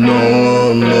not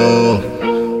normal.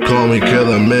 Call me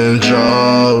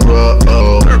Kilimanjaro.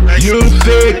 You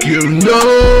think you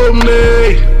know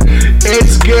me?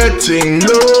 It's getting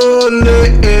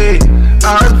lonely.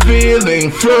 I'm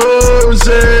feeling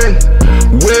frozen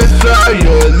without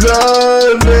your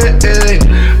loving.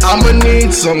 I'ma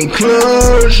need some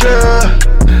closure.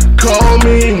 Call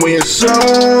me when you're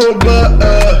sober.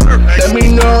 Let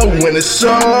me know when it's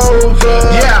over.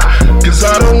 Yeah, cause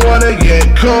I don't wanna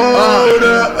get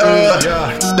colder.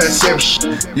 That same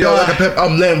shit. Yo, like a pimp,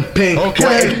 I'm limping.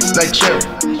 Okay, like chip.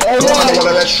 Go on one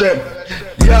of that strip.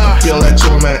 Yeah, feel like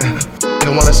Superman. They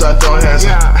wanna start throwing hands.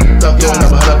 Stop throwing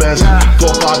up 100 bands.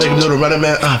 4-5, they can do the running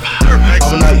man.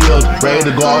 I'm not yield, ready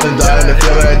to go out and die in the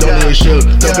field. I don't need a shield.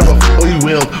 Don't give a f*** you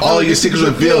will. All of your secrets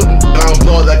revealed. I'm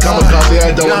blood like kamikaze.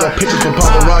 I don't want no pictures from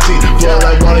paparazzi. Flow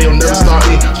like Ronnie, you'll never start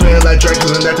me. Spinning like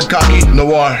Dracula and that's a cocky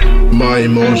noir. My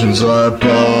emotions are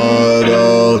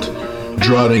bottled,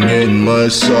 drowning in my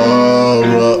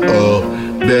sorrow.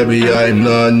 Baby, I'm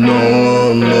not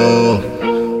normal.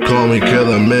 Call me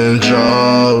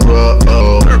Kilimanjaro.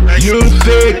 You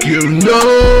think you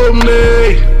know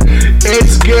me?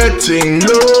 It's getting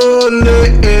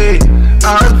lonely.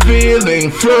 I'm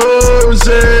feeling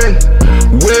frozen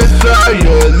without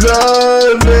your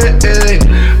loving.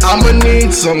 I'ma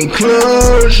need some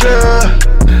closure.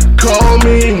 Call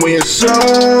me when you're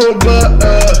sober.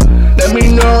 Let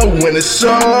me know when it's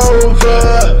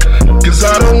over. Cause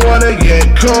I don't wanna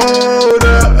get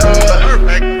colder.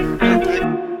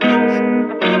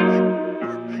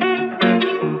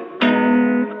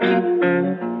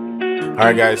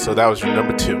 Alright guys, so that was your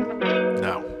number 2.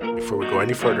 Now, before we go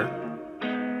any further,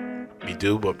 we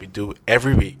do what we do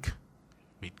every week.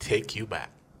 We take you back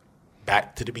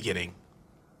to the beginning.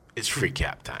 It's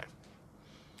recap time.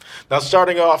 Now,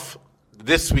 starting off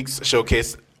this week's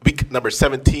showcase, week number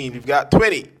 17, we've got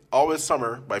 20, Always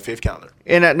Summer by Faith Calendar.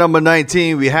 And at number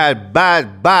 19, we had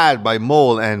Bad Bad by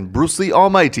Mole and Bruce Lee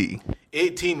Almighty.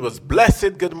 18 was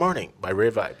Blessed Good Morning by Ray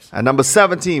Vibes. At number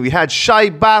 17, we had Shy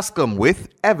Bascom with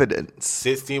Evidence.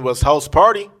 16 was House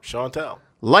Party, Chantel.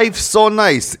 Life's So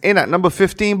Nice, in at number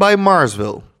 15 by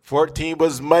Marsville. 14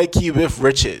 was Mikey with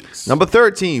Riches. Number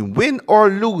 13, Win or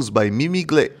Lose by Mimi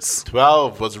Glitz.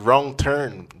 12 was Wrong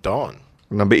Turn, Dawn.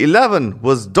 Number 11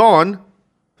 was Dawn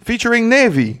featuring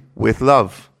Navy with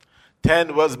Love.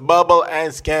 10 was Bubble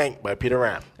and Skank by Peter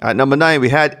Ram. At number 9, we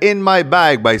had In My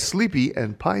Bag by Sleepy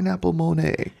and Pineapple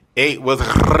Monet. 8 was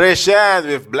Rishad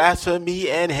with Blasphemy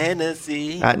and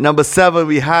Hennessy. At number 7,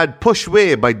 we had Push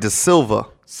Way by De Silva.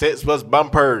 6 was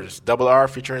Bumpers, Double R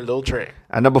featuring Lil Trey.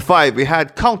 At number 5, we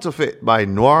had Counterfeit by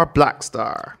Noir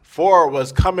Blackstar. 4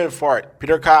 was Coming For It,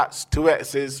 Peter Cox, 2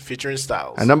 X's featuring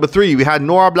Styles. At number 3, we had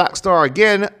Noir Blackstar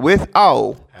again with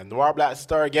Ow. And Noir Black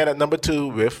Star again at number 2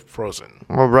 with Frozen.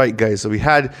 All right, guys. So we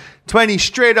had 20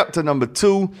 straight up to number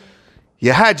 2.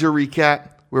 You had your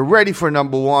recap. We're ready for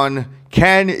number 1.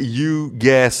 Can you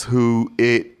guess who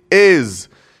it is?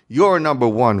 Your number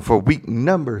 1 for week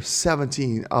number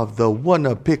 17 of the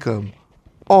Wanna Pick'em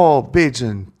All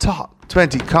Bajan Top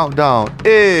 20 Countdown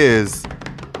is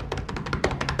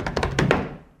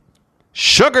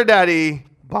Sugar Daddy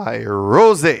by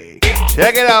Rose.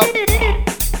 Check it out.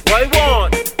 Why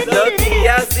want the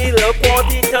TLC, the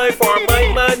party time for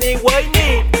my money? Why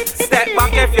need? Step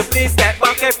back if you please, step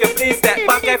back if you please, step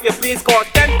back if you please. Cause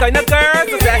them kind of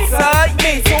girls is excite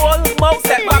me. So almost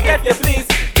step back if you please.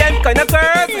 Them kind of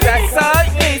girls is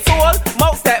excite me. So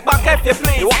almost step back if you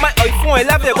please. You want my iPhone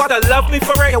 11, you gotta love me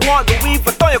for it. You want the Louis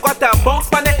Vuitton, you gotta bounce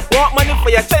on it. Want money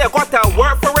for your chair, you gotta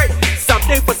work for it.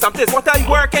 Something for something, what are you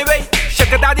working with?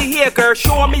 Sugar daddy here, girl,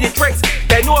 show me the tricks.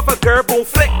 Then over, girl, boom,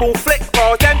 flick, boom, flick.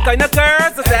 All them kind of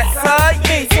girls is excite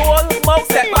me. So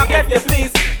almost step back if you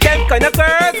please. Them kind of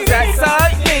girls is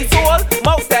excite me. So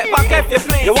almost step back if you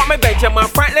please. You want my Benjamin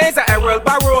Franklin's and Errol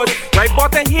Barrows. Right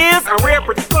button heels and real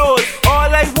pretty clothes.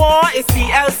 All I want is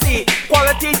TLC.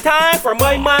 Quality time for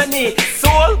my money.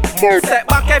 Soul, step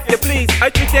back if you please. I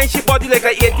treat she body like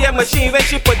an ATM machine. When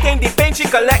she put in the pen, she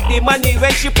collect the money.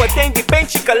 When she put in the pen,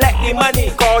 she collect the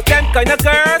money. Cause them kind of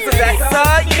girls is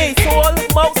excite me. Soul,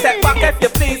 step back if you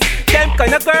please. Them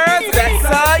kind of girls is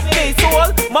excite me.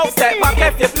 Soul, step back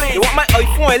if you please. You want my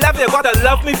iPhone 11, you gotta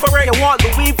love me for it. You want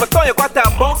Louis Vuitton, you gotta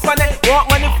bounce on it. Want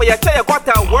money for your chair, you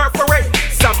gotta work for it.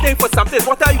 Something for something,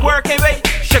 what are you working with?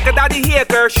 Sugar daddy here,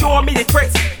 girl, show me the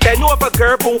tricks. Then over,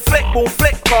 girl, boom, flick, boom,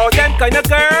 flick. Call them kind of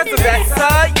girls is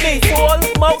excite me. Soul,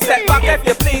 step back if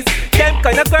you please. Them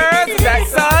kind of girls is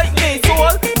excite me.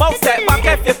 Soul, step back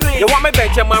if you please. You want my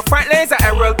Benjamin Franklin's and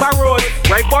Errol Barrows.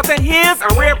 Right button heels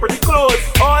and real pretty clothes.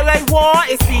 All I want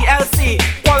is TLC.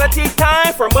 Quality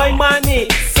time for my money.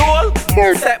 Soul,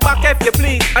 step back if you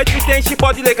please. I treat she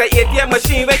body like an ATM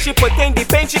machine. When she put in the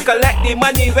pen, she collect the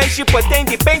money. When she put in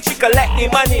the pen, she collect the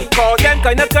money. Call them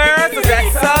kind of girls is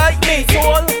excite me.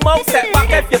 Soul, step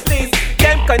back if you please.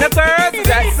 Them kind of girls is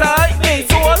excite me.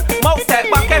 Soul, step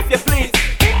back if you please.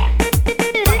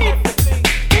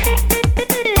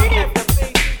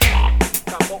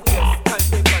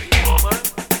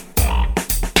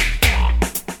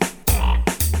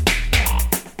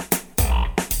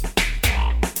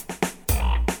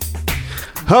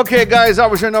 Okay, guys,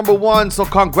 that was your number 1. So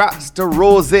congrats to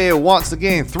Rose once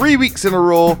again. 3 weeks in a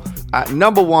row at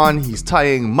number 1. He's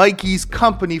tying Mikey's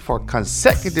company for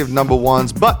consecutive number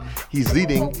 1s, but he's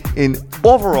leading in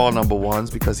overall number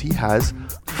 1s because he has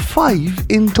 5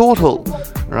 in total,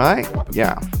 right?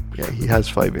 Yeah, he has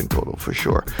 5 in total for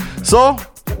sure. So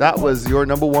that was your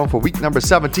number 1 for week number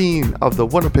 17 of the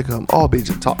Wanna Pick'em All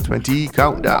Bajan Top 20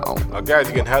 Countdown. Now, guys,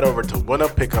 you can head over to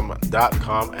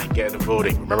wannapick'em.com and get into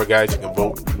voting. Remember, guys, you can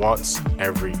vote once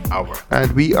every hour.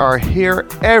 And we are here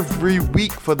every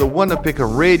week for the Wanna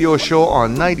Pick'em radio show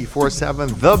on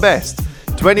 94.7 The Best,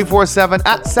 24/7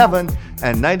 at 7,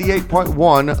 and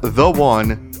 98.1 The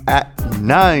One at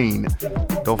 9.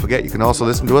 Don't forget, you can also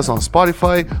listen to us on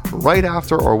Spotify right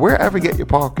after or wherever you get your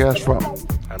podcast from.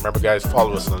 And remember, guys,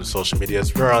 follow us on the social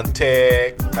medias. We're on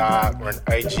TikTok, we're on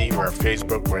IG, we're on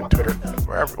Facebook, we're on Twitter,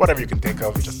 wherever, whatever you can think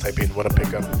of. Just type in Wanna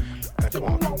Pick'em and come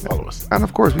on, follow us. And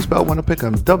of course, we spell Wanna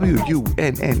Pick'em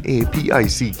WUNNAPICKEM.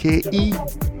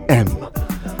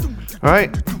 All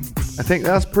right, I think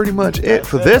that's pretty much it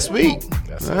for this week.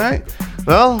 All right,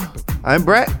 well, I'm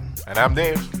Brett. And I'm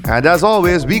Dave. And as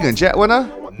always, we can chat with you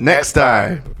next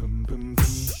time.